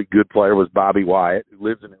really, really good player was Bobby Wyatt, who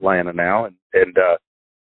lives in Atlanta now. And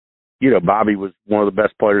you know, Bobby was one of the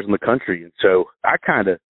best players in the country. And so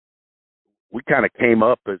we kind of came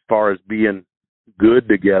up as far as being good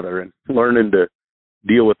together and learning to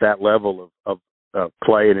deal with that level of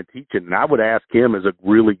playing and teaching. And I would ask him as a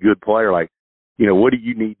really good player, like, you know, what do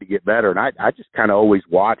you need to get better? And I just kind of always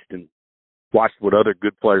watched what other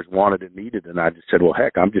good players wanted and needed. And I just said, well,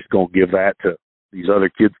 heck, I'm just going to give that to these other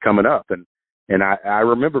kids coming up. And I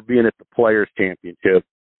remember being at the Players Championship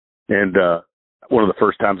and, one of the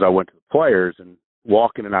first times I went to the Players and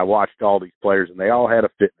walking, and I watched all these players, and they all had a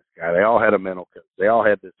fitness guy. They all had a mental coach. They all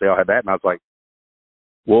had this. They all had that. And I was like,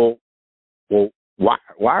 well, why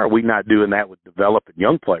are we not doing that with developing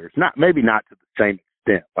young players? Maybe not to the same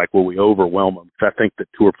extent, like will we overwhelm them? Because I think that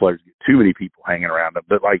tour players get too many people hanging around them.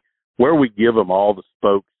 But like where we give them all the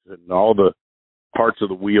spokes and all the parts of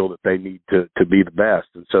the wheel that they need to be the best.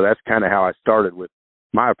 And so that's kind of how I started with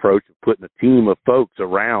my approach of putting a team of folks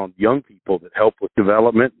around young people that help with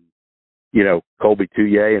development. You know, Colby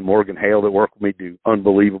Touye and Morgan Hale that work with me do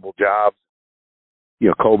unbelievable jobs. You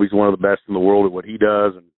know, Colby's one of the best in the world at what he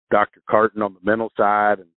does, and Dr. Carton on the mental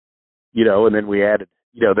side. And, you know, and then we added,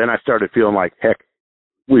 you know, then I started feeling like, heck,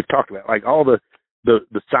 we've talked about like all the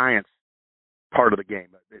science part of the game.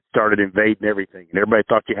 It started invading everything, and everybody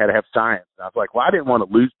thought you had to have science. And I was like, well, I didn't want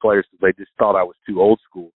to lose players because they just thought I was too old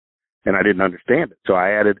school. And I didn't understand it. So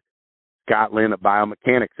I added Scott Lynn, a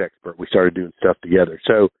biomechanics expert. We started doing stuff together.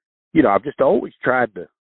 So, you know, I've just always tried to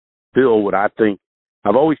fill what I think.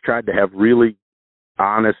 I've always tried to have really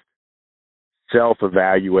honest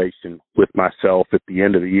self-evaluation with myself at the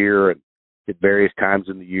end of the year and at various times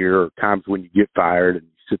in the year, or times when you get fired and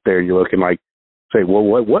you sit there and you're looking like, say, well,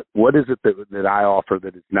 what is it that I offer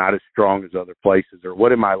that is not as strong as other places, or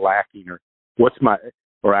what am I lacking, or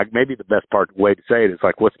maybe the best way to say it is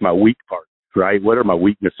like, what's my weak part, right? What are my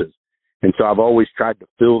weaknesses? And so I've always tried to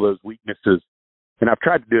fill those weaknesses And I've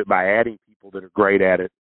tried to do it by adding people that are great at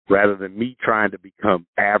it rather than me trying to become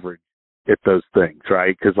average at those things,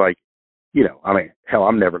 right? Because, like, you know, I mean, hell,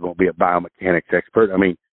 I'm never going to be a biomechanics expert. I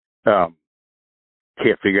mean,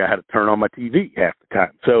 can't figure out how to turn on my TV half the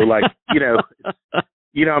time. So, like, you know what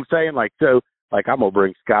I'm saying? Like, so, like, I'm going to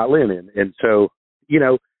bring Scott Lynn in. And so, you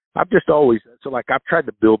know, I've just always, so like, I've tried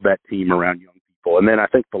to build that team around young people. And then I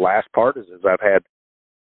think the last part is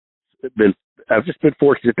I've just been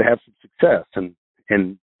fortunate to have some success. And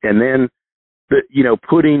then, you know,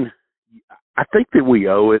 I think that we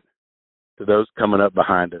owe it to those coming up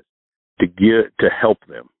behind us to help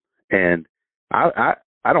them. And I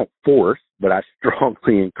don't force, but I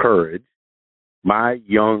strongly encourage my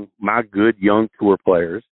good young tour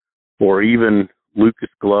players, or even Lucas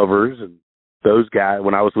Glovers and those guys.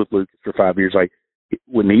 When I was with Lucas for 5 years, like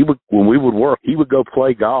when we would work, he would go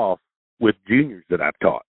play golf with juniors that I've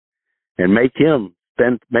taught and make them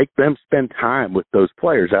spend time with those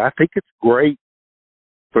players. And I think it's great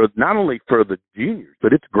for not only for the juniors,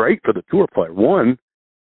 but it's great for the tour player. One,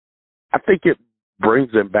 I think it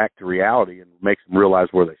brings them back to reality and makes them realize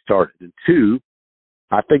where they started. And two,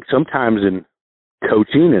 I think sometimes in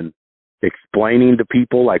coaching and explaining to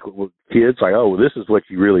people, like with kids, like, oh, well, this is what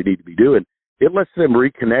you really need to be doing, it lets them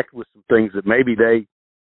reconnect with some things that maybe they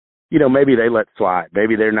let slide.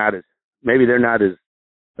 Maybe they're not as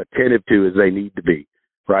attentive to as they need to be,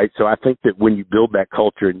 right? So I think that when you build that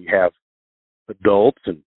culture and you have adults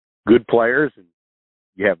and good players and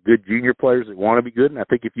you have good junior players that want to be good, and I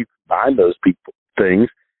think if you combine those things,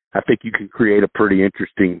 I think you can create a pretty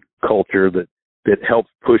interesting culture that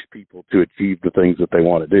helps push people to achieve the things that they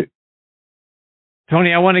want to do.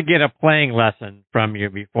 Tony, I want to get a playing lesson from you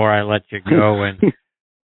before I let you go. And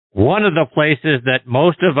one of the places that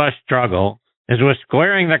most of us struggle is with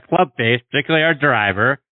squaring the club face, particularly our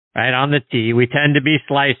driver, right on the tee. We tend to be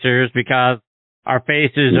slicers because our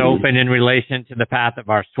face is open in relation to the path of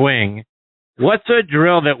our swing. What's a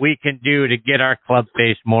drill that we can do to get our club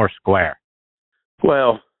face more square?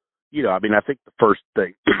 Well, you know, I mean, I think the first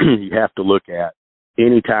thing you have to look at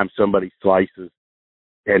anytime somebody slices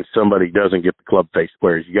and somebody doesn't get the club face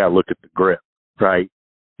square is you got to look at the grip, right?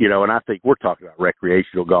 You know, and I think we're talking about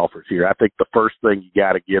recreational golfers here. I think the first thing you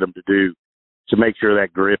got to get them to do to make sure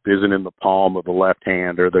that grip isn't in the palm of the left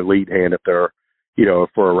hand or the lead hand if they're, you know,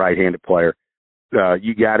 for a right-handed player.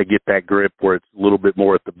 You got to get that grip where it's a little bit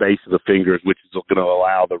more at the base of the fingers, which is going to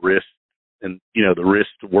allow the wrist and, you know, the wrist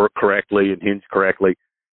to work correctly and hinge correctly.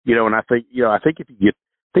 You know, and I think if you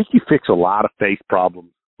fix a lot of face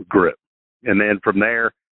problems with grip. And then from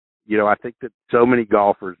there, you know, I think that so many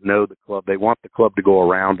golfers know the club. They want the club to go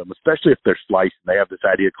around them, especially if they're slicing. They have this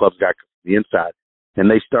idea club's got to come from the inside, and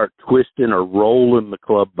they start twisting or rolling the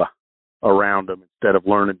club around them instead of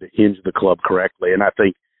learning to hinge the club correctly. And I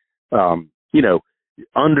think, you know,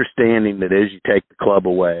 understanding that as you take the club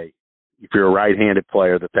away, if you're a right-handed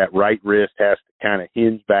player, that right wrist has to kind of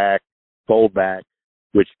hinge back, fold back,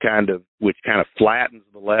 which kind of flattens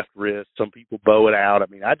the left wrist. Some people bow it out. I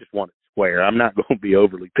mean, I just want it square. I'm not going to be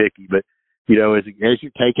overly picky, but, you know, as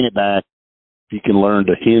you're taking it back, you can learn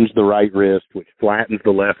to hinge the right wrist, which flattens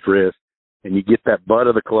the left wrist, and you get that butt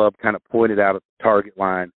of the club kind of pointed out at the target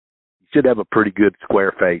line. You should have a pretty good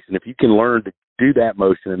square face. And if you can learn to do that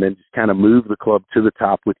motion and then just kind of move the club to the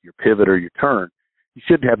top with your pivot or your turn, you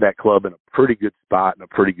should have that club in a pretty good spot and a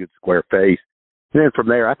pretty good square face. And then from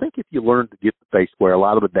there, I think if you learn to get the face square, a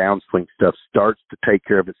lot of the downswing stuff starts to take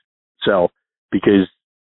care of itself because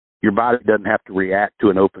your body doesn't have to react to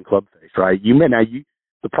an open club face, right?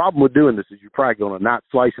 The problem with doing this is you're probably going to not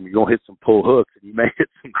slice them. You're going to hit some pull hooks, and you may hit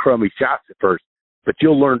some crummy shots at first, but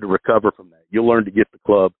you'll learn to recover from that. You'll learn to get the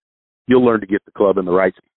club. You'll learn to get the club in the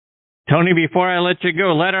right spot. Tony, before I let you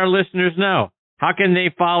go, let our listeners know, how can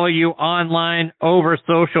they follow you online, over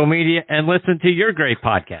social media, and listen to your great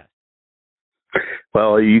podcast?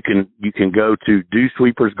 Well, you can go to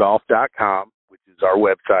dewsweepersgolf.com, which is our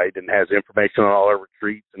website, and has information on all our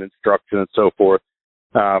retreats and instruction and so forth.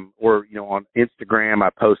 Or, you know, on Instagram, I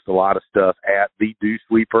post a lot of stuff at the Dew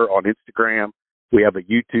Sweeper on Instagram. We have a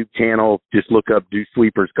YouTube channel. Just look up Dew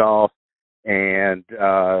Sweepers Golf, and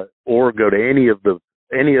or go to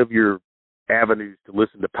any of your avenues to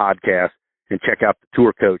listen to podcasts and check out the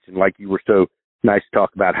Tour Coach. And like you were so nice to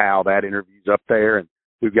talk about how that interview's up there, and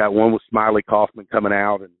we've got one with Smiley Kaufman coming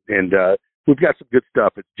out, and we've got some good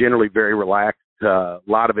stuff. It's generally very relaxed. A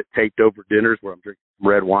lot of it taped over dinners where I'm drinking some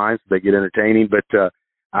red wine, so they get entertaining. But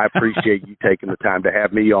I appreciate you taking the time to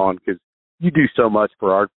have me on, because you do so much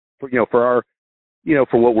for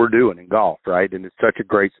what we're doing in golf, right? And it's such a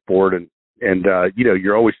great sport, and you know,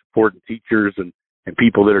 you're always supporting teachers and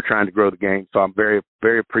people that are trying to grow the game. So I'm very,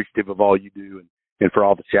 very appreciative of all you do, for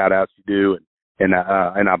all the shout outs you do. And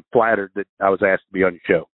I'm flattered that I was asked to be on your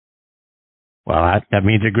show. Well, that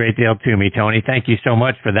means a great deal to me, Tony. Thank you so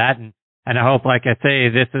much for that. And I hope, like I say,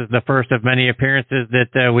 this is the first of many appearances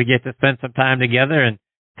that we get to spend some time together and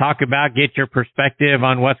talk about, get your perspective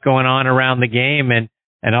on what's going on around the game,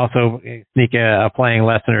 and also sneak a playing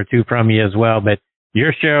lesson or two from you as well. But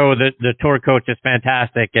your show, the Tour Coach, is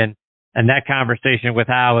fantastic. And that conversation with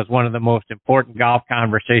Hal is one of the most important golf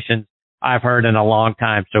conversations I've heard in a long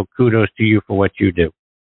time. So kudos to you for what you do.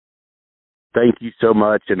 Thank you so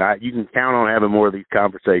much. And you can count on having more of these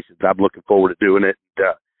conversations. I'm looking forward to doing it.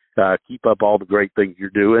 Keep up all the great things you're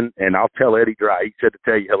doing. And I'll tell Eddie Dry. He said to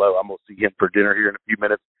tell you hello. I'm going to see him for dinner here in a few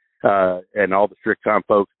minutes, and all the Strixon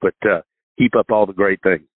folks. But keep up all the great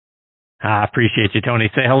things. I appreciate you,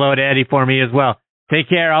 Tony. Say hello to Eddie for me as well. Take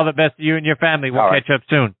care. All the best to you and your family. We'll catch up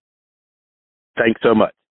soon. Thanks so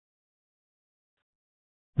much.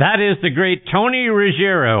 That is the great Tony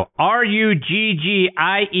Ruggiero. Ruggiero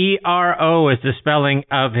is the spelling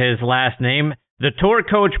of his last name. The Tour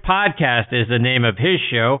Coach Podcast is the name of his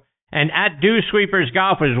show. And at Dew Sweepers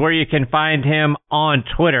Golf is where you can find him on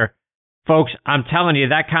Twitter. Folks, I'm telling you,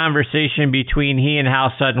 that conversation between he and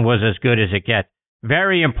Hal Sutton was as good as it gets.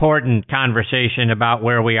 Very important conversation about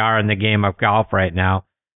where we are in the game of golf right now.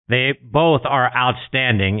 They both are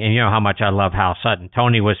outstanding, and you know how much I love Hal Sutton.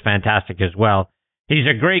 Tony was fantastic as well. He's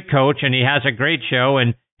a great coach, and he has a great show,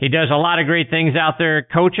 and he does a lot of great things out there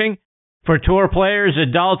coaching for tour players,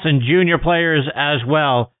 adults, and junior players as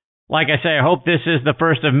well. Like I say, I hope this is the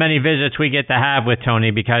first of many visits we get to have with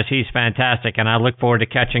Tony because he's fantastic, and I look forward to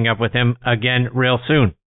catching up with him again real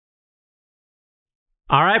soon.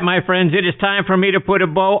 All right, my friends, it is time for me to put a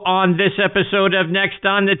bow on this episode of Next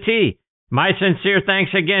on the Tee. My sincere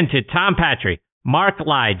thanks again to Tom Patri, Mark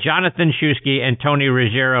Lye, Jonathan Shuskey, and Tony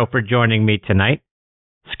Ruggiero for joining me tonight.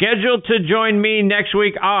 Scheduled to join me next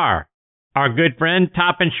week are our good friend,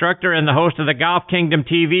 top instructor, and the host of the Golf Kingdom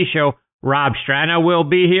TV show, Rob Strana, will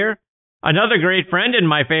be here. Another great friend and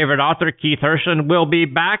my favorite author, Keith Hirschland, will be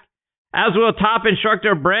back, as will top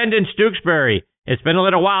instructor Brandon Stooksbury. It's been a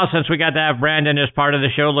little while since we got to have Brandon as part of the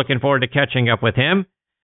show. Looking forward to catching up with him.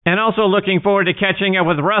 And also looking forward to catching up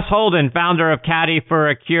with Russ Holden, founder of Caddy for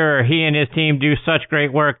a Cure. He and his team do such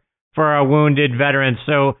great work for our wounded veterans.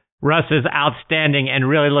 So Russ is outstanding and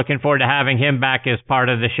really looking forward to having him back as part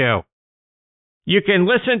of the show. You can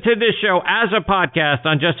listen to this show as a podcast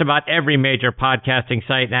on just about every major podcasting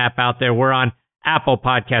site and app out there. We're on Apple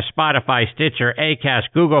Podcasts, Spotify, Stitcher, Acast,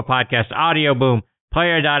 Google Podcasts, Audio Boom,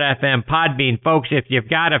 Player.fm, Podbean. Folks, if you've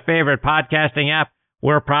got a favorite podcasting app,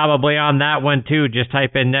 we're probably on that one too. Just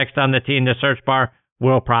type in Next on the Tee in the search bar.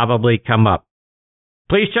 We'll probably come up.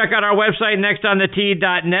 Please check out our website,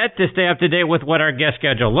 nextonthetee.net, to stay up to date with what our guest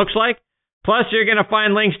schedule looks like. Plus, you're going to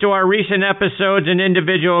find links to our recent episodes and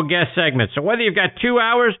individual guest segments. So whether you've got 2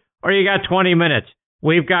 hours or you got 20 minutes,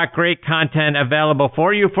 we've got great content available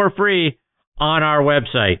for you for free on our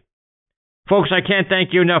website. Folks, I can't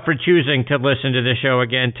thank you enough for choosing to listen to the show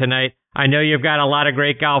again tonight. I know you've got a lot of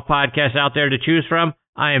great golf podcasts out there to choose from.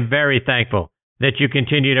 I am very thankful that you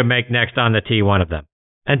continue to make Next on the Tee one of them.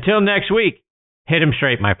 Until next week, hit 'em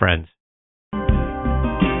straight, my friends.